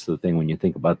 I guess, the thing when you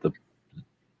think about the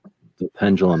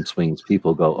pendulum swings,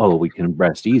 people go, oh, we can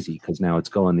rest easy because now it's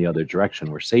going the other direction.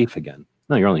 We're safe again.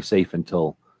 No, you're only safe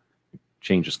until it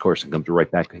changes course and comes right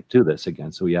back to this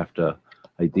again. So we have to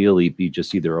ideally be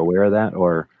just either aware of that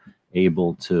or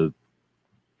able to,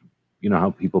 how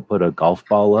people put a golf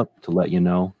ball up to let you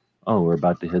know, oh, we're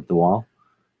about to hit the wall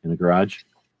in the garage.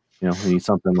 We need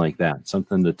something like that,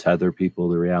 something to tether people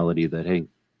to the reality that, hey,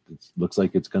 it looks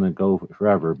like it's going to go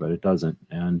forever, but it doesn't.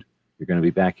 And you're going to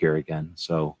be back here again.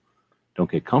 So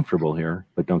don't get comfortable here,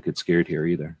 but don't get scared here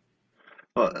either.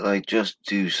 Well, just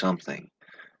do something.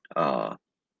 I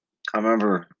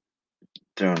remember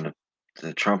during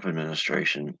the Trump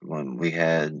administration when we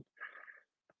had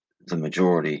the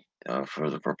majority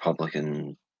for the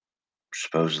Republican,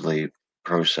 supposedly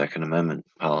pro-Second Amendment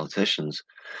politicians,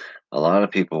 a lot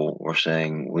of people were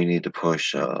saying we need to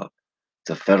push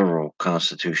the federal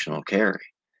constitutional carry.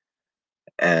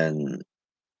 And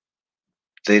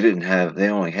they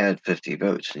only had 50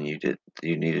 votes, and you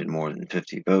needed more than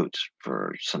 50 votes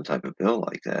for some type of bill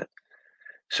like that.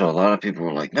 So a lot of people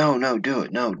were like, no, do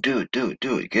it, no, do it,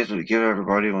 get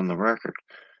everybody on the record.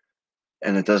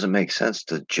 And it doesn't make sense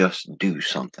to just do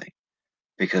something,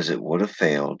 because it would have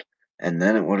failed, and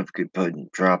then it would have been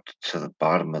dropped to the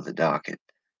bottom of the docket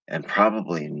and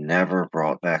probably never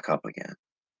brought back up again.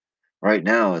 Right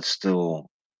now, it's still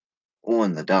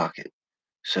on the docket.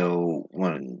 So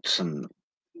when some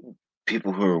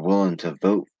people who are willing to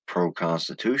vote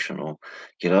pro-constitutional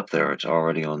get up there, it's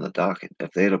already on the docket.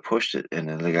 If they'd have pushed it and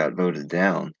then they got voted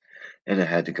down, it'd have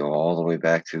had to go all the way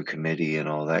back through committee and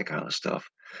all that kind of stuff.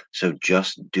 So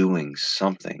just doing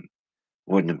something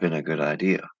wouldn't have been a good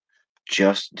idea.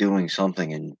 Just doing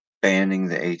something and banning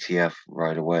the ATF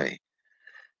right away.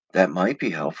 That might be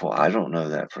helpful. I don't know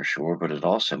that for sure, but it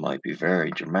also might be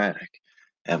very dramatic,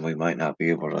 and we might not be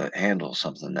able to handle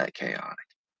something that chaotic.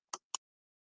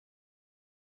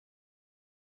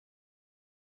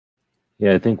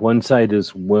 Yeah, I think one side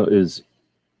is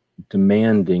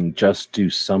demanding just do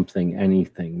something,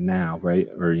 anything now, right?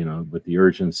 Or with the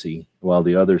urgency, while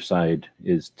the other side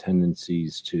is the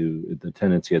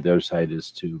tendency of the other side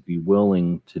is to be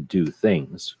willing to do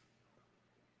things,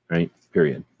 right?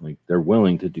 Period. Like they're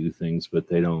willing to do things, but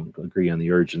they don't agree on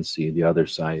the urgency. The other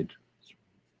side.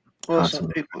 Well,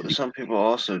 some people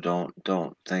also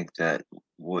don't think that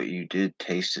what you did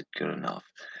tasted good enough.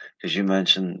 because you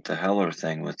mentioned the Heller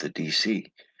thing with the DC.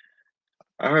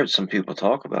 I heard some people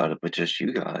talk about it, but just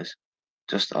you guys,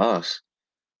 just us.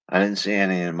 I didn't see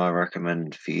any in my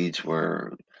recommended feeds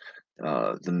where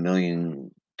the million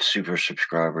super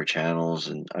subscriber channels,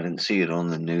 and I didn't see it on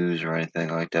the news or anything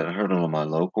like that. I heard it on my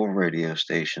local radio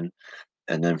station,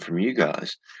 and then from you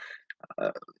guys.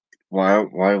 Uh,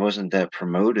 why wasn't that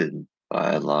promoted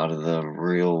by a lot of the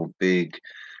real big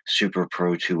super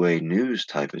pro 2A news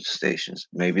type of stations?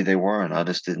 Maybe they weren't. I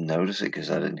just didn't notice it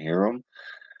because I didn't hear them.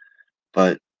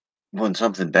 But when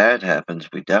something bad happens,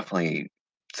 we definitely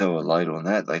throw a light on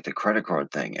that, like the credit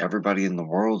card thing. Everybody in the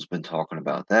world's been talking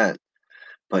about that,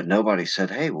 but nobody said,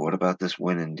 "Hey, what about this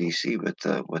win in DC with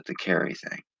the Kerry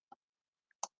thing?"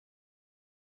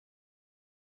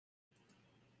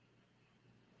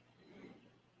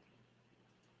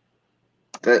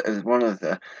 That is one of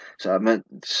the. So I meant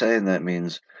saying that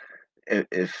means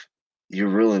if you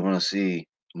really want to see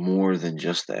more than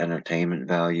just the entertainment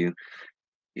value,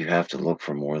 you have to look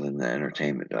for more than the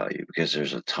entertainment value because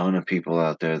there's a ton of people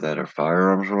out there that are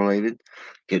firearms related,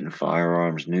 getting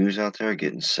firearms news out there,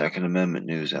 getting Second Amendment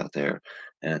news out there,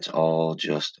 and it's all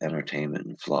just entertainment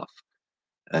and fluff.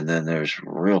 And then there's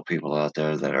real people out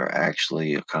there that are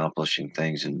actually accomplishing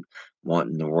things and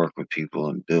wanting to work with people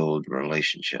and build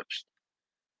relationships.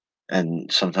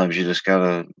 And sometimes you just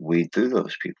gotta weed through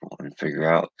those people and figure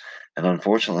out. And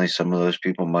unfortunately, some of those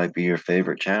people might be your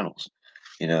favorite channels.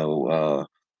 You know,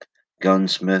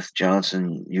 Gunsmith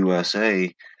Johnson USA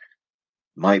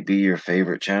might be your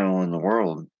favorite channel in the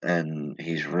world, and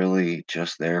he's really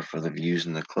just there for the views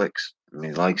and the clicks. I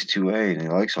mean, he likes 2A and he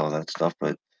likes all that stuff,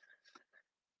 but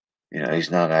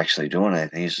he's not actually doing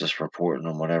anything. He's just reporting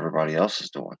on what everybody else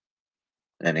is doing.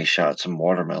 And he shot some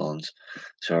watermelons,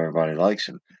 so everybody likes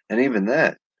him. And even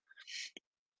that,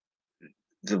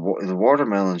 the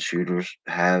watermelon shooters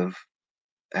have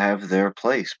their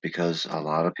place because a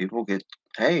lot of people get,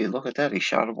 hey, look at that, he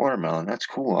shot a watermelon. That's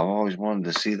cool. I've always wanted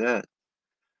to see that.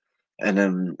 And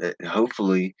then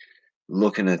hopefully,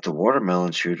 looking at the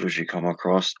watermelon shooters, you come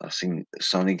across. I seen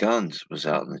Sonny Guns was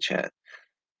out in the chat.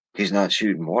 He's not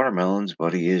shooting watermelons,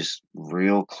 but he is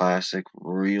real classic,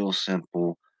 real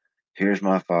simple. Here's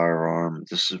my firearm.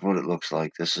 This is what it looks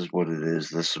like. This is what it is.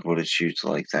 This is what it shoots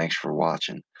like. Thanks for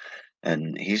watching.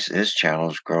 And his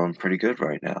channel's growing pretty good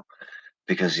right now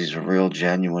because he's a real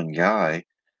genuine guy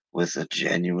with a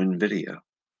genuine video.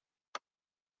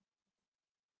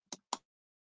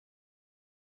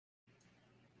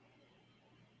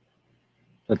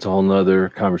 That's a whole nother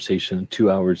conversation.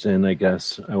 2 hours in, I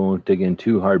guess I won't dig in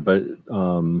too hard, but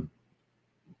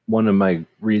one of my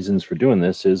reasons for doing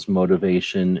this is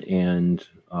motivation and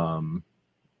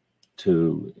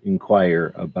to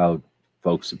inquire about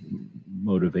folks'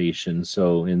 motivation.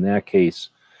 So in that case,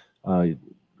 or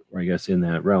I guess in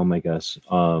that realm, I guess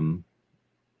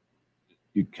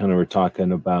you kind of were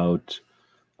talking about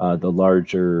the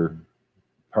larger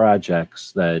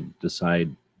projects that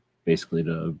decide basically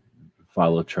to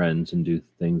follow trends and do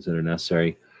things that are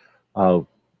necessary.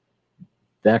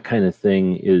 That kind of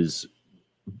thing is,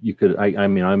 you could, I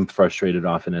mean, I'm frustrated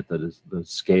often at the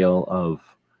scale of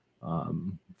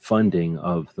funding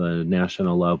of the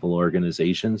national level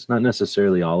organizations, not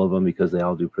necessarily all of them because they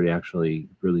all do actually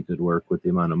really good work with the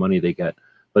amount of money they get,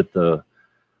 but the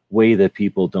way that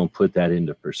people don't put that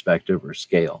into perspective or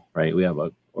scale, right? We have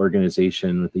an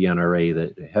organization with the NRA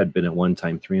that had been at one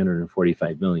time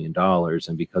 $345 million.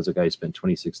 And because a guy spent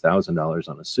 $26,000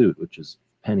 on a suit, which is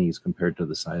pennies compared to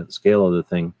the size, the scale of the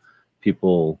thing,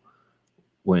 people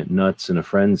went nuts in a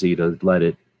frenzy to let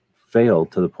it fail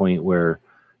to the point where,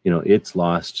 it's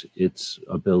lost its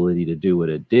ability to do what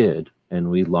it did. And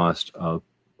we lost a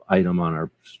item on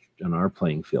our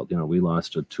playing field. We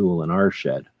lost a tool in our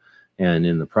shed. And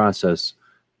in the process,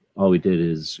 all we did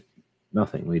is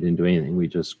nothing. We didn't do anything. We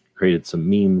just created some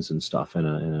memes and stuff.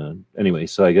 Anyway,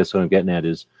 so I guess what I'm getting at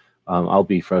is I'll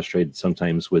be frustrated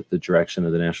sometimes with the direction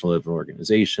of the national level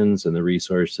organizations and the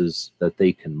resources that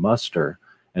they can muster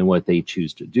and what they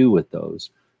choose to do with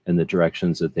those and the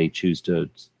directions that they choose to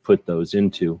put those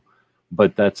into.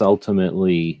 But that's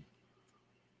ultimately,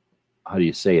 how do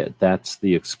you say it? That's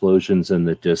the explosions in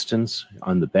the distance.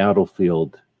 On the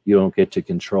battlefield, you don't get to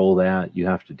control that. You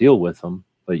have to deal with them,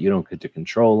 but you don't get to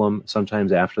control them.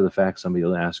 Sometimes after the fact, somebody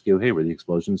will ask you, hey, were the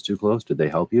explosions too close? Did they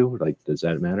help you? Like, does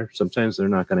that matter? Sometimes they're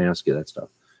not going to ask you that stuff.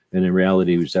 And in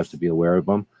reality, we just have to be aware of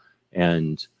them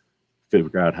and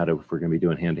figure out if we're going to be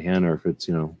doing hand-to-hand or if it's,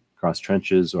 cross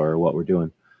trenches or what we're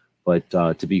doing. But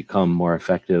to become more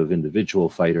effective individual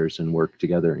fighters and work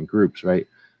together in groups, right?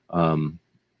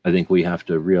 I think we have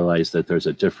to realize that there's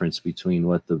a difference between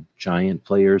what the giant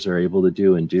players are able to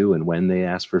do and when they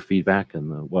ask for feedback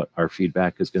and what our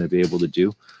feedback is going to be able to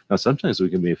do. Now, sometimes we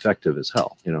can be effective as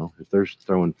hell. You know, if they're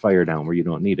throwing fire down where you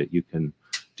don't need it, you can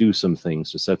do some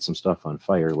things to set some stuff on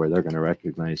fire where they're going to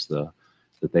recognize that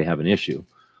they have an issue.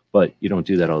 But you don't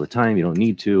do that all the time. You don't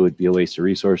need to. It'd be a waste of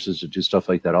resources to do stuff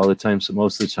like that all the time. So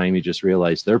most of the time, you just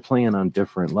realize they're playing on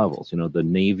different levels. You know, the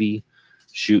Navy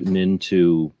shooting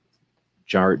into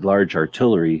large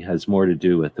artillery has more to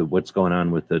do with what's going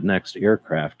on with the next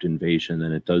aircraft invasion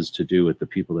than it does to do with the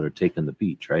people that are taking the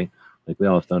beach, right? Like we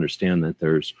all have to understand that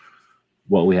there's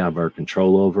what we have our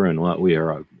control over and what we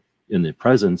are in the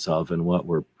presence of and what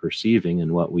we're perceiving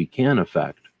and what we can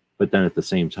affect. But then at the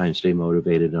same time, stay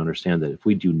motivated and understand that if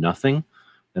we do nothing,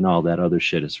 then all that other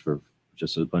shit is for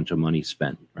just a bunch of money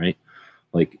spent, right?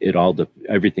 Like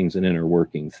everything's an inner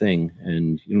working thing,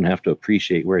 and you don't have to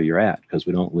appreciate where you're at because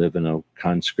we don't live in a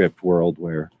conscript world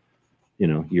where, you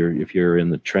know, if you're in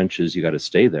the trenches, you got to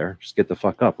stay there. Just get the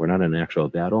fuck up. We're not in an actual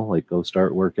battle. Like go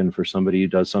start working for somebody who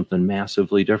does something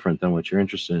massively different than what you're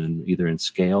interested in, either in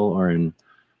scale or in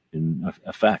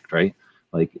effect, right?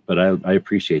 Like, but I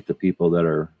appreciate the people that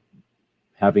are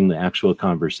having the actual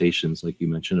conversations, like you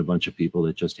mentioned, a bunch of people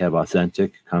that just have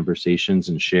authentic conversations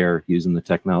and share using the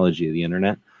technology of the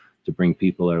internet to bring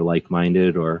people that are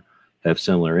like-minded or have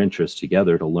similar interests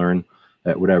together to learn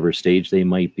at whatever stage they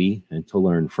might be and to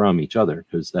learn from each other.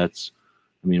 Because that's,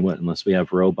 I mean, unless we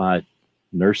have robot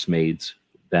nursemaids,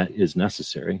 that is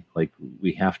necessary. Like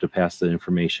we have to pass the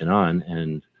information on,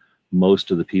 and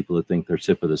most of the people that think they're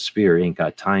tip of the spear ain't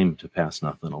got time to pass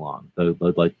nothing along.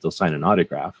 They'll sign an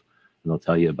autograph and they'll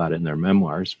tell you about it in their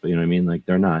memoirs, but you know what I mean? Like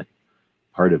they're not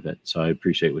part of it. So I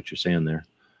appreciate what you're saying there.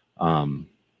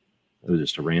 It was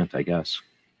just a rant, I guess.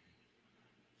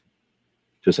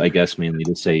 Just, I guess, mainly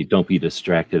to say, don't be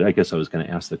distracted. I guess I was going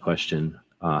to ask the question,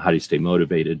 how do you stay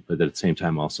motivated? But at the same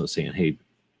time, also saying, hey,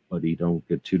 buddy, don't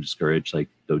get too discouraged. Like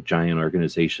the giant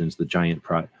organizations, the giant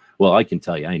well, I can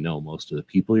tell you, I know most of the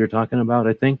people you're talking about.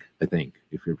 I think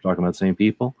if you're talking about the same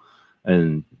people,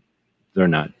 and they're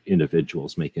not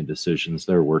individuals making decisions.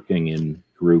 They're working in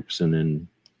groups and in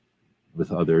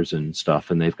with others and stuff,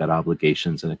 and they've got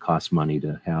obligations, and it costs money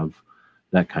to have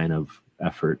that kind of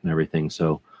effort and everything.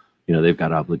 So, you know, they've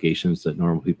got obligations that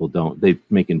normal people don't. They're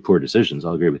making poor decisions.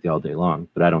 I'll agree with you all day long,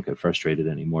 but I don't get frustrated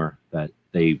anymore that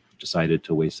they decided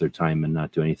to waste their time and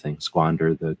not do anything,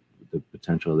 squander the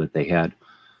potential that they had.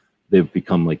 They've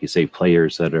become, like you say,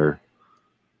 players that are,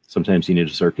 sometimes you need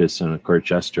a circus and a court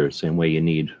jester, same way you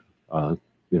need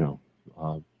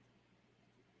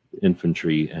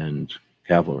infantry and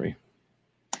cavalry.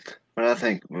 What I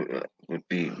think would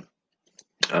be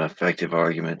an effective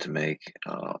argument to make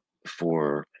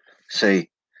for, say,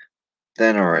 the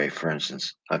NRA, for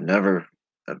instance. I've never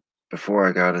been a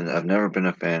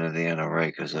fan of the NRA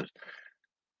because I've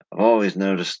always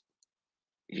noticed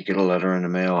you get a letter in the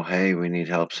mail, hey, we need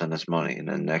help, send us money. And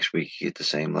then next week you get the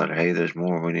same letter, hey, there's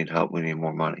more, we need help, we need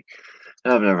more money.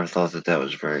 And I've never thought that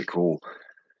was very cool.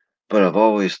 But I've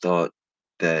always thought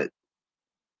that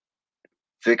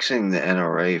fixing the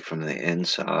NRA from the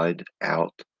inside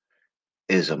out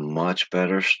is a much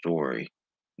better story,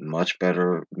 much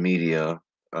better media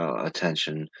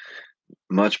attention,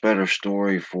 much better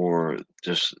story for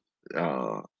just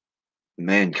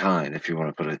mankind, if you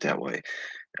want to put it that way.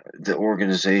 The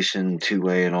organization,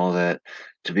 2A, and all that,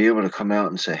 to be able to come out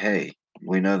and say, hey,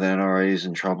 we know the NRA is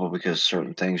in trouble because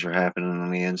certain things are happening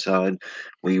on the inside.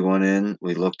 We went in,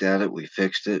 we looked at it, we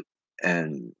fixed it,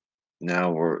 and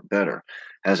now we're better.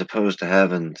 As opposed to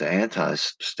having the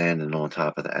antis standing on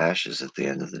top of the ashes at the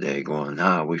end of the day going,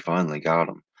 we finally got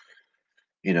them.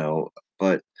 You know,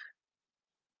 but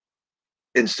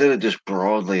instead of just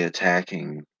broadly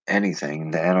attacking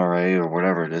anything, the NRA or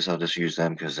whatever it is, I'll just use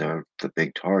them because they're the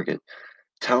big target.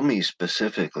 Tell me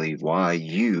specifically why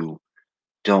you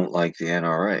don't like the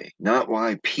NRA. Not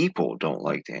why people don't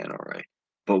like the NRA,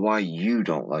 but why you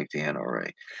don't like the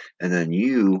NRA. And then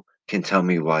you can tell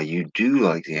me why you do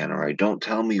like the NRA. Don't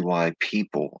tell me why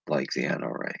people like the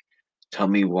NRA. Tell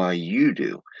me why you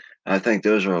do. I think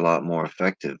those are a lot more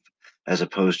effective as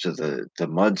opposed to the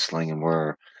mudslinging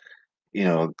where, you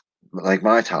know, like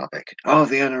my topic. Oh,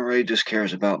 the NRA just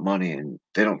cares about money and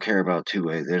they don't care about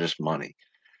 2A. They're just money.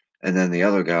 And then the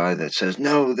other guy that says,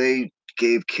 no, they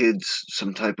gave kids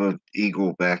some type of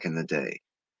eagle back in the day.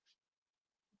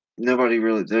 Nobody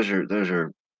really, those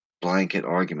are blanket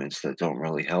arguments that don't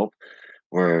really help.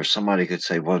 Where somebody could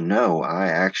say, well, no, I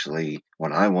actually,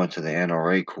 when I went to the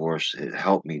NRA course, it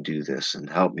helped me do this and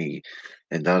helped me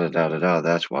and da da da da da.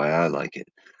 That's why I like it.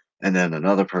 And then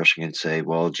another person can say,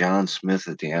 well, John Smith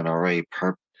at the NRA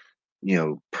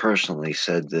personally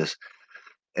said this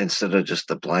instead of just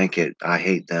the blanket, I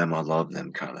hate them, I love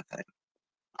them kind of thing.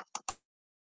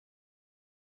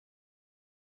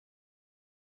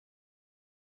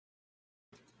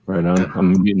 Right on.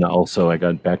 I'm muting also. I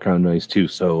got background noise too,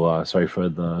 so sorry for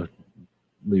the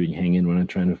leaving hanging when I'm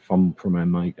trying to fumble for my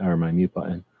mic or my mute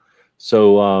button.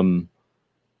 So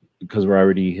because we're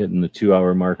already hitting the 2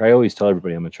 hour mark, I always tell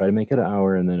everybody I'm gonna try to make it an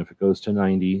hour, and then if it goes to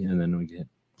 90, and then we get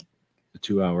the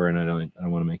 2 hour, and I don't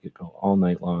want to make it go all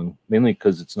night long, mainly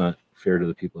because it's not fair to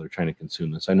the people that are trying to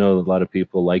consume this. I know a lot of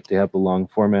people like to have the long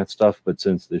format stuff, but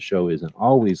since the show isn't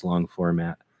always long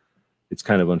format, it's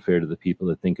kind of unfair to the people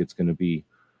that think it's going to be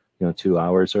 2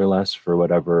 hours or less for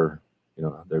whatever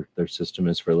their system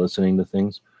is for listening to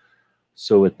things.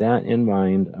 So with that in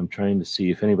mind, I'm trying to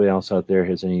see if anybody else out there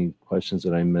has any questions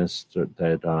that I missed or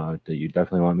that you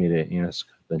definitely want me to ask.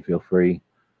 Then feel free.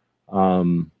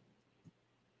 But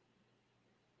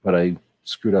I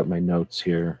screwed up my notes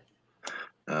here.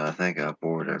 I think I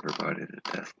bored everybody to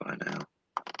death by now.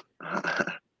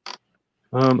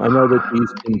 I know that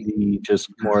these can be just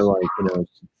more like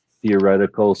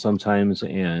theoretical sometimes,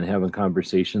 and having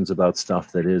conversations about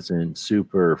stuff that isn't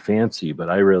super fancy.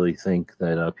 But I really think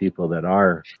that people that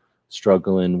are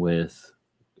struggling with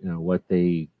what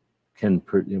they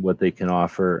what they can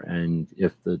offer, and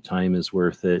if the time is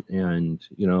worth it, and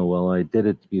well, I did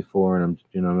it before, and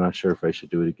I'm not sure if I should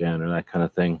do it again, or that kind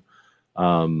of thing.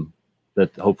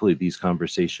 That hopefully these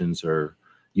conversations are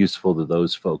useful to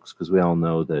those folks, because we all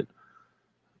know that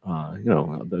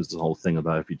there's the whole thing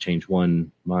about if you change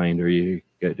one mind or you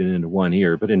get it into one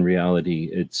ear, but in reality,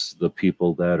 it's the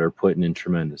people that are putting in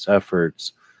tremendous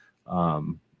efforts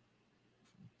um,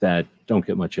 that don't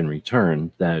get much in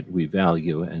return that we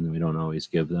value, and we don't always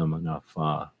give them enough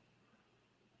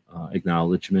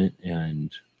acknowledgement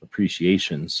and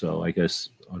appreciation. So I guess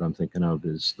what I'm thinking of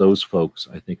is those folks,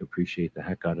 I think, appreciate the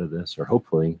heck out of this, or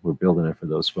hopefully we're building it for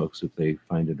those folks if they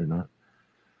find it or not.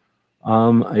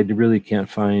 I really can't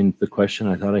find the question.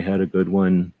 I thought I had a good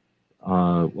one.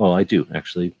 Well, I do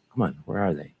actually. Come on, where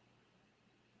are they?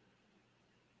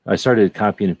 I started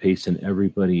copying and pasting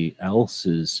everybody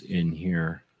else's in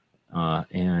here,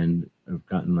 and I've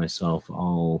gotten myself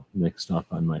all mixed up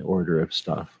on my order of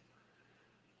stuff.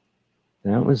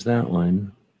 That was that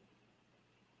one.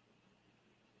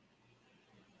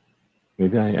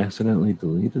 Maybe I accidentally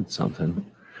deleted something.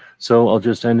 So I'll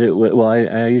just end it with, well,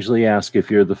 I usually ask if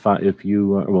you're if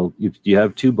you do you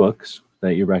have 2 books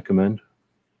that you recommend?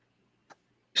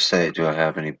 Do I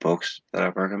have any books that I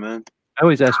recommend? I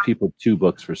always ask people 2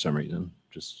 books for some reason,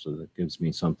 just so that gives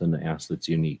me something to ask that's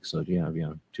unique. So do you have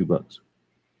 2 books?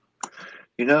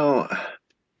 Tale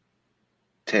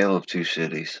of Two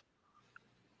Cities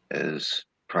is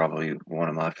probably one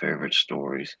of my favorite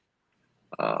stories.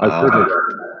 I've heard it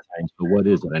times, but what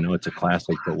is it? I know it's a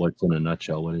classic, but what's in a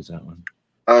nutshell? What is that one?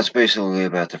 It's basically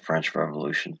about the French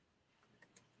Revolution.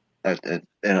 In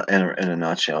a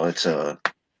nutshell, it's a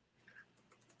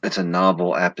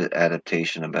novel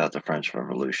adaptation about the French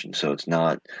Revolution. So it's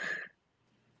not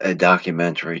a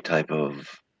documentary type of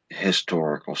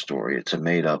historical story. It's a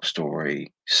made up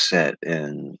story set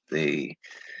in the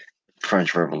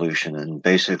French Revolution. And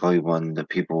basically, when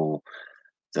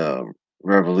the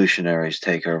revolutionaries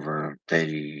take over,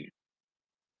 they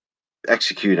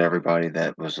execute everybody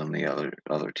that was on the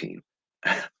other team.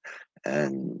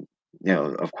 And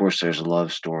of course, there's a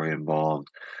love story involved.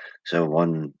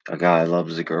 So a guy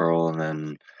loves a girl, and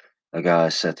then a guy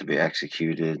is set to be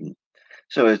executed.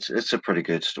 So it's a pretty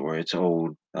good story. It's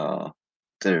old. You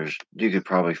could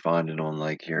probably find it on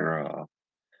like your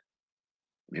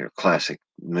classic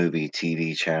movie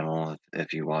TV channel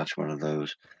if you watch one of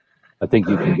those. I think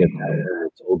you can get that.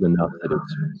 It's old enough that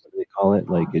it's, what do they call it?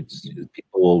 Like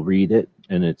people will read it,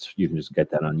 and you can just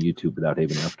get that on YouTube without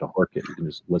even having to hork it. You can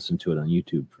just listen to it on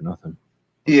YouTube for nothing.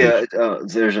 Yeah,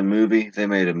 there's a movie. They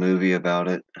made a movie about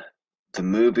it. The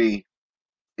movie,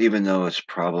 even though it's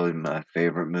probably my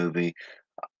favorite movie,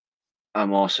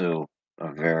 I'm also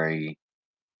a very,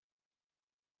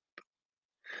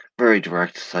 very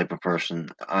direct type of person.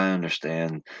 I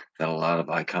understand that a lot of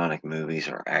iconic movies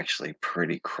are actually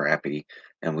pretty crappy,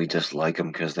 and we just like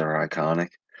them because they're iconic.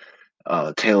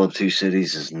 Tale of Two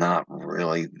Cities is not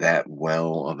really that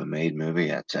well of a made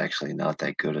movie. It's actually not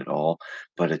that good at all,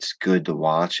 but it's good to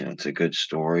watch and it's a good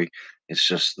story. It's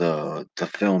just the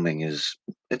filming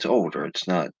it's older. It's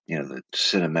not the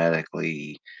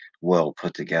cinematically well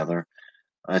put together.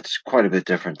 It's quite a bit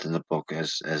different than the book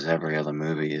as every other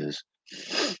movie is.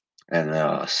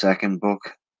 And second book,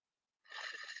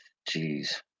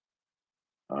 geez,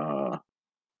 uh,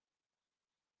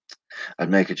 I'd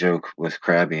make a joke with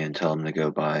Krabby and tell him to go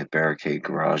buy Barricade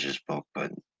Garage's book,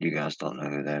 but you guys don't know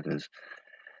who that is.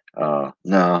 No,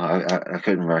 I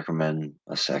couldn't recommend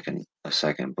a second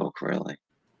book really.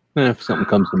 If something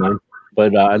comes to mind,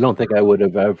 but I don't think I would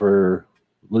have ever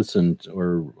listened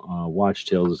or watched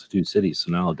Tales of Two Cities.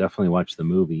 So now I'll definitely watch the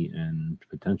movie and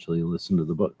potentially listen to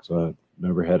the book. So I've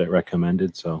never had it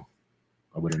recommended, so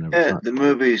I would have never Yeah, thought. the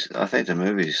movies. I think the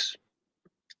movies.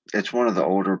 It's one of the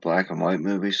older black and white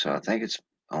movies, so I think it's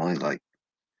only like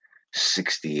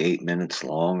 68 minutes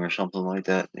long or something like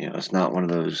that. It's not one of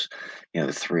those,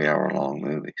 3 hour long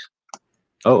movies.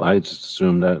 Oh, I just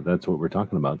assumed that that's what we're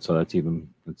talking about. So that's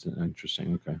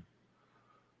interesting. Okay.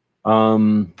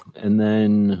 And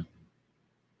then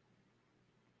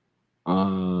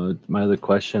my other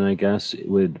question, I guess,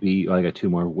 would be, I got two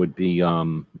more, would be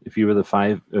if you were the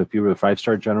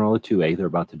 5-star general at 2A, they're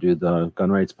about to do the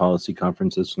gun rights policy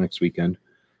conference this next weekend,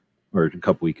 or a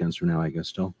couple weekends from now, I guess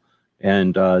still.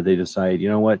 And they decide, you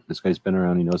know what, this guy's been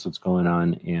around, he knows what's going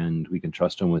on, and we can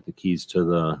trust him with the keys to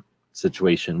the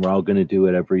situation. We're all going to do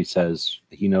whatever he says.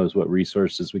 He knows what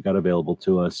resources we got available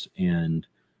to us, and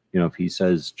if he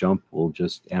says jump, we'll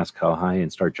just ask how high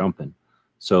and start jumping.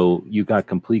 So you got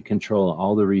complete control of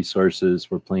all the resources.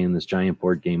 We're playing this giant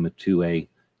board game of 2A.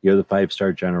 You're the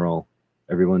 5-star general.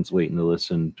 Everyone's waiting to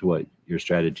listen to what your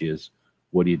strategy is.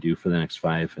 What do you do for the next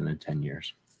 5 and then 10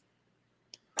 years?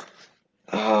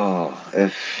 Oh,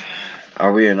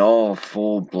 are we in all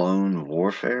full-blown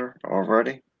warfare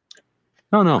already?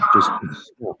 No, just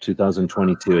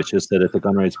 2022. It's just that at the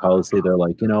gun rights policy, they're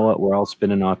like, you know what, we're all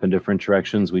spinning off in different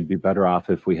directions. We'd be better off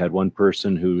if we had one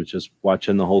person who was just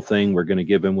watching the whole thing. We're going to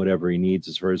give him whatever he needs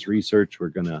as far as research. We're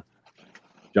going to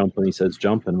jump when he says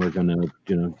jump, and we're going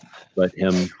to, let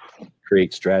him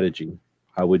create strategy.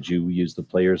 How would you use the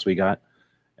players we got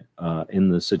in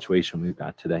the situation we've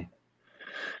got today?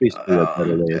 Basically, a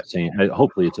better way of saying.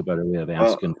 Hopefully, it's a better way of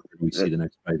asking. Where we see the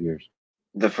next 5 years.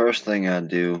 The first thing I'd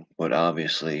do would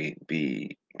obviously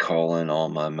be calling all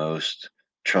my most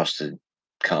trusted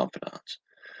confidants,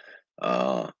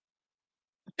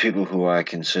 people who I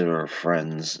consider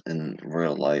friends in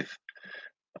real life.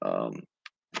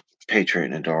 Patriot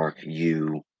in the Dark,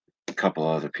 you, a couple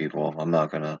other people. I'm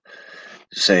not gonna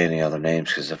say any other names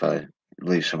because if I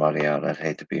leave somebody out, I'd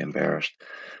hate to be embarrassed.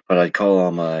 But I'd call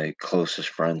all my closest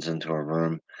friends into a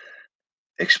room,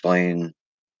 explain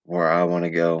where I want to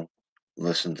go,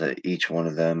 listen to each one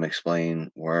of them explain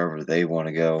wherever they want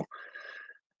to go,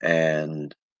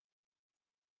 and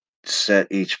set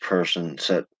each person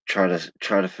try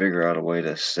to figure out a way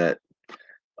to set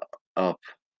up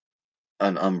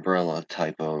an umbrella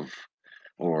type of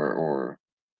or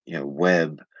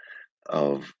web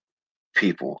of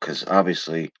people, because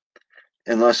obviously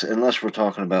unless we're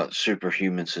talking about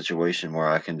superhuman situation where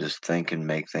I can just think and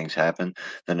make things happen,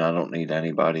 then I don't need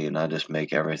anybody and I just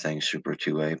make everything super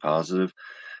 2A positive.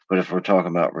 But if we're talking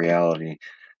about reality,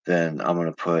 then I'm going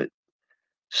to put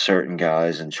certain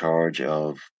guys in charge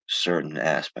of certain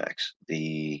aspects,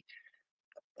 the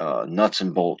nuts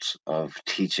and bolts of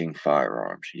teaching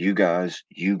firearms. You guys,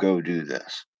 you go do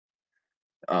this.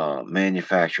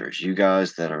 Manufacturers, you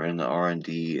guys that are in the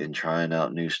R&D and trying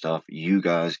out new stuff, you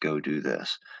guys go do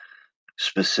this.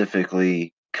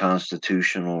 Specifically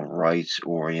constitutional rights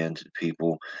oriented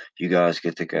people, you guys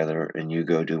get together and you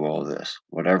go do all this.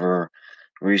 Whatever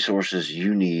resources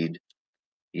you need,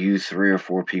 you 3 or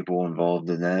 4 people involved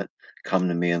in that, come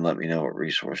to me and let me know what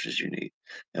resources you need,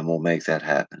 and we'll make that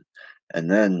happen. And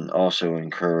then also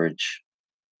encourage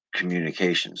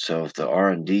communication. So if the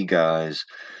R&D guys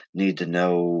need to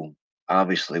know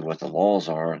obviously what the laws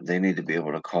are, they need to be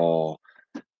able to call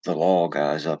the law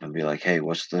guys up and be like, hey,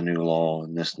 what's the new law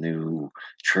and this new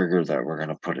trigger that we're going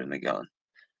to put in the gun?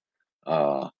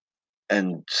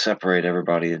 And separate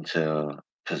everybody into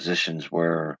positions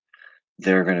where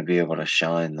they're going to be able to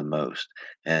shine the most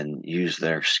and use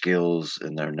their skills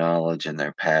and their knowledge and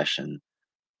their passion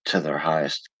to their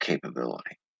highest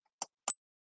capability.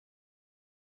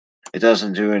 It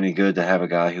doesn't do any good to have a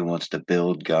guy who wants to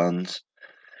build guns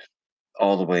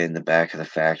all the way in the back of the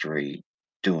factory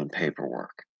doing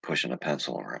paperwork, pushing a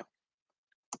pencil around.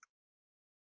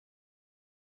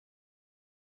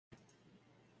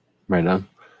 Right on.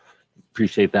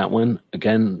 Appreciate that one.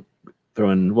 Again,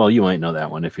 well, you might know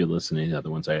that one if you're listening to the other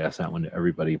ones. I asked that one to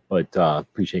everybody, but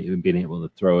appreciate you being able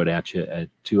to throw it at you at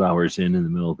 2 hours in the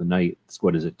middle of the night.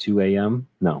 What is it, 2 a.m.?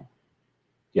 No.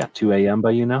 Yeah, 2 a.m.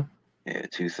 by you now? Yeah,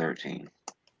 2:13.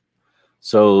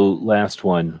 So last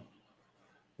one,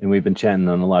 and we've been chatting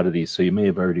on a lot of these, so you may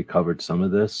have already covered some of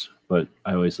this, but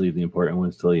I always leave the important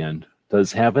ones till the end.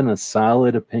 Does having a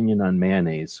solid opinion on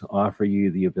mayonnaise offer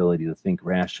you the ability to think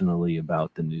rationally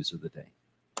about the news of the day?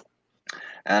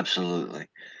 Absolutely.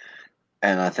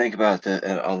 And I think about that.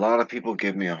 A lot of people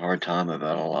give me a hard time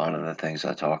about a lot of the things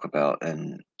I talk about,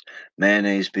 and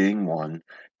mayonnaise being one,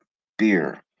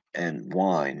 beer and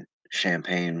wine,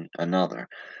 champagne another.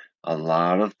 A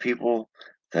lot of people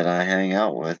that I hang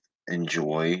out with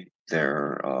enjoy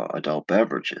their adult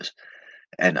beverages.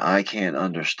 And I can't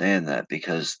understand that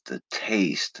because the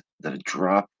taste, the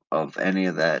drop of any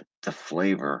of that, the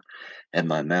flavor in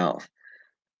my mouth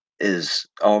is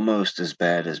almost as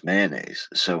bad as mayonnaise.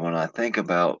 So when I think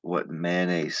about what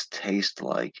mayonnaise tastes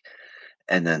like,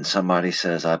 and then somebody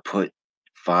says I put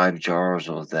 5 jars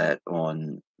of that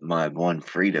on my one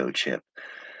Frito chip,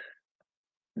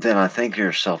 then I think you're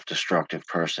a self-destructive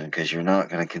person because you're not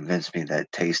going to convince me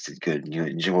that tasted good and you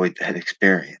enjoyed that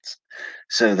experience.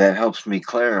 So that helps me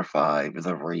clarify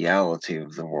the reality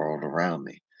of the world around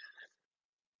me.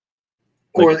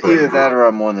 Like a Or either that or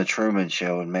I'm on the Truman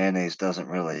Show and mayonnaise doesn't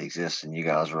really exist and you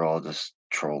guys are all just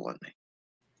trolling me.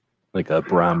 like a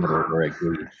barometer or a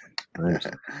gauge. I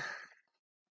understand.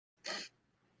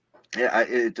 Yeah,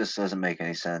 it just doesn't make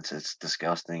any sense. It's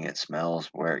disgusting. It smells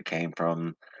where it came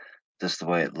from, just the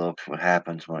way it looks, what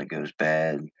happens when it goes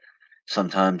bad.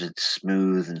 Sometimes it's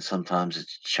smooth and sometimes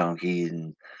it's chunky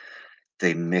and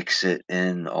they mix it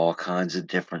in all kinds of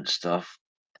different stuff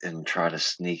and try to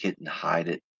sneak it and hide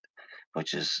it,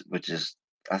 which is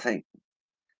I think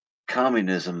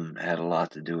communism had a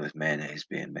lot to do with mayonnaise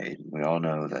being made. We all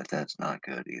know that that's not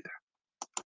good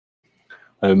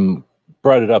either.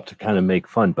 Brought it up to kind of make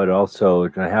fun, but also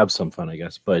to have some fun, I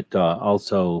guess. But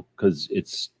also because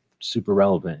it's super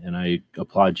relevant, and I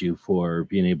applaud you for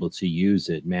being able to use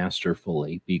it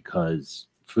masterfully. Because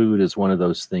food is one of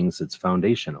those things that's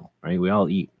foundational, right? We all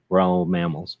eat. We're all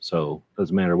mammals, so it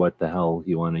doesn't matter what the hell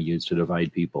you want to use to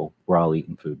divide people. We're all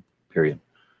eating food, period,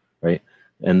 right?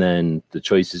 And then the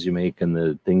choices you make and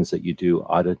the things that you do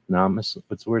autonomous,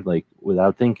 what's the word? Like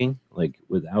without thinking, like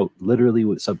without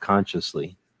literally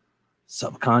subconsciously.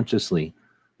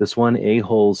 This one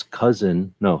a-hole's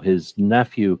cousin, no, his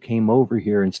nephew came over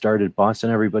here and started bossing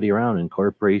everybody around, and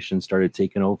corporations started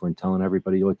taking over and telling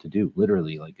everybody what to do.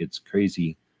 Literally, like it's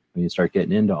crazy when you start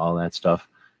getting into all that stuff.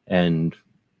 And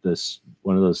this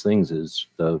one of those things is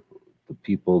the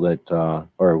people that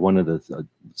or one of the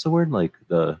what's the word, like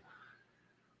the,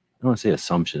 I don't want to say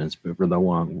assumption, it's the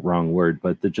wrong word,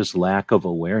 but the just lack of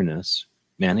awareness.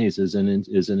 Mayonnaise is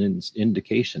an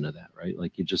indication of that, right?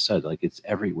 Like you just said, like it's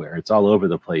everywhere, it's all over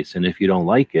the place. And if you don't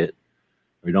like it,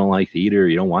 or you don't like to eat it, or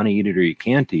you don't want to eat it, or you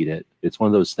can't eat it, it's one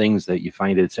of those things that you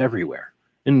find it's everywhere.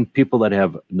 And people that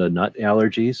have the nut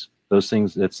allergies, those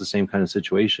things, that's the same kind of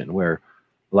situation where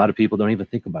a lot of people don't even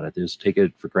think about it. They just take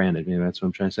it for granted. Maybe that's what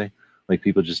I'm trying to say. Like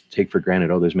people just take for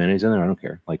granted, oh, there's mayonnaise in there, I don't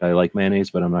care. Like I like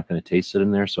mayonnaise, but I'm not going to taste it in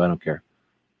there, so I don't care.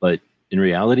 But in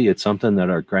reality, it's something that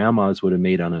our grandmas would have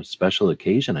made on a special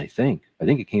occasion, I think. I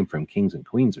think it came from Kings and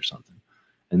Queens or something.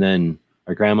 And then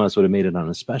our grandmas would have made it on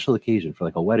a special occasion for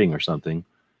like a wedding or something.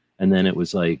 And then it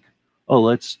was like, oh,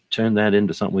 let's turn that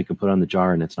into something we can put on the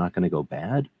jar and it's not going to go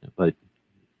bad. But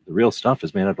the real stuff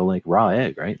is made out of like raw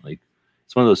egg, right? Like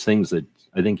it's one of those things that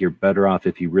I think you're better off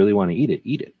if you really want to eat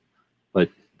it. But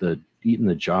the eating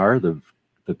the jar, the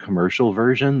commercial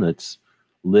version that's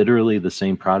literally the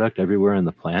same product everywhere on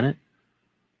the planet,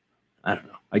 I don't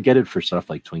know. I get it for stuff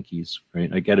like Twinkies,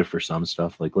 right? I get it for some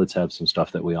stuff. Like let's have some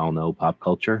stuff that we all know, pop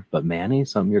culture. But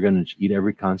mayonnaise, something you're going to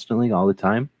eat constantly all the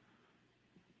time.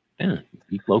 Yeah,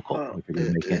 eat local. Well, If you're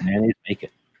going to make it mayonnaise, make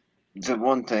it. the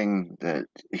one thing that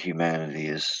humanity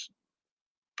has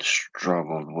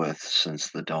struggled with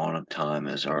since the dawn of time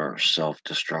is our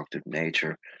self-destructive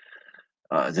nature.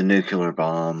 The nuclear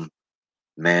bomb,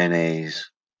 mayonnaise,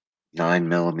 9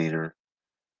 millimeter.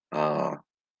 Uh,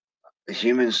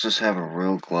 Humans just have a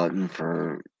real glutton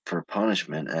for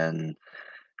punishment, and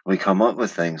we come up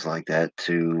with things like that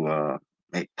to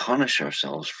punish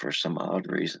ourselves for some odd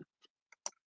reason.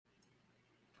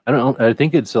 I don't know. I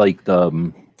think it's like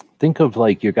think of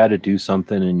like you got to do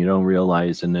something and you don't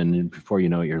realize, and then before you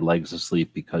know it, your leg's asleep,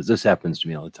 because this happens to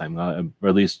me all the time. Or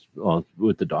at least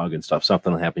with the dog and stuff,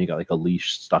 something will happen. You got like a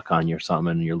leash stuck on you or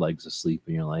something, and your leg's asleep,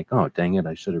 and you're like, oh dang it,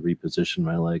 I should have repositioned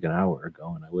my leg an hour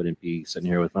ago, and I wouldn't be sitting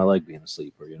here with my leg being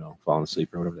asleep, or falling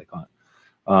asleep or whatever they call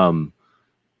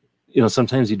it.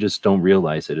 Sometimes you just don't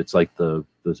realize it. It's like the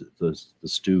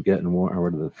stew getting warm, or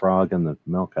the frog and the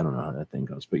milk. I don't know how that thing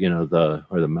goes, but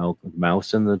the milk, the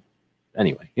mouse and the,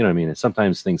 anyway, you know what I mean?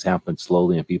 Sometimes things happen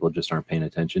slowly and people just aren't paying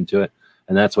attention to it.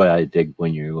 And that's why I dig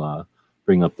when you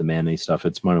bring up the mayonnaise stuff.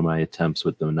 It's one of my attempts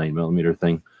with the 9 millimeter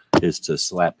thing. is to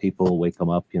slap people, wake them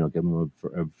up, give them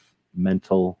a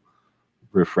mental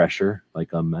refresher,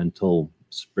 like a mental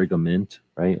sprig of mint,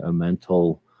 right? A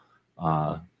mental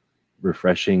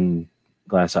refreshing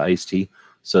glass of iced tea,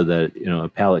 so that a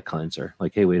palate cleanser.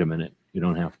 Like, hey, wait a minute, you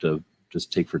don't have to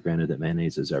just take for granted that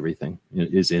mayonnaise is everything.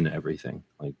 It is in everything.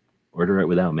 Like, order it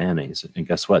without mayonnaise, and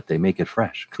guess what? They make it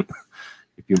fresh.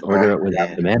 If you order it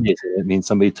without the mayonnaise, it means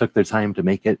somebody took their time to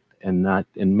make it, and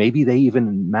maybe they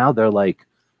even, now they're like,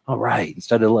 all right,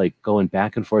 instead of like going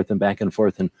back and forth, and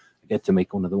I get to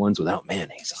make one of the ones without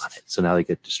mayonnaise on it. So now they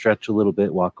get to stretch a little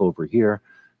bit, walk over here.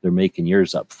 They're making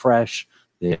yours up fresh.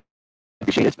 They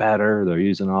appreciate it's better. They're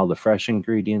using all the fresh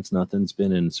ingredients. Nothing's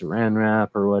been in saran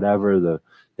wrap or whatever.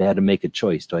 They had to make a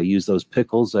choice. Do I use those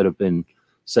pickles that have been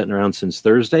sitting around since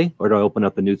Thursday, or do I open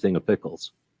up a new thing of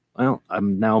pickles? Well,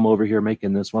 I'm over here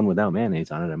making this one without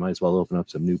mayonnaise on it. I might as well open up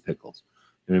some new pickles.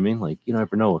 You know what I mean? Like, you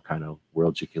never know what kind of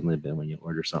world you can live in when you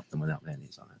order something without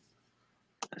mayonnaise on it.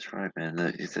 That's right, man.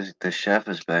 The chef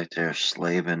is back there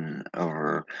slaving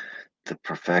over the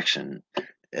perfection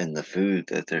in the food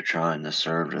that they're trying to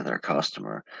serve to their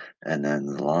customer, and then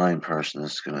the line person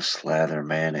is going to slather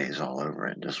mayonnaise all over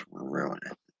it and just ruin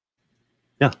it.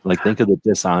 Yeah, like, think of the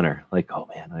dishonor. Like, oh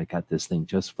man, I got this thing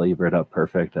just flavored up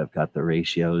perfect. I've got the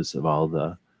ratios of all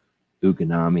the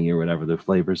uganami or whatever the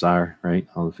flavors are, right?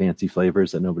 All the fancy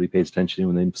flavors that nobody pays attention to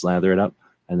when they slather it up.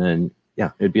 And then,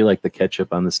 yeah, it'd be like the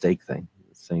ketchup on the steak thing.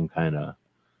 Same kind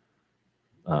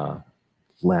of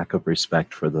lack of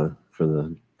respect for the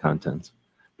contents.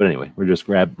 But anyway, we're just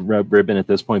ribbon at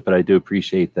this point. But I do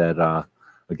appreciate that.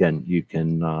 Again, you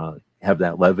can have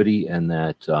that levity and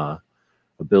that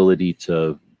ability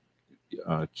to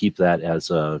keep that as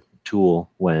a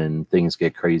tool when things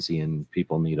get crazy and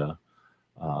people need a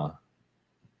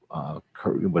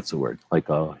what's the word? Like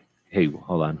hey,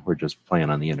 hold on, we're just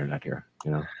playing on the internet here,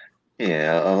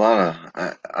 Yeah, a lot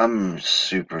of I'm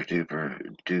super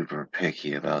duper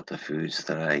picky about the foods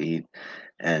that I eat,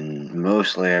 and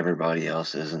mostly everybody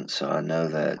else isn't. So I know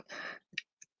that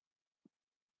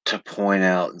to point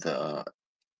out the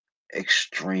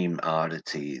extreme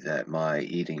oddity that my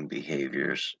eating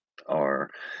behaviors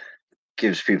are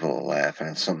gives people a laugh, and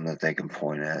it's something that they can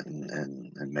point at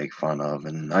and make fun of.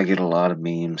 And I get a lot of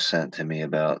memes sent to me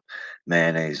about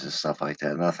mayonnaise and stuff like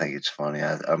that, and I think it's funny.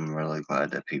 I'm really glad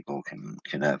that people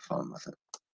can have fun with it.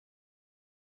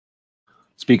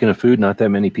 Speaking of food, not that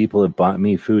many people have bought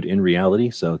me food in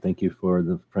reality, so thank you for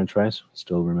the French fries.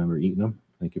 Still remember eating them.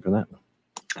 Thank you for that.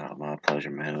 Oh, my pleasure,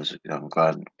 man. I'm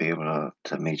glad to be able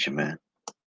to meet you, man.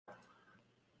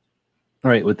 All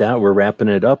right, with that, we're wrapping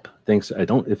it up. Thanks.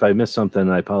 If I missed something,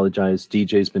 I apologize.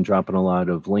 DJ's been dropping a lot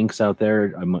of links out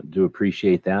there. I do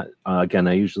appreciate that. Again,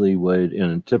 I usually would,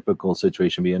 in a typical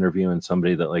situation, be interviewing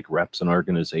somebody that like reps an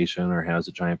organization or has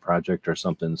a giant project or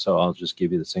something. So I'll just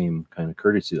give you the same kind of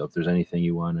courtesy, though. If there's anything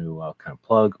you want to kind of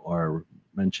plug or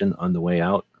mention on the way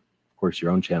out, of course,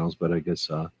 your own channels, but I guess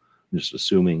I'm just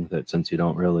assuming that since you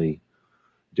don't really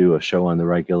do a show on the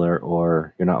regular,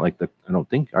 or you're not like I don't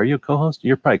think, are you a co-host?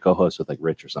 You're probably co-host with like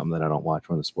Rich or something that I don't watch,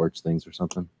 one of the sports things or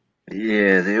something.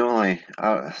 Yeah, the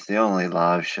only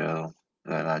live show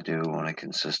that I do on a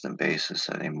consistent basis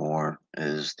anymore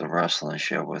is the wrestling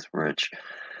show with Rich,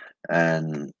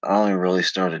 and I only really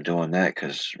started doing that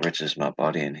because Rich is my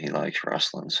buddy and he likes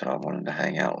wrestling, so I wanted to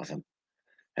hang out with him.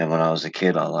 And when I was a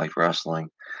kid, I liked wrestling,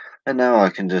 and now I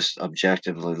can just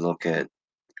objectively look at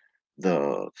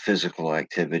the physical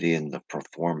activity and the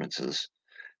performances,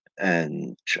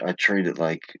 and I treat it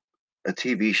like a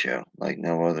TV show, like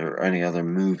any other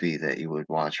movie that you would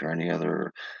watch, or any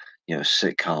other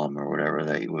sitcom or whatever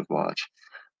that you would watch.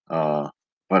 Uh,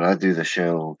 but I do the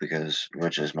show because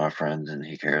Rich is my friend and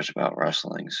he cares about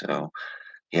wrestling, so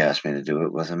he asked me to do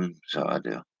it with him, so I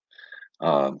do.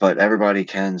 But everybody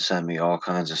can send me all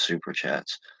kinds of super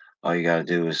chats. All you got to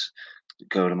do is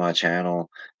go to my channel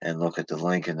and look at the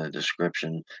link in the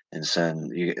description and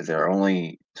send. They're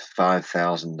only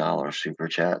 $5,000 super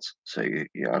chats, so you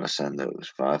got to send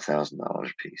those $5,000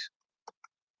 a piece.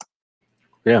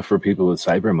 Yeah, for people with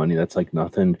cyber money, that's like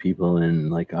nothing. People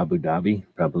in like Abu Dhabi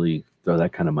probably throw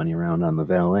that kind of money around on the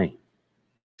valet.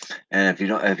 And if you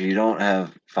don't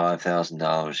have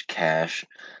 $5,000 cash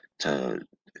to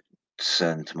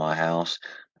send to my house,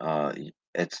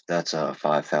 that's a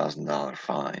 $5,000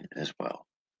 fine as well.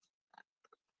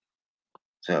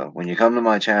 So when you come to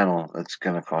my channel, it's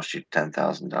gonna cost you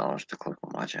 $10,000 to click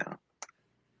on my channel.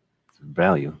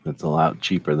 Value. That's a lot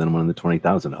cheaper than one of the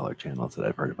 $20,000 channels that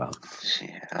I've heard about.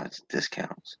 Yeah, it's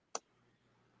discounts.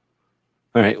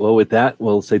 All right. Well, with that,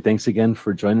 we'll say thanks again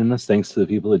for joining us. Thanks to the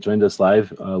people that joined us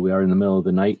live. We are in the middle of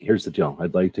the night. Here's the deal.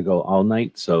 I'd like to go all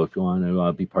night. So if you want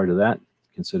to be part of that,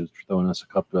 consider throwing us a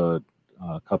cup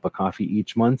of coffee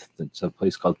each month. It's a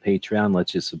place called Patreon.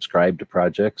 Lets you subscribe to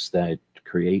projects that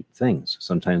create things.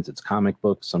 Sometimes it's comic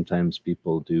books. Sometimes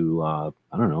people do, I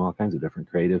don't know, all kinds of different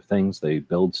creative things. They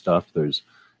build stuff. There's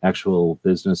actual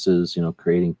businesses,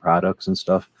 creating products and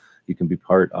stuff. You can be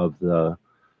part of the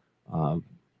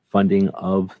funding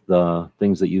of the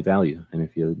things that you value. And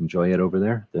if you enjoy it over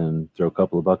there, then throw a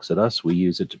couple of bucks at us. We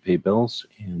use it to pay bills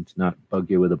and not bug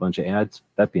you with a bunch of ads.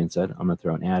 That being said, I'm going to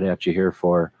throw an ad at you here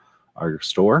for our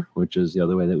store, which is the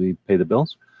other way that we pay the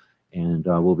bills. And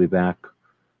we'll be back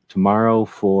tomorrow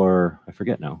for, I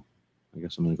forget now. I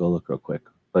guess I'm going to go look real quick.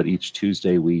 But each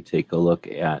Tuesday, we take a look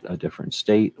at a different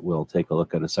state. We'll take a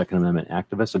look at a Second Amendment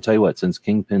activist. I'll tell you what, since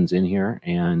Kingpin's in here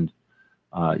and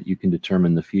you can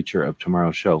determine the future of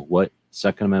tomorrow's show. What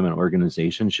Second Amendment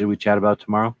organization should we chat about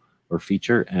tomorrow or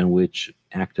feature, and which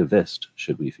activist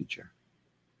should we feature?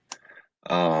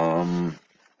 Let's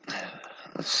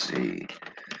see.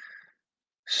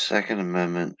 Second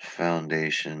Amendment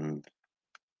Foundation.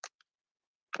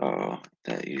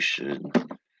 That you should.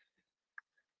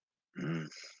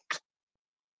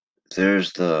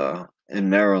 There's in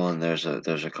Maryland. There's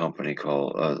a company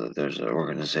called. There's an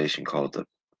organization called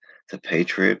the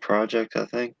Patriot Project, I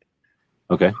think.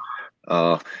 Okay.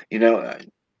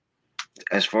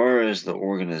 As far as the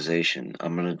organization,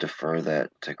 I'm going to defer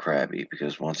that to Krabby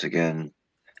because once again,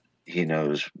 he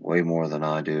knows way more than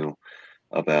I do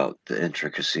about the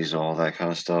intricacies of all that kind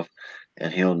of stuff,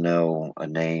 and he'll know a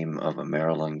name of a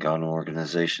Maryland gun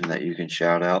organization that you can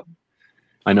shout out.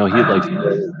 I know he'd like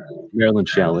Maryland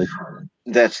Shallot.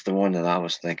 That's the one that I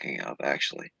was thinking of,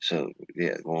 actually. So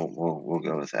yeah, we'll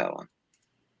go with that one.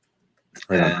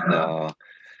 Right. And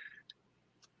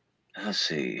let's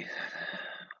see.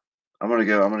 I'm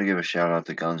gonna give a shout out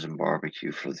to Guns and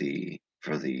Barbecue for the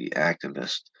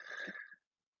activist.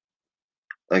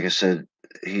 Like I said,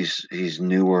 he's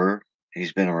newer.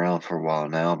 He's been around for a while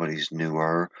now, but he's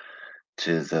newer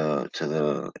to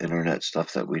the internet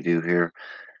stuff that we do here.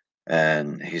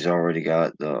 And he's already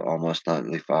got the Almost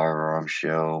Nightly Firearms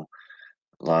show,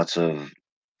 lots of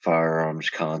firearms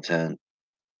content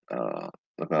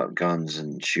about guns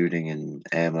and shooting and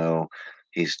ammo.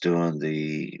 He's doing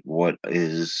the What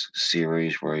Is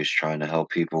series where he's trying to help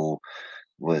people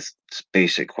with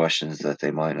basic questions that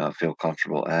they might not feel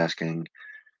comfortable asking.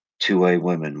 2A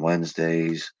Women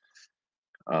Wednesdays.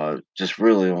 Just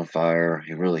really on fire.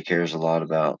 He really cares a lot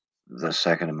about the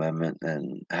Second Amendment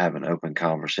and having open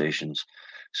conversations.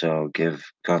 So give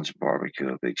Guns and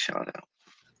Barbecue a big shout out.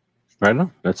 Right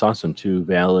on. That's awesome. Two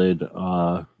valid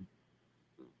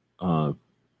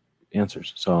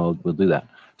answers. So we'll do that.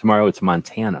 Tomorrow it's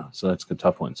Montana. So that's a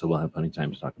tough one. So we'll have plenty of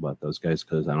time to talk about those guys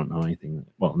because I don't know anything,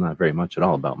 well, not very much at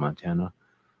all about Montana.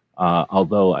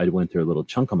 Although I went through a little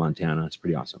chunk of Montana. It's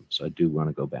pretty awesome. So I do want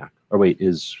to go back. Or wait,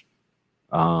 is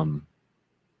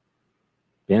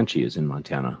Banshee is in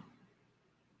Montana,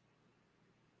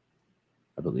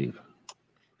 I believe.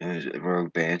 Is it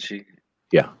Rogue Banshee?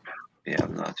 Yeah. Yeah,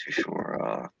 I'm not too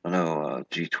sure. I know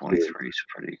G23 is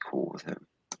pretty cool with him.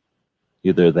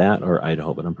 Either that or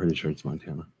Idaho, but I'm pretty sure it's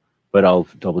Montana. But I'll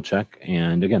double check.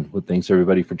 And again, well, thanks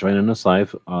everybody for joining us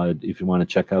live. If you want to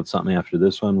check out something after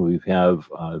this one, we have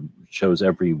shows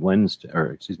every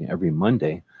every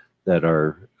Monday that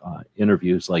are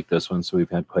interviews like this one. So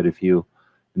we've had quite a few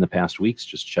in the past weeks.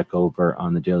 Just check over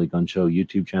on the Daily Gun Show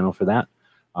YouTube channel for that.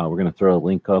 We're going to throw a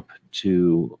link up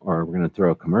we're going to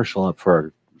throw a commercial up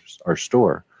for our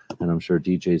store. And I'm sure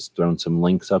DJ's thrown some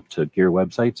links up to gear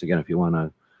websites. Again, if you want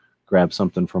to grab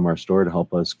something from our store to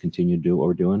help us continue to do what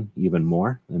we're doing even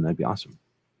more, then that'd be awesome.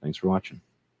 Thanks for watching.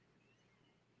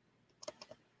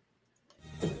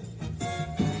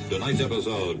 Tonight's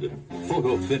episode,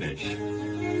 photo finish.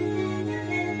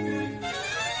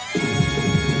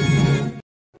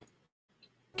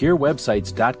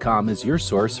 GearWebsites.com is your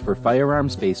source for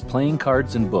firearms-based playing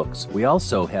cards and books. We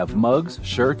also have mugs,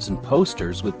 shirts, and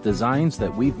posters with designs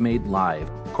that we've made live.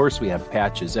 Of course, we have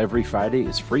patches. Every Friday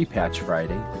is Free Patch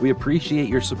Friday. We appreciate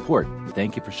your support.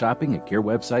 Thank you for shopping at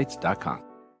GearWebsites.com.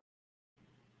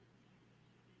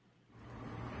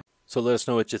 So let us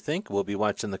know what you think. We'll be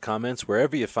watching the comments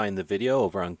wherever you find the video,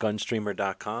 over on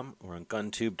Gunstreamer.com or on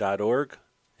GunTube.org.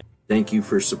 Thank you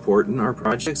for supporting our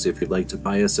projects. If you'd like to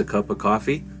buy us a cup of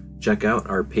coffee, check out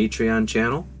our Patreon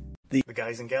channel. The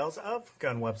guys and gals of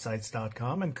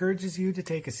GunWebsites.com encourages you to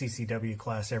take a CCW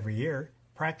class every year,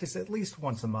 practice at least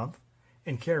once a month,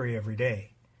 and carry every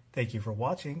day. Thank you for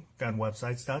watching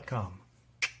GunWebsites.com.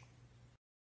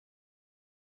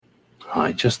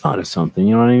 I just thought of something.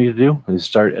 You know what I need to do? Is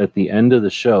start at the end of the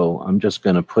show. I'm just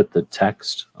going to put the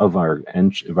text of our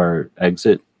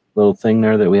exit little thing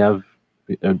there that we have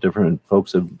different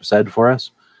folks have said for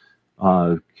us.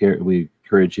 We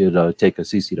encourage you to take a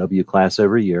CCW class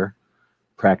every year,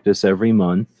 practice every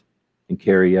month, and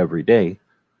carry every day.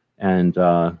 And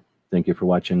thank you for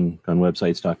watching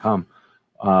gunwebsites.com.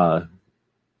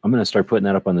 I'm going to start putting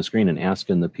that up on the screen and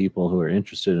asking the people who are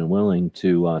interested and willing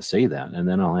to say that. And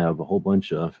then I'll have a whole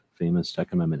bunch of famous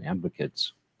Second Amendment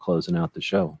advocates closing out the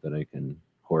show that I can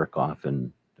hork off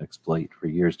and exploit for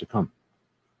years to come.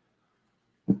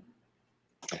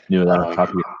 You know that off the top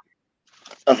of your head?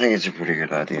 I think it's a pretty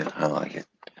good idea. I like it.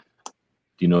 Do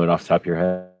you know it off the top of your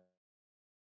head?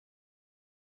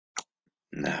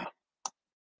 No.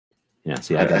 Yeah,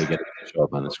 see, I got to get it to show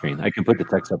up on the screen. I can put the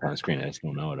text up on the screen. I just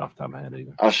don't know it off the top of my head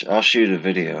either. I'll shoot a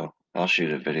video. I'll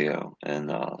shoot a video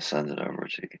and send it over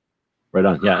to you. Right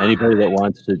on. Yeah, anybody that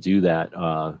wants to do that,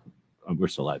 we're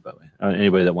still live, by the way.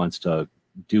 Anybody that wants to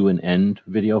do an end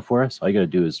video for us, all you got to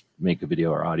do is make a video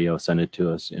or audio, send it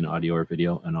to us in audio or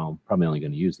video, and I'm probably only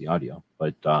going to use the audio,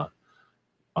 but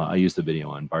I use the video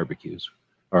on barbecues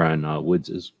or on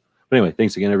Woods's. But anyway,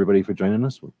 thanks again, everybody, for joining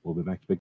us. We'll be back to big.